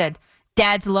that said,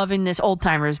 "Dad's loving this old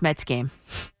timers Mets game."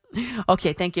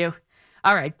 Okay, thank you.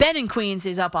 All right, Ben in Queens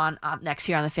is up next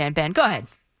here on the Fan. Ben, go ahead.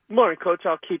 Morning, Coach.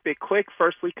 I'll keep it quick.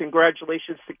 Firstly,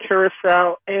 congratulations to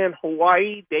Curacao and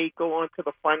Hawaii. They go on to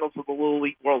the finals of the Little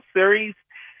League World Series.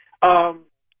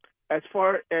 As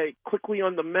far quickly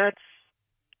on the Mets,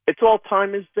 it's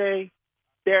All-Timers Day.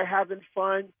 They're having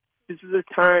fun. This is a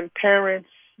time, parents,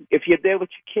 if you're there with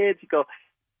your kids, you go,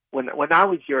 when I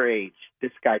was your age,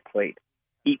 this guy played.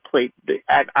 He played.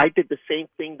 And I did the same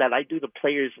thing that I do to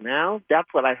players now. That's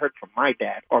what I heard from my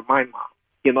dad or my mom,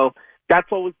 you know.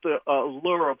 That's always the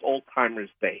allure of Old Timers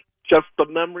Day, just the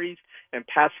memories and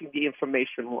passing the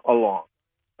information along.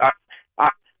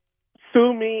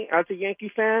 Sue me as a Yankee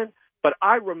fan, but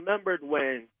I remembered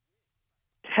when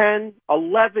 10,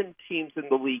 11 teams in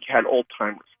the league had Old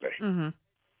Timers Day. Mm-hmm.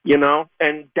 You know,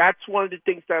 and that's one of the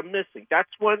things that I'm missing.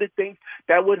 That's one of the things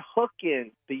that would hook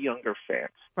in the younger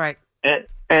fans. Right.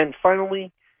 And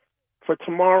finally, for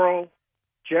tomorrow,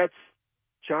 Jets,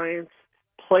 Giants,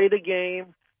 play the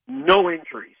game. No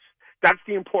injuries. That's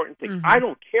the important thing. Mm-hmm. I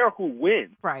don't care who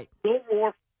wins. Right. No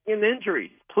more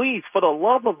injuries. Please, for the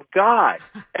love of God.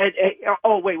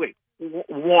 Wait.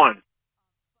 One.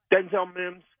 Denzel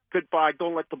Mims, goodbye.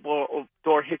 Don't let the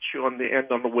door hit you on the end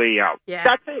on the way out. Yeah.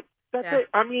 That's it. That's it.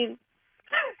 I mean,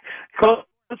 Coach,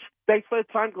 thanks for the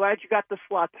time. Glad you got the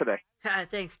slot today.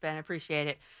 Thanks, Ben. I appreciate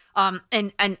it. And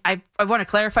I want to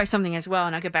clarify something as well,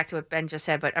 and I'll get back to what Ben just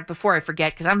said. But before I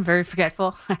forget, because I'm very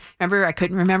forgetful, remember I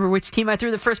couldn't remember which team I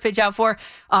threw the first pitch out for.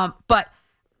 But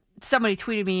somebody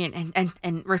tweeted me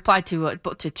and replied to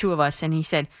two of us, and he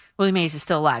said Willie Mays is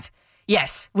still alive.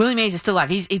 Yes, Willie Mays is still alive.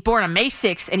 He's born on May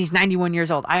 6th, and he's 91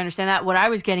 years old. I understand that. What I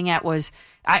was getting at was,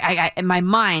 I in my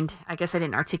mind, I guess I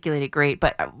didn't articulate it great,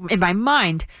 but in my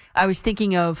mind, I was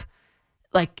thinking of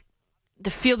like the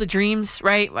Field of Dreams,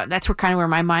 right? That's where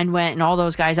my mind went, and all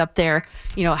those guys up there,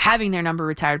 you know, having their number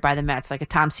retired by the Mets, like a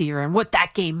Tom Seaver, and what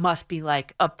that game must be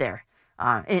like up there,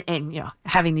 and you know,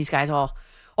 having these guys all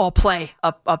play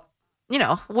up, you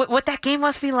know, what that game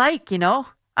must be like, you know.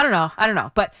 I don't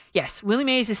know, but yes, Willie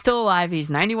Mays is still alive.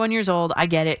 He's 91 years old. I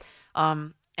get it,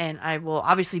 and I will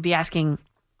obviously be asking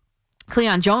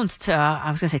Cleon Jones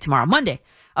I was going to say tomorrow, Monday,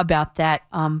 about that,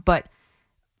 but.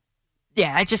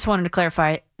 Yeah, I just wanted to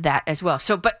clarify that as well.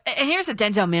 So, and here's the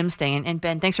Denzel Mims thing, and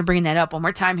Ben, thanks for bringing that up one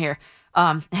more time here.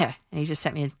 And he just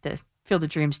sent me the Field of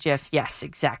Dreams GIF. Yes,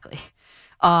 exactly.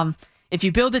 If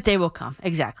you build it, they will come.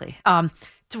 Exactly.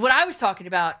 So what I was talking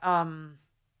about. Oh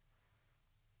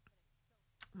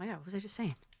my God, what was I just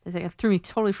saying? They threw me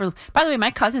totally for. By the way,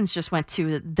 my cousins just went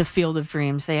to the Field of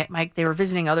Dreams. They were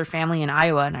visiting other family in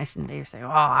Iowa, and they say, "Oh,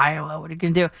 Iowa, what are you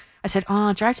gonna do?" I said,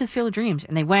 "Oh, drive to the Field of Dreams,"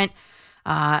 and they went.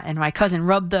 And my cousin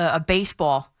rubbed a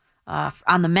baseball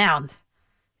on the mound.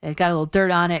 It got a little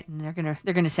dirt on it, and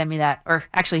they're gonna send me that. Or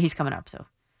actually, he's coming up. So,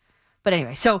 but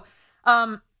anyway, so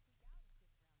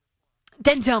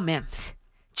Denzel Mims,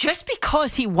 just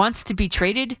because he wants to be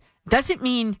traded doesn't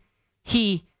mean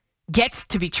he gets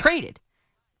to be traded.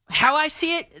 How I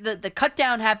see it, the cut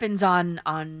down happens on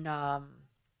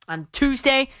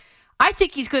Tuesday. I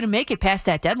think he's going to make it past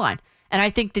that deadline. And I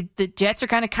think the Jets are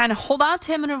kind of hold on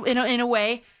to him in a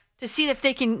way to see if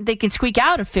they can squeak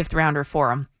out a fifth rounder for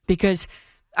him. Because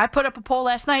I put up a poll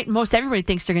last night, and most everybody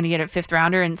thinks they're going to get a fifth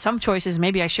rounder. And some choices,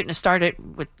 maybe I shouldn't have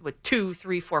started with 2,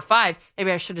 3, 4, 5.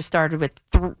 Maybe I should have started with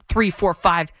 3, 4,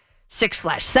 5,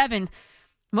 6/7.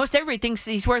 most everybody thinks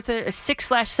he's worth a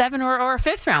 6/7 or a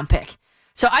 5th round pick.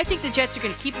 So I think the Jets are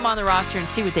going to keep him on the roster and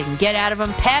see what they can get out of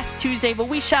him past Tuesday, but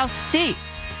we shall see.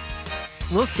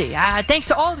 We'll see. Thanks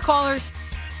to all the callers.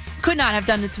 Could not have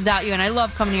done this without you, and I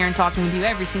love coming here and talking with you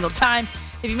every single time.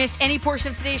 If you missed any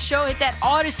portion of today's show, hit that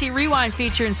Odyssey Rewind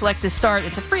feature and select the start.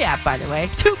 It's a free app, by the way.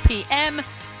 2 p.m.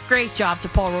 Great job to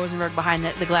Paul Rosenberg behind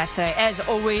the glass today, as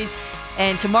always,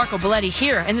 and to Marco Belletti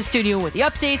here in the studio with the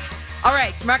updates. All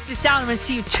right, mark this down. I'm going to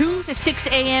see you 2 to 6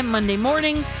 a.m. Monday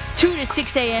morning, 2 to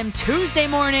 6 a.m. Tuesday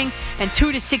morning, and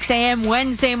 2 to 6 a.m.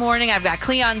 Wednesday morning. I've got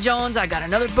Cleon Jones. I've got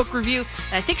another book review,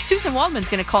 and I think Susan Waldman's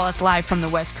going to call us live from the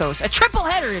West Coast. A triple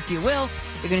header, if you will.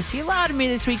 You're going to see a lot of me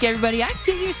this week, everybody. I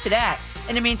get used to that.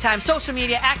 In the meantime, social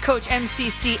media, at Coach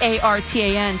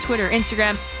MCCARTAN, Twitter,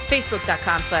 Instagram,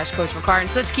 Facebook.com/Coach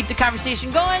McCartan. Let's keep the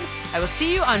conversation going. I will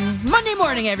see you on Monday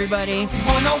morning, everybody.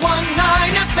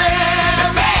 101.9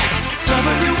 FM,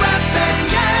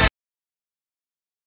 WFAN.